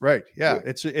 Right. Yeah.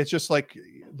 It's just like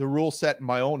the rule set in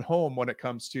my own home when it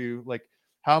comes to like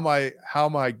how am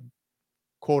I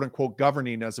quote unquote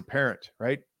governing as a parent,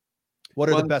 right? What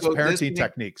are the best parenting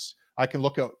techniques? I can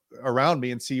look around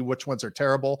me and see which ones are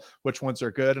terrible, which ones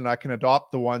are good, and I can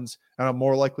adopt the ones, and I'm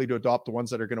more likely to adopt the ones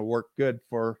that are going to work good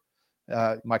for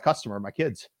my customer, my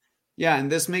kids. Yeah,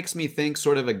 and this makes me think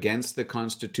sort of against the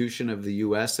Constitution of the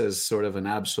US as sort of an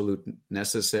absolute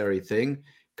necessary thing,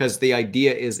 because the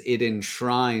idea is it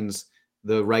enshrines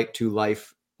the right to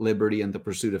life, liberty, and the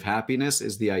pursuit of happiness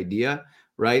is the idea,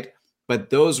 right? But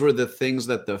those were the things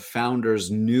that the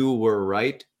founders knew were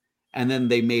right. And then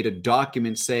they made a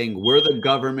document saying, we're the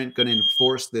government going to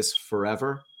enforce this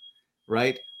forever,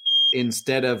 right?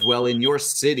 Instead of, well, in your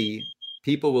city,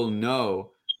 people will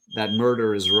know that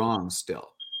murder is wrong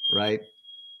still, right?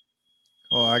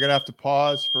 Oh, I'm going to have to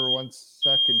pause for 1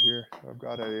 second here. I've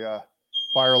got a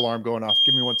fire alarm going off.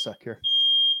 Give me 1 sec here.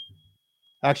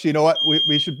 Actually, you know what?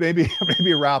 We should maybe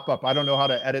wrap up. I don't know how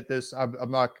to edit this.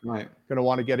 I'm not going to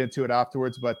want to get into it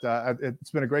afterwards, but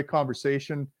it's been a great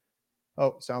conversation.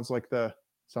 Oh, sounds like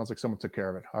someone took care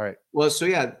of it. All right. Well, so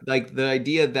yeah, like the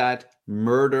idea that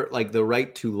murder, like the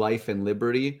right to life and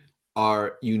liberty,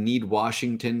 you need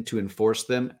Washington to enforce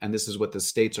them, and this is what the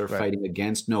states are fighting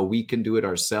against. No, we can do it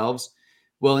ourselves.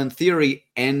 Well, in theory,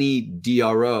 any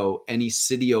DRO, any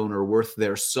city owner worth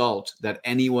their salt that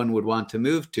anyone would want to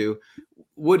move to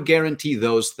would guarantee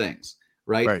those things,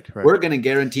 right? We're going to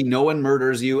guarantee no one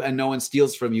murders you and no one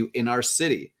steals from you in our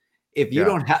city. If you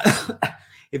don't have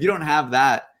if you don't have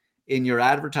that in your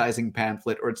advertising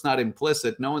pamphlet, or it's not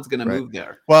implicit, no one's going to move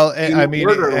there. Well, I mean,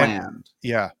 land.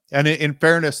 Yeah. And in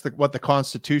fairness, what the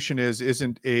Constitution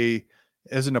isn't a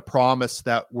promise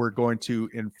that we're going to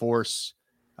enforce.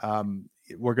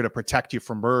 We're going to protect you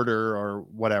from murder or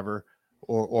whatever,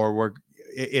 or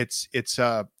it's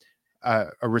a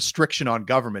restriction on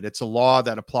government. It's a law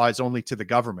that applies only to the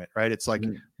government, right? It's like,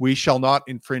 we shall not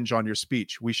infringe on your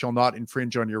speech. We shall not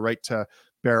infringe on your right to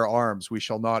bear arms. We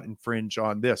shall not infringe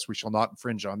on this. We shall not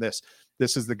infringe on this.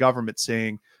 This is the government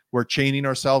saying we're chaining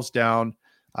ourselves down,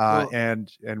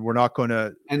 and we're not going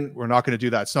to do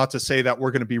that. It's not to say that we're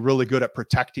going to be really good at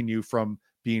protecting you from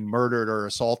being murdered or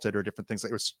assaulted or different things.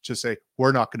 Like, it was just say,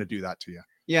 we're not going to do that to you.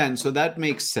 Yeah, and so that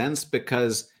makes sense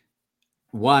because,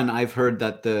 one, I've heard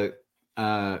that the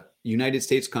United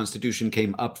States Constitution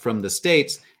came up from the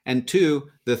states, and two,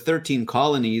 the 13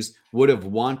 colonies would have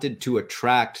wanted to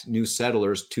attract new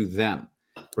settlers to them,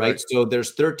 right? So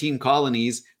there's 13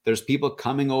 colonies, there's people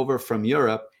coming over from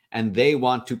Europe, and they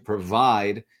want to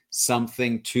provide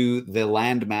something to the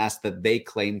landmass that they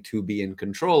claim to be in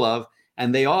control of.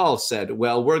 And they all said,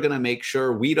 well, we're going to make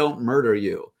sure we don't murder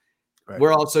you. Right.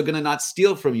 We're also going to not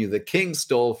steal from you. The king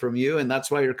stole from you, and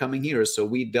that's why you're coming here. So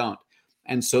we don't.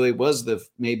 And so it was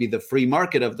maybe the free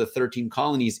market of the 13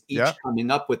 colonies, each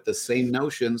coming up with the same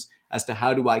notions as to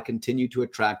how do I continue to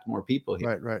attract more people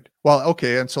here. Right. Well,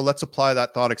 okay. And so let's apply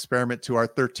that thought experiment to our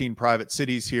 13 private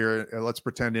cities here. Let's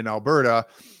pretend in Alberta,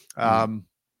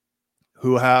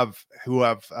 who have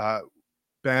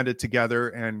banded together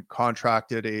and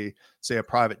contracted a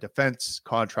private defense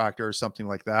contractor or something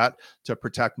like that to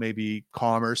protect maybe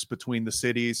commerce between the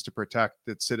cities, to protect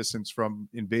its citizens from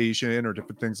invasion or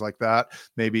different things like that.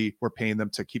 Maybe we're paying them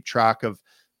to keep track of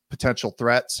potential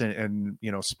threats and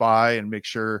spy and make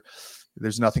sure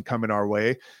there's nothing coming our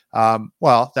way.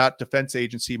 Well, that defense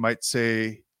agency might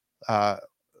say,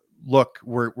 look,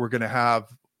 we're going to have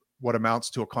what amounts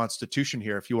to a constitution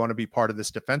here. If you want to be part of this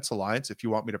defense alliance, if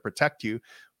you want me to protect you,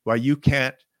 well, you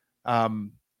can't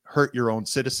hurt your own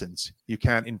citizens. You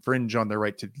can't infringe on their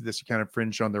right to do this. You can't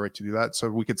infringe on their right to do that.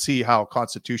 So we could see how a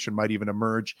constitution might even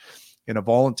emerge in a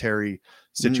voluntary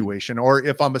situation. Or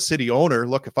if I'm a city owner,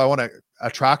 look, if I want to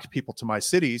attract people to my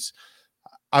cities,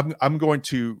 I'm going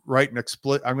to write I'm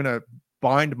going to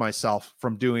bind myself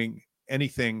from doing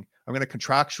anything. I'm going to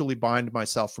contractually bind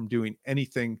myself from doing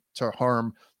anything to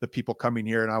harm the people coming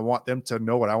here. And I want them to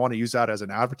know it. I want to use that as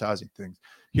an advertising thing.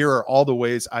 Here are all the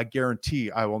ways I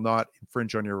guarantee I will not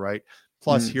infringe on your right.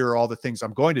 Plus, here are all the things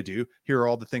I'm going to do. Here are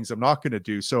all the things I'm not going to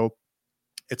do. So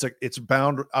it's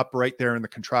bound up right there in the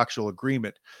contractual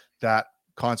agreement, that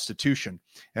constitution.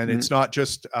 And it's not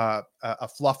just a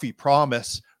fluffy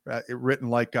promise written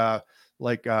like a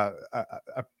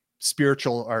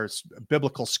spiritual or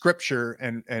biblical scripture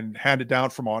and handed down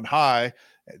from on high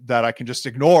that I can just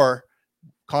ignore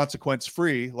consequence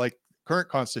free like current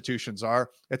constitutions are.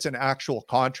 It's an actual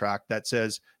contract that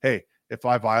says, hey, if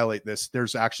I violate this,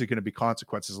 there's actually going to be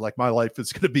consequences. Like my life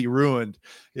is going to be ruined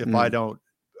if I don't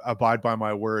abide by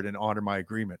my word and honor my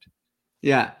agreement.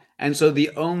 Yeah. And so the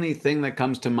only thing that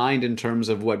comes to mind in terms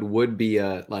of what would be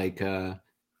a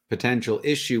potential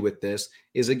issue with this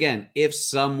is, again, if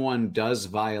someone does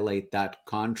violate that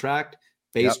contract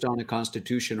based on a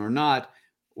constitution or not,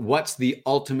 what's the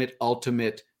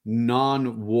ultimate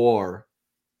non-war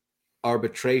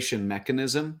arbitration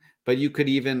mechanism? But you could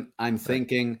even, I'm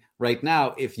thinking right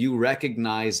now, if you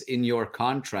recognize in your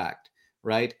contract,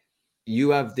 right,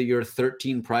 you have your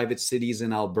 13 private cities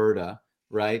in Alberta,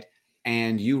 right,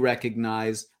 and you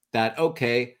recognize that,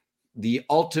 okay, the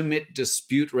ultimate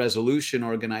dispute resolution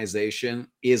organization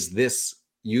is this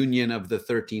union of the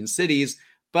 13 cities.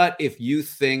 But if you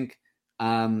think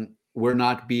we're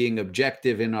not being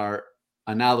objective in our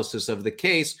analysis of the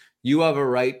case, you have a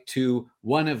right to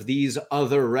one of these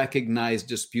other recognized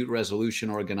dispute resolution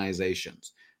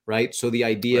organizations, right? So the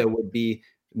idea would be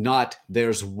not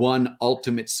there's one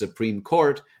ultimate Supreme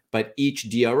Court, but each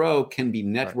DRO can be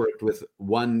networked with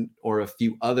one or a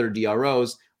few other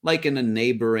DROs, like in a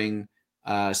neighboring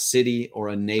city or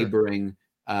a neighboring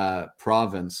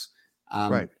province.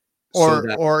 Or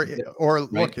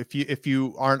look, if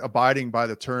you aren't abiding by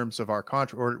the terms of our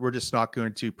contract, we're just not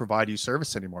going to provide you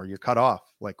service anymore. You're cut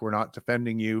off. Like, we're not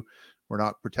defending you. We're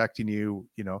not protecting you.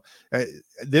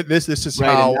 This is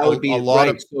how a lot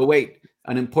of. So wait,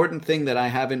 an important thing that I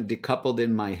haven't decoupled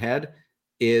in my head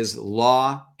is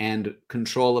law and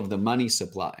control of the money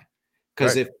supply.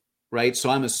 Because so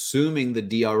I'm assuming the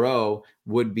DRO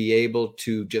would be able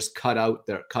to just cut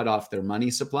off their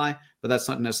money supply, but that's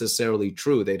not necessarily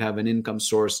true. They'd have an income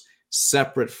source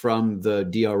separate from the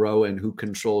DRO and who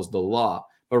controls the law.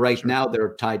 But now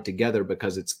they're tied together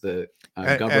because it's the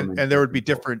government. And there would be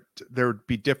different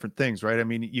things, right? I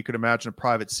mean, you could imagine a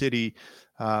private city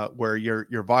where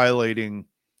you're violating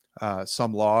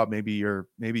some law. Maybe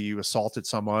you assaulted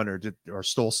someone or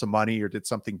stole some money or did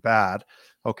something bad.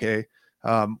 Okay.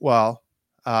 What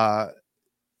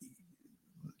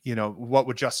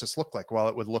would justice look like? Well,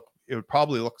 it would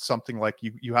probably look something like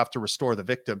you have to restore the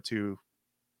victim to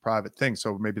private things.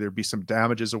 So maybe there'd be some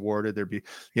damages awarded. There'd be,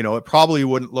 it probably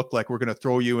wouldn't look like we're going to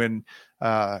throw you in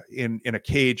a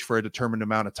cage for a determined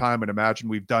amount of time and imagine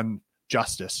we've done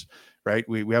justice, right?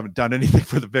 We haven't done anything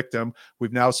for the victim.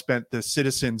 We've now spent the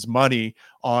citizens' money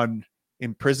on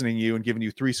imprisoning you and giving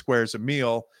you 3 squares a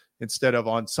meal instead of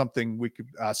on something we could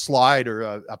slide or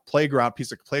a playground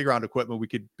piece of playground equipment we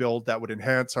could build that would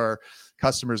enhance our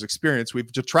customers' experience.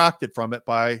 We've detracted from it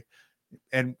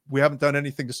and we haven't done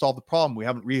anything to solve the problem. We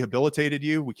haven't rehabilitated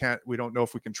you. We don't know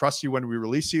if we can trust you when we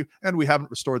release you, and we haven't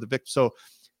restored the victim. So,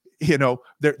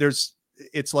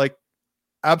 it's like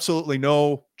absolutely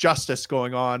no justice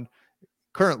going on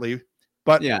currently.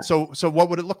 But Yeah. so what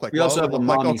would it look like? We also have a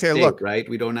mommy state, right?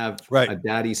 We don't have a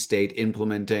daddy state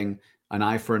implementing an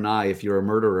eye for an eye. If you're a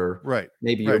murderer,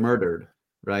 maybe you're murdered,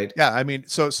 right? Yeah. I mean,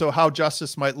 so how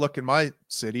justice might look in my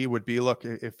city would be, look,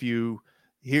 if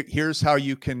here's how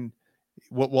you can,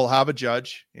 we'll have a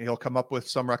judge, he'll come up with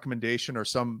some recommendation or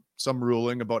some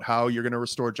ruling about how you're going to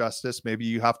restore justice. Maybe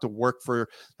you have to work for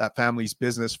that family's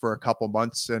business for a couple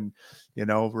months and,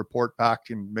 report back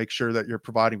and make sure that you're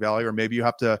providing value. Or maybe you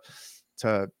have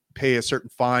to pay a certain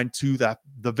fine to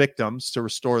the victims to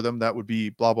restore them. That would be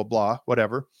blah, blah, blah,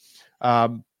 whatever.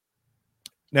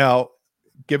 Now,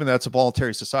 given that it's a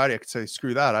voluntary society, I could say,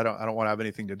 screw that. I don't want to have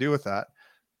anything to do with that.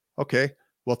 Okay.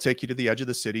 We'll take you to the edge of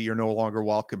the city. You're no longer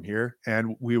welcome here.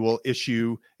 And we will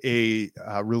issue a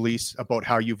release about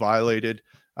how you violated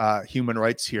human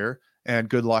rights here. And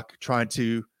good luck trying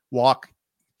to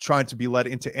be let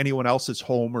into anyone else's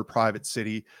home or private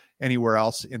city anywhere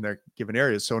else in their given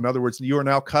areas. So in other words, you are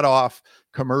now cut off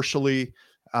commercially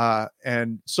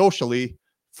and socially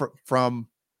from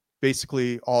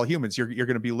basically all humans. You're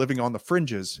going to be living on the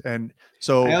fringes. And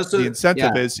so the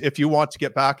incentive is, if you want to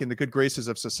get back in the good graces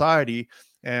of society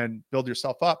and build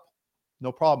yourself up,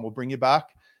 no problem. We'll bring you back.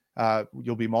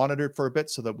 You'll be monitored for a bit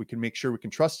so that we can make sure we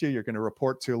can trust you. You're going to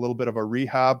report to a little bit of a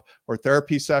rehab or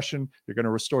therapy session. You're going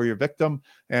to restore your victim.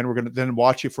 And we're going to then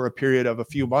watch you for a period of a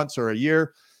few months or a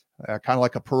year, kind of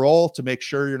like a parole, to make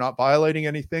sure you're not violating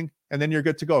anything. And then you're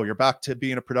good to go. You're back to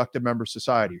being a productive member of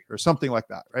society or something like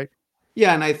that, right?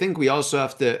 Yeah, and I think we also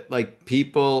have to,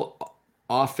 people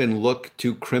often look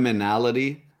to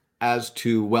criminality as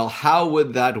to, well, how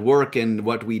would that work in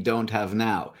what we don't have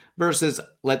now? Versus,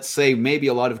 let's say, maybe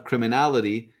a lot of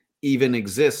criminality even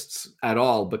exists at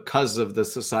all because of the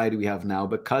society we have now,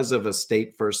 because of a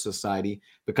state-first society,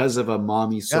 because of a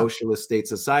mommy socialist state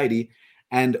society.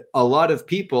 And a lot of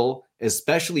people,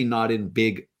 especially not in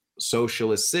big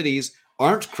socialist cities,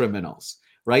 aren't criminals.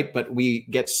 Right. But we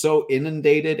get so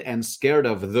inundated and scared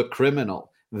of the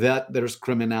criminal, that there's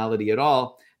criminality at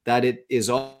all, that it is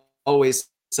always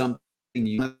something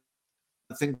you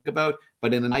think about.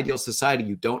 But in an ideal society,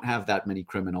 you don't have that many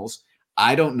criminals.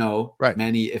 I don't know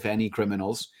many, if any,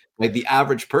 criminals. Like the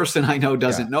average person I know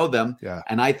doesn't know them. Yeah.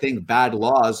 And I think bad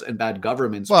laws and bad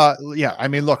governments. Well, yeah. I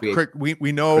mean, look,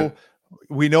 we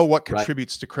know what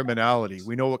contributes to criminality.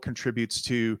 We know what contributes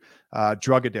to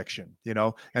drug addiction,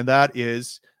 and that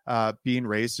is being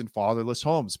raised in fatherless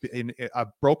homes, in a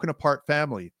broken apart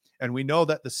family. And we know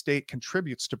that the state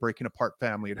contributes to breaking apart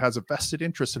family. It has a vested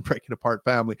interest in breaking apart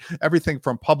family. Everything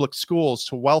from public schools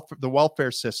to the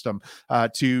welfare system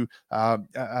to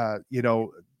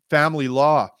family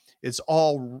law is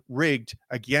all rigged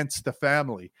against the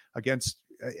family,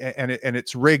 and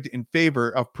it's rigged in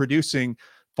favor of producing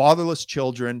fatherless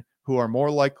children who are more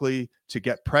likely to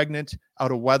get pregnant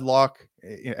out of wedlock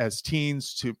as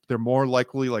teens. They're more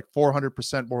likely, like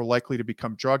 400% more likely to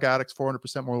become drug addicts,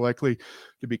 400% more likely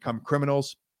to become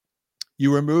criminals.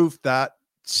 You remove that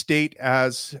state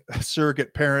as a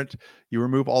surrogate parent, you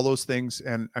remove all those things.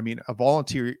 And I mean, a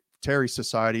voluntary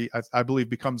society, I believe,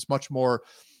 becomes much more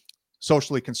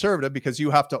socially conservative, because you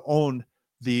have to own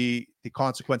the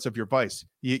consequence of your vice.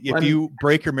 If you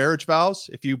break your marriage vows,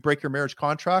 if you break your marriage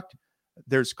contract,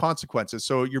 there's consequences.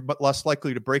 So you're less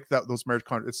likely to break those marriage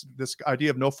contracts. This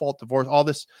idea of no fault divorce, all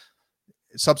this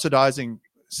subsidizing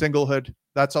singlehood,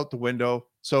 that's out the window.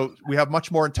 So we have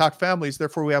much more intact families.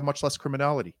 Therefore, we have much less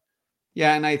criminality.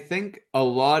 Yeah. And I think a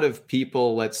lot of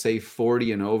people, let's say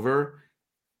 40 and over,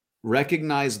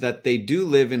 recognize that they do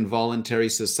live in voluntary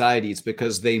societies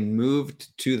because they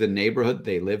moved to the neighborhood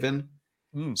they live in.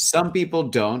 Some people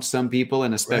don't. Some people,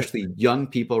 and especially young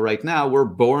people right now, were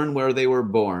born where they were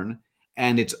born,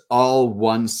 and it's all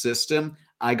one system.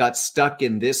 I got stuck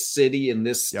in this city, in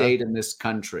this state, in this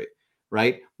country,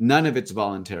 right? None of it's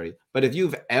voluntary. But if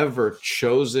you've ever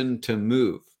chosen to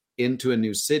move into a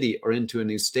new city or into a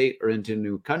new state or into a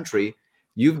new country,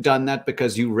 you've done that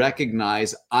because you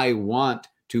recognize, I want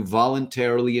to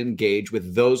voluntarily engage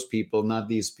with those people, not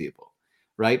these people,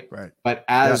 right? But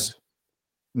as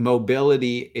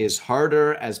mobility is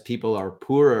harder, as people are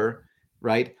poorer,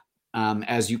 right?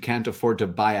 As you can't afford to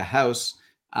buy a house,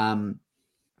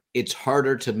 it's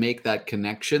harder to make that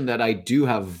connection that I do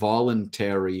have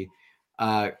voluntary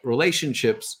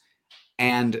relationships.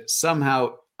 And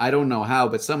somehow, I don't know how,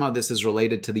 but somehow this is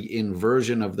related to the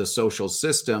inversion of the social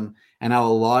system and how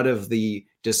a lot of the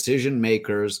decision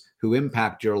makers who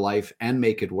impact your life and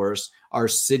make it worse are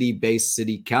city-based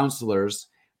city councilors,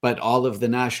 but all of the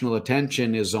national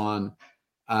attention is on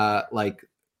like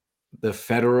the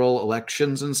federal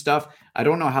elections and stuff. I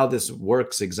don't know how this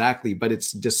works exactly, but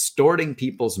it's distorting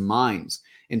people's minds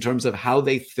in terms of how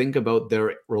they think about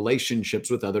their relationships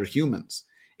with other humans.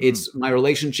 It's my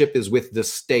relationship is with the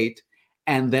state.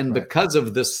 And then because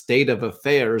of the state of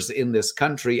affairs in this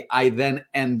country, I then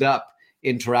end up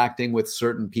interacting with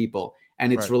certain people.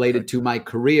 And it's related to my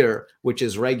career, which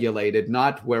is regulated,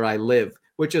 not where I live,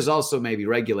 which is also maybe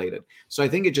regulated. So I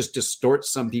think it just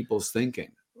distorts some people's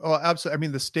thinking. Oh, absolutely. I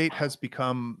mean, the state has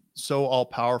become so all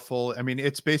powerful. I mean,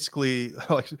 it's basically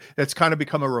like it's kind of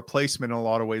become a replacement in a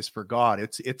lot of ways for God.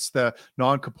 It's the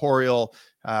non-corporeal,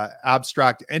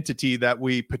 abstract entity that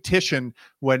we petition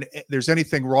when there's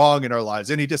anything wrong in our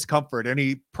lives, any discomfort,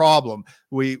 any problem.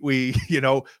 We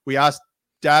ask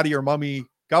daddy or mommy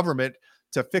government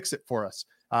to fix it for us.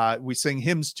 We sing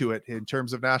hymns to it in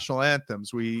terms of national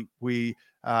anthems. We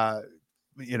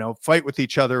fight with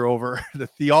each other over the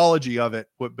theology of it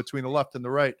between the left and the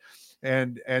right.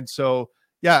 And so,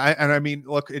 yeah. I mean,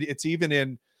 look, it's even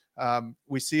in,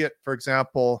 we see it, for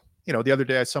example, the other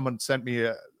day, someone sent me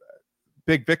a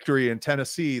big victory in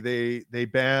Tennessee. They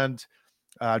banned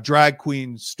drag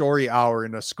queen story hour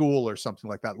in a school or something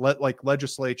like that. Like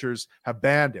legislatures have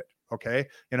banned it. Okay.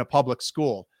 In a public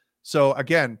school. So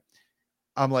again,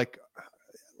 I'm like,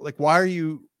 why are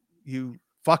you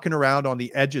fucking around on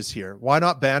the edges here? Why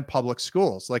not ban public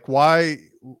schools?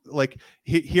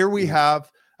 Here we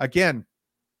have, again,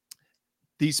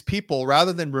 these people,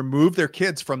 rather than remove their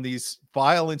kids from these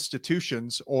vile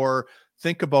institutions or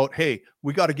think about, hey,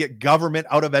 we got to get government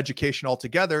out of education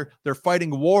altogether. They're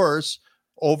fighting wars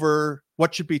over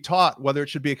what should be taught, whether it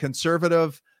should be a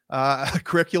conservative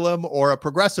curriculum or a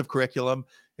progressive curriculum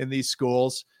in these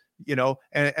schools,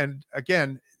 and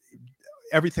again,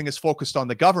 everything is focused on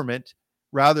the government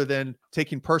rather than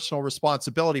taking personal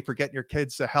responsibility for getting your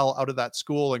kids the hell out of that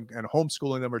school and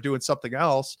homeschooling them or doing something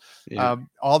else. Yeah.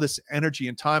 All this energy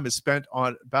and time is spent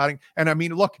on batting. And I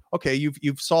mean, look, okay,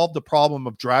 you've solved the problem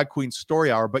of drag queen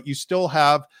story hour, but you still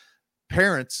have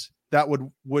parents that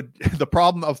would the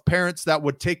problem of parents that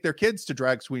would take their kids to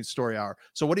drag queen story hour.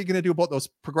 So what are you going to do about those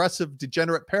progressive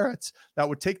degenerate parents that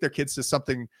would take their kids to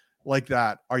something like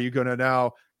that? Are you going to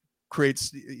now create,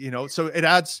 so it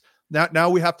adds, now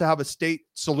we have to have a state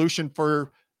solution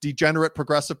for degenerate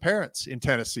progressive parents in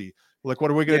Tennessee. Like,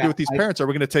 what are we going to do with these parents? Are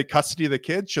we going to take custody of the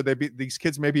kids? Should these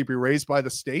kids maybe be raised by the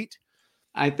state?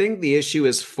 I think the issue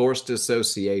is forced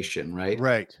association, right?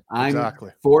 Right. Exactly.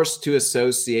 I'm forced to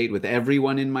associate with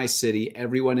everyone in my city,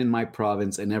 everyone in my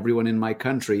province, and everyone in my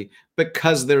country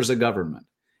because there's a government.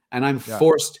 And I'm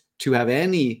forced to have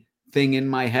anything in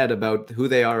my head about who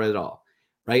they are at all.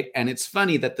 Right. And it's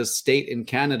funny that the state in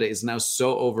Canada is now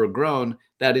so overgrown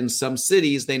that in some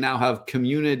cities, they now have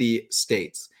community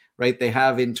states, right? They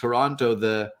have in Toronto,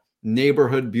 the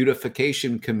Neighborhood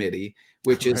Beautification Committee,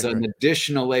 which is an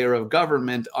additional layer of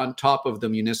government on top of the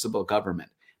municipal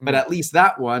government. But at least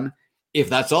that one, if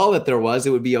that's all that there was, it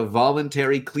would be a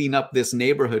voluntary clean up this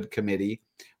neighborhood committee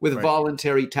with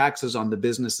voluntary taxes on the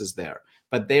businesses there.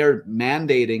 But they're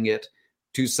mandating it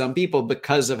to some people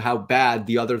because of how bad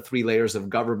the other three layers of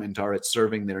government are at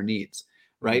serving their needs,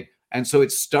 right? And so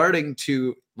it's starting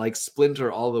to like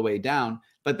splinter all the way down.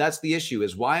 But that's the issue,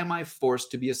 is why am I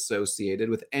forced to be associated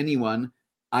with anyone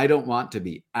I don't want to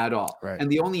be at all? Right. And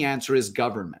the only answer is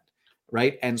government,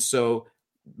 right? And so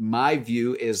my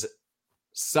view is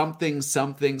something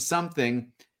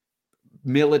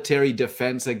military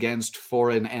defense against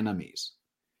foreign enemies,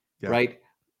 right?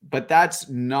 But that's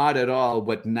not at all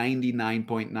what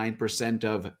 99.9%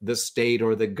 of the state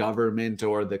or the government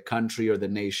or the country or the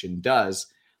nation does.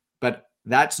 But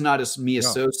that's not me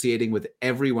associating with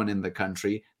everyone in the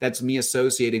country. That's me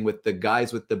associating with the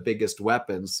guys with the biggest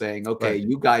weapons, saying, okay,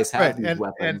 you guys have these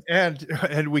weapons.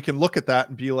 And we can look at that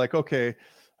and be like, okay,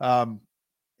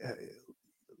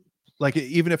 like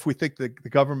even if we think the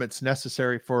government's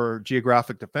necessary for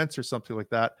geographic defense or something like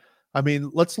that, I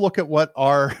mean, let's look at what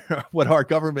our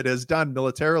government has done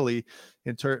militarily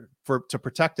to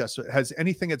protect us. Has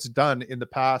anything it's done in the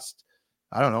past,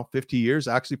 I don't know, 50 years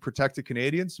actually protected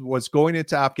Canadians? Was going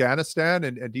into Afghanistan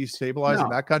and destabilizing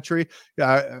that country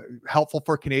helpful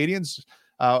for Canadians?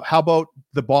 How about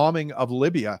the bombing of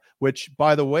Libya, which,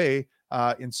 by the way,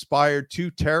 inspired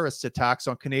 2 terrorist attacks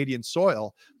on Canadian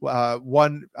soil.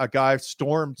 A guy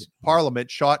stormed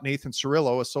Parliament, shot Nathan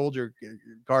Cirillo, a soldier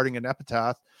guarding an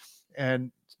epitaph.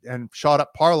 and shot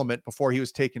up Parliament before he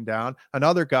was taken down.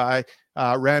 Another guy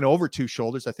ran over two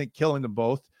soldiers, I think killing them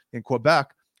both in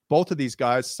Quebec. Both of these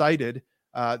guys cited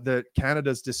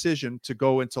Canada's decision to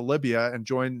go into Libya and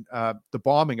join the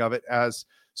bombing of it as.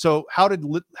 So how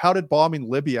did bombing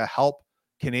Libya help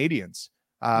Canadians?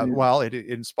 Well, it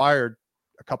inspired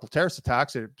a couple of terrorist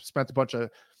attacks. It spent a bunch of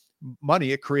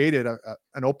money. It created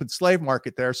an open slave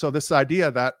market there. So this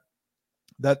idea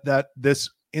that this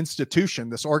institution,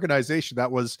 this organization that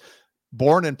was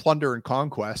born in plunder and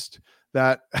conquest,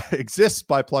 that exists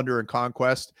by plunder and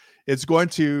conquest, is going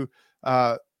to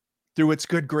through its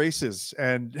good graces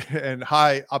and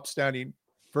high upstanding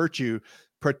virtue,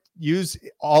 use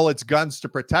all its guns to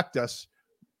protect us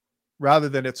rather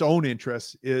than its own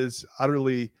interests, is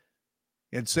utterly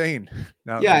insane.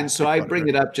 Now, and so I bring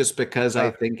it up just because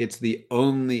I think it's the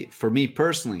only, for me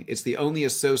personally, it's the only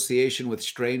association with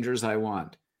strangers I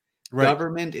want. Right.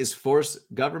 Government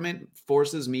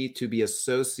forces me to be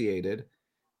associated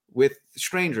with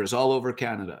strangers all over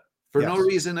Canada for no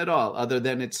reason at all, other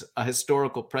than it's a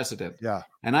historical precedent. Yeah.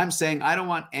 And I'm saying I don't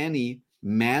want any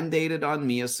mandated on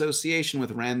me association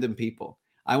with random people.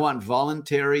 I want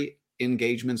voluntary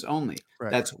engagements only.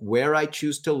 Right. That's where I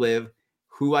choose to live,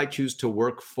 who I choose to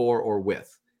work for or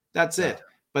with. That's it.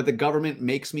 But the government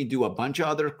makes me do a bunch of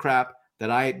other crap that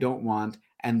I don't want.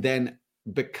 And then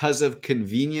because of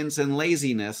convenience and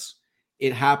laziness,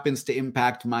 it happens to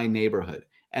impact my neighborhood.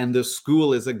 And the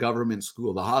school is a government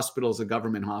school. The hospital is a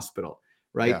government hospital,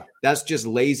 right? Yeah. That's just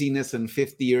laziness and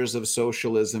 50 years of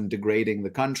socialism degrading the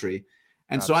country.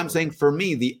 And Absolutely. So I'm saying for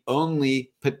me, the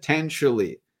only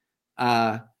potentially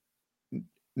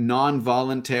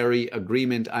non-voluntary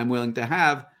agreement I'm willing to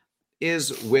have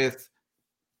is with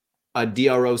a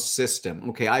DRO system.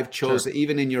 Okay, I've chosen,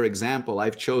 even in your example,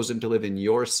 I've chosen to live in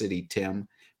your city, Tim,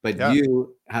 but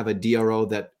you have a DRO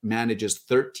that manages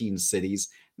 13 cities.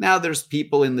 Now there's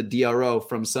people in the DRO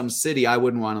from some city I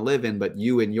wouldn't want to live in, but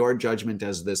you, in your judgment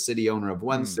as the city owner of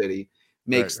one city,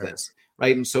 makes this,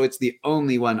 right? And so it's the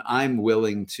only one I'm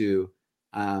willing to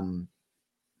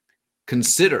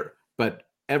consider, but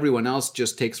everyone else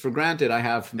just takes for granted. I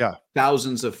have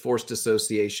thousands of forced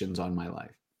associations on my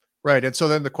life. Right. And so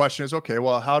then the question is, okay,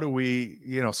 well, how do we,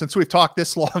 since we've talked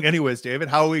this long anyways, David,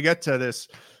 how do we get to this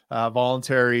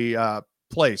voluntary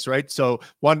place, right? So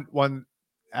one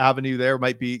avenue there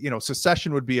might be,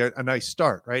 secession would be a nice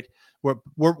start, right?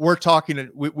 We're talking,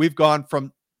 we've gone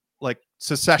from like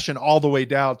secession all the way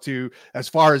down to as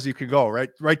far as you can go,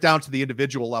 right down to the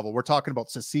individual level. We're talking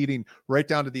about seceding right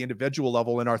down to the individual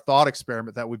level in our thought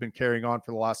experiment that we've been carrying on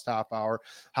for the last half hour.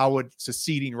 How would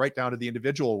seceding right down to the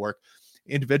individual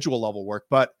level work?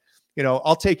 But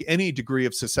I'll take any degree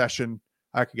of secession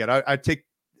I could get. I'd take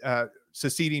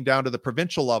seceding down to the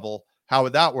provincial level. How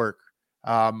would that work?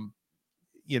 How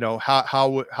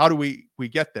do we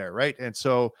get there, right? And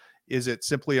so is it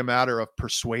simply a matter of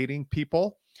persuading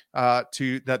people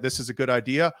that this is a good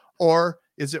idea, or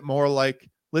is it more like,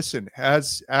 listen,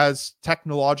 as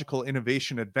technological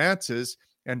innovation advances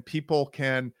and people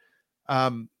can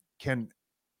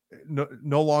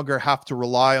no longer have to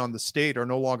rely on the state, or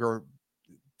no longer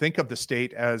think of the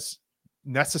state as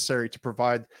necessary to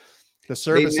provide the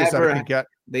services that it can get.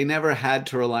 They never had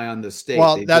to rely on the state.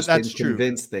 Well, They've that's just been true.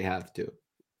 Convinced they have to.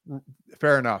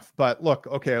 Fair enough. But look,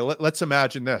 okay, let's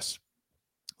imagine this.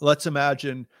 Let's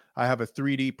imagine I have a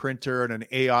 3D printer and an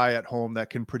AI at home that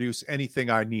can produce anything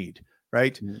I need,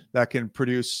 right? Mm-hmm. That can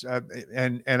produce,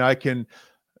 and I can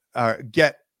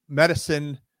get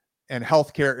medicine and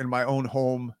healthcare in my own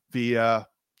home via,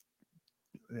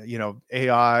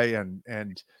 AI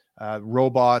and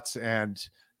robots, and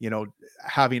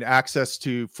having access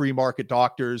to free market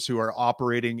doctors who are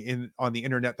operating on the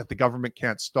internet that the government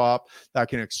can't stop, that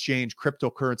can exchange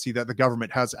cryptocurrency that the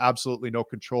government has absolutely no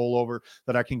control over,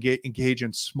 that I can engage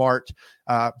in smart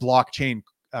blockchain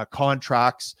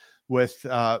contracts with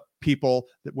people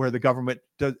where the government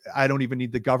does. I don't even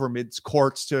need the government's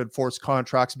courts to enforce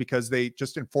contracts, because they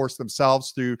just enforce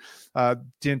themselves through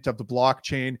dint of the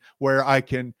blockchain, where I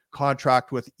can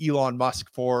contract with Elon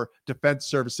Musk for defense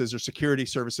services or security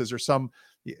services or some,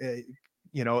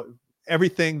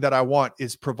 everything that I want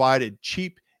is provided,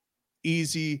 cheap,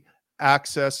 easy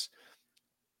access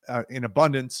in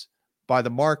abundance by the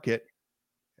market.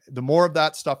 The more of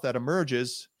that stuff that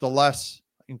emerges, the less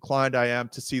inclined I am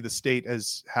to see the state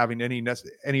as having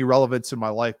any relevance in my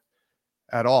life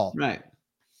at all. Right.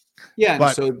 Yeah.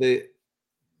 But, so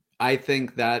I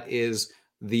think that is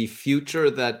the future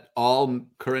that all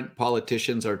current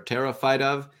politicians are terrified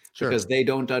of, because they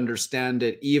don't understand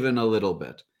it even a little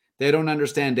bit. They don't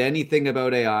understand anything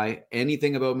about AI,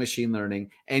 anything about machine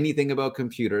learning, anything about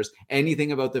computers,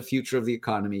 anything about the future of the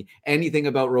economy, anything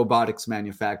about robotics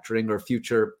manufacturing or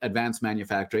future advanced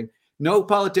manufacturing. No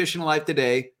politician alive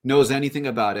today knows anything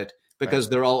about it because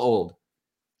they're all old.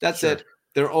 That's it.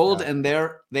 They're old and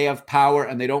they have power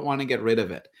and they don't want to get rid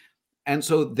of it. And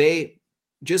so they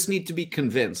just need to be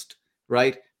convinced,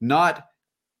 right? Not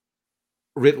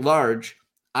writ large.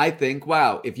 I think,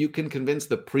 wow, if you can convince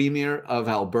the premier of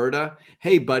Alberta,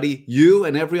 hey, buddy, you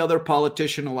and every other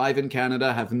politician alive in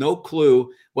Canada have no clue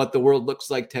what the world looks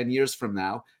like 10 years from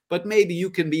now, but maybe you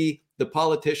can be the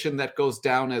politician that goes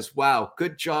down as, wow,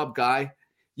 good job, guy.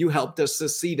 You helped us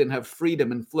secede and have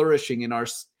freedom and flourishing in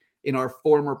our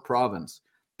former province.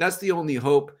 That's the only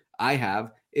hope I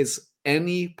have, is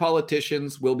any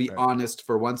politicians will be honest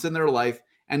for once in their life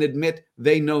and admit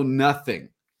they know nothing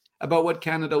about what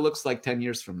Canada looks like 10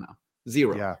 years from now.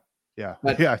 Zero.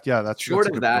 But That's short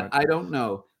that's of that, I don't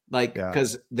know.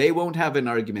 Because they won't have an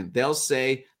argument. They'll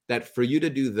say that for you to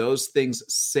do those things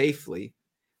safely,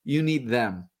 you need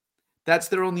them. That's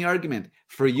their only argument.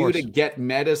 For you to get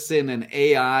medicine and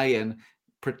AI and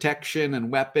protection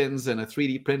and weapons and a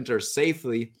 3D printer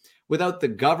safely without the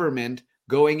government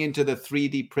going into the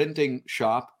 3D printing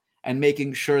shop and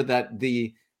making sure that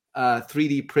the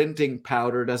 3D printing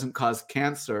powder doesn't cause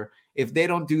cancer. If they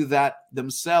don't do that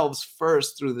themselves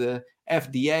first through the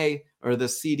FDA or the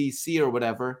CDC or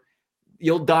whatever,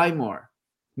 you'll die more.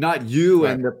 Not you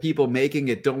and the people making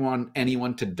it don't want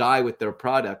anyone to die with their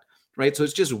product, right? So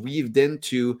it's just weaved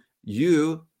into,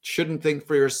 you shouldn't think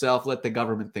for yourself, let the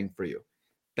government think for you.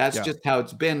 That's just how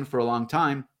it's been for a long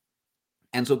time.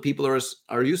 And so people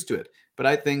are used to it. But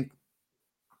I think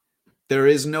there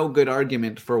is no good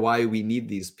argument for why we need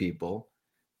these people.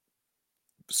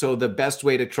 So the best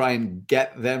way to try and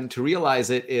get them to realize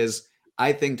it is,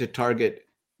 I think, to target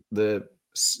the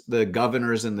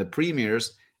governors and the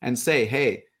premiers and say,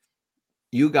 hey,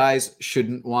 you guys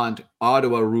shouldn't want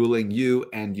Ottawa ruling you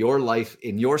and your life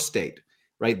in your state,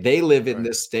 right? They live in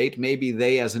this state. Maybe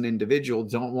they as an individual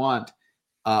don't want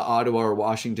Ottawa or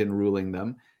Washington ruling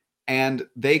them. And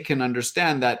they can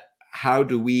understand that, how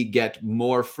do we get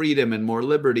more freedom and more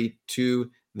liberty to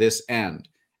this end?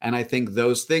 And I think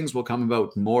those things will come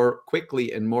about more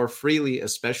quickly and more freely,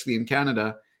 especially in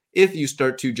Canada, if you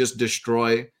start to just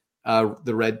destroy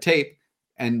the red tape.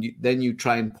 And then you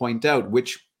try and point out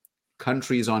which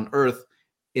countries on earth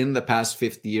in the past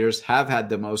 50 years have had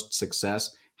the most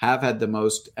success, have had the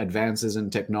most advances in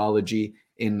technology,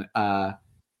 in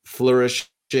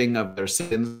flourishing of their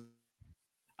citizens.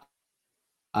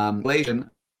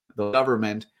 The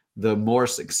government, the more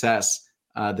success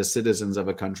the citizens of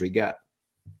a country get.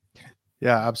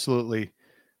 Yeah, absolutely.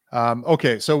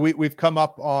 Okay, so we've come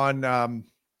up on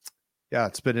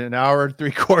it's been an hour and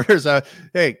 3/4.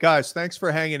 Hey guys, thanks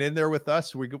for hanging in there with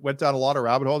us. We went down a lot of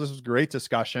rabbit holes. This was a great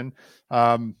discussion.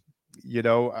 I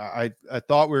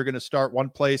thought we were going to start one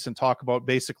place and talk about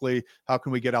basically how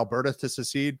can we get Alberta to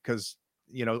secede, because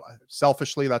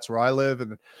selfishly that's where I live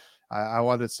and I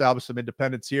want to establish some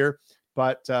independence here.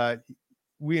 But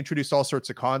we introduced all sorts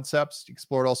of concepts,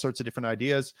 explored all sorts of different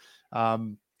ideas,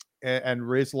 and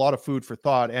raised a lot of food for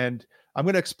thought. And I'm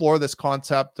going to explore this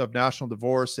concept of national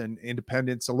divorce and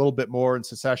independence a little bit more in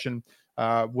secession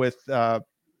on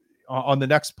the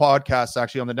next podcast.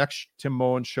 Actually, on the next Tim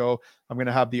Moen show, I'm going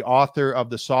to have the author of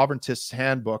the Sovereignist's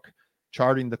Handbook,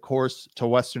 Charting the Course to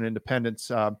Western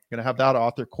Independence. I'm going to have that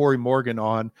author, Corey Morgan,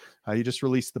 on. He just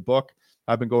released the book.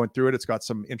 I've been going through it. It's got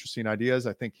some interesting ideas.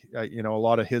 I think, a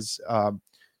lot of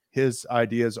his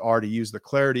ideas are to use the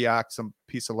Clarity Act, some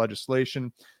piece of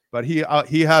legislation, but he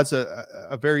has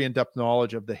a very in-depth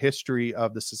knowledge of the history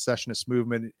of the secessionist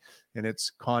movement and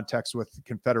its context with the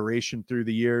Confederation through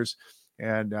the years.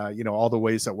 And, all the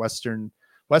ways that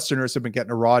Westerners have been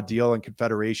getting a raw deal in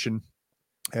Confederation,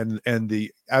 and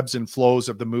the ebbs and flows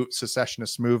of the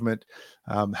secessionist movement,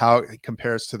 how it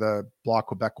compares to the Bloc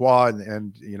Québécois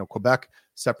and Quebec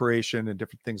separation and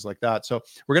different things like that. So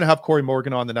we're going to have Corey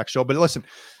Morgan on the next show. But listen,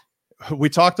 we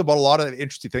talked about a lot of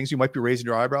interesting things. You might be raising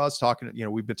your eyebrows talking,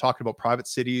 we've been talking about private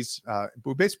cities.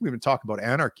 We've been talking about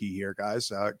anarchy here,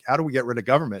 guys. How do we get rid of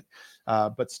government?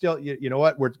 But still, you know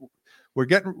what?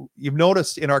 You've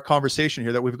noticed in our conversation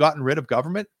here that we've gotten rid of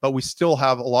government, but we still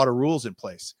have a lot of rules in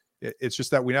place. It's just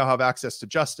that we now have access to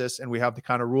justice, and we have the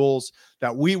kind of rules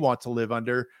that we want to live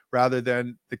under rather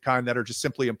than the kind that are just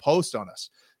simply imposed on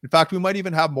us. In fact, we might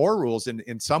even have more rules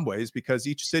in some ways, because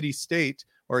each city state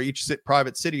or each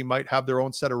private city might have their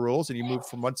own set of rules, and you move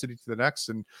from one city to the next,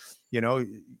 and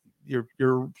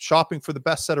you're shopping for the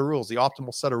best set of rules, the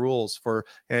optimal set of rules for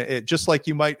it. Just like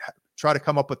you might try to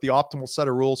come up with the optimal set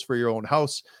of rules for your own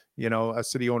house, a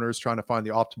city owner is trying to find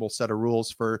the optimal set of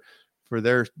rules for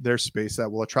their space that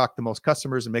will attract the most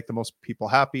customers and make the most people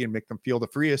happy and make them feel the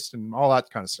freest and all that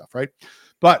kind of stuff, right?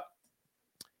 But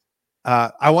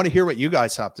I want to hear what you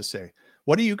guys have to say.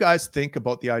 What do you guys think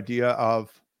about the idea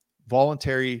of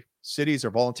voluntary cities or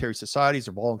voluntary societies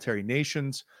or voluntary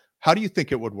nations? How do you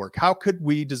think it would work? How could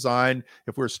we design,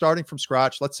 if we're starting from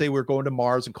scratch, let's say we're going to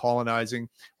Mars and colonizing,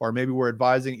 or maybe we're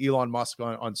advising Elon Musk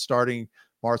on starting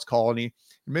Mars colony.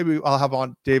 Maybe I'll have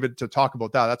on David to talk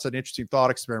about that. That's an interesting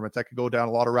thought experiment. That could go down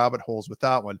a lot of rabbit holes with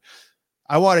that one.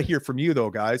 I want to hear from you though,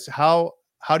 guys. How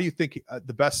do you think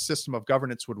the best system of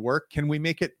governance would work? Can we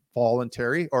make it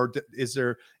voluntary, or is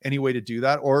there any way to do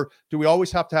that? Or do we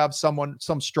always have to have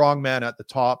some strong man at the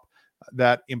top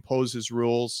that imposes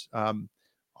rules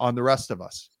on the rest of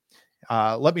us?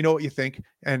 Let me know what you think.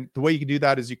 And the way you can do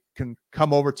that is you can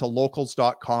come over to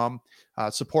locals.com,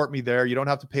 support me there. You don't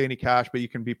have to pay any cash, but you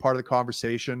can be part of the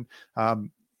conversation. And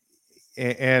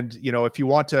if you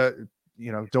want to,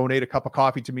 donate a cup of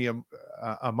coffee to me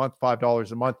a month,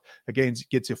 $5 a month, again,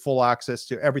 gets you full access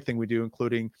to everything we do,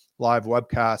 including live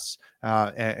webcasts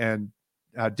and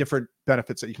different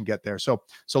benefits that you can get there. So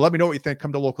let me know what you think.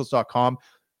 Come to locals.com.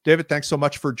 David, thanks so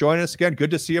much for joining us again. Good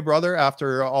to see you, brother,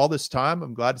 after all this time.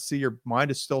 I'm glad to see your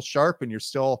mind is still sharp and you're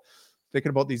still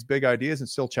thinking about these big ideas and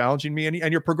still challenging me,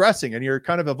 and you're progressing and you're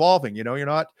kind of evolving. You're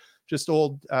not just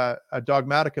a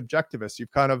dogmatic objectivist.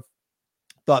 You've kind of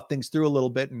thought things through a little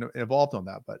bit and evolved on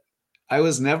that. But I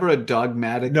was never a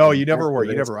dogmatic. No, you never were.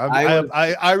 You never.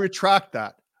 I retract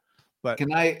that. But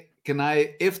can I,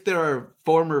 if there are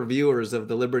former viewers of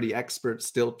the Liberty Experts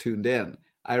still tuned in,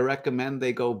 I recommend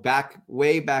they go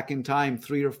way back in time,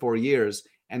 3 or 4 years,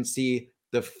 and see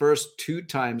the first 2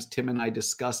 times Tim and I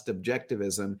discussed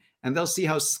objectivism, and they'll see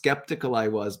how skeptical I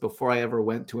was before I ever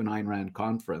went to an Ayn Rand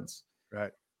conference.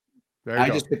 Right.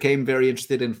 I just became very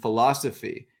interested in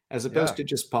philosophy as opposed to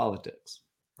just politics.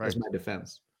 Right. As my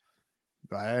defense.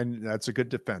 And that's a good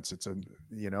defense. It's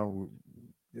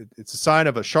it's a sign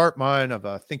of a sharp mind, of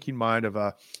a thinking mind, of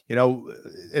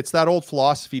it's that old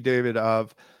philosophy, David,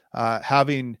 of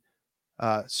having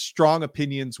strong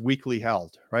opinions weakly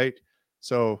held, right?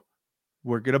 So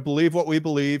we're going to believe what we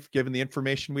believe, given the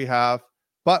information we have,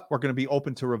 but we're going to be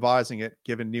open to revising it,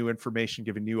 given new information,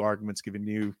 given new arguments, given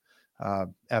new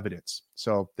evidence.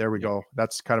 So there we go.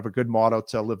 That's kind of a good motto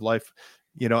to live life,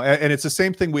 and it's the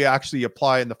same thing we actually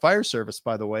apply in the fire service,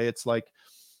 by the way. It's like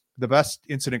the best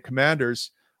incident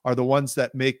commanders are the ones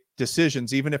that make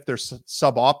decisions, even if they're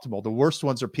suboptimal. The worst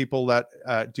ones are people that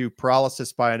do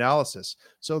paralysis by analysis.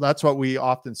 So that's what we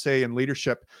often say in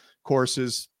leadership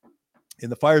courses in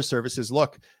the fire service is,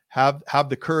 look, have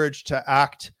the courage to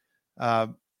act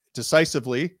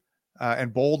decisively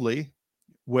and boldly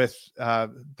with the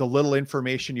little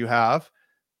information you have,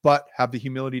 but have the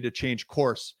humility to change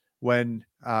course when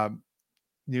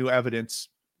new evidence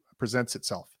presents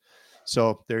itself.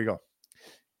 So there you go.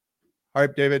 All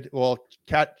right, David, we'll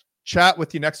chat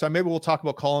with you next time. Maybe we'll talk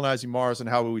about colonizing Mars and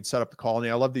how we would set up the colony.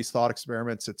 I love these thought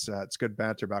experiments. It's good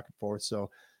banter back and forth. So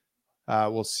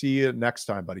we'll see you next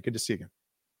time, buddy. Good to see you again.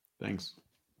 Thanks.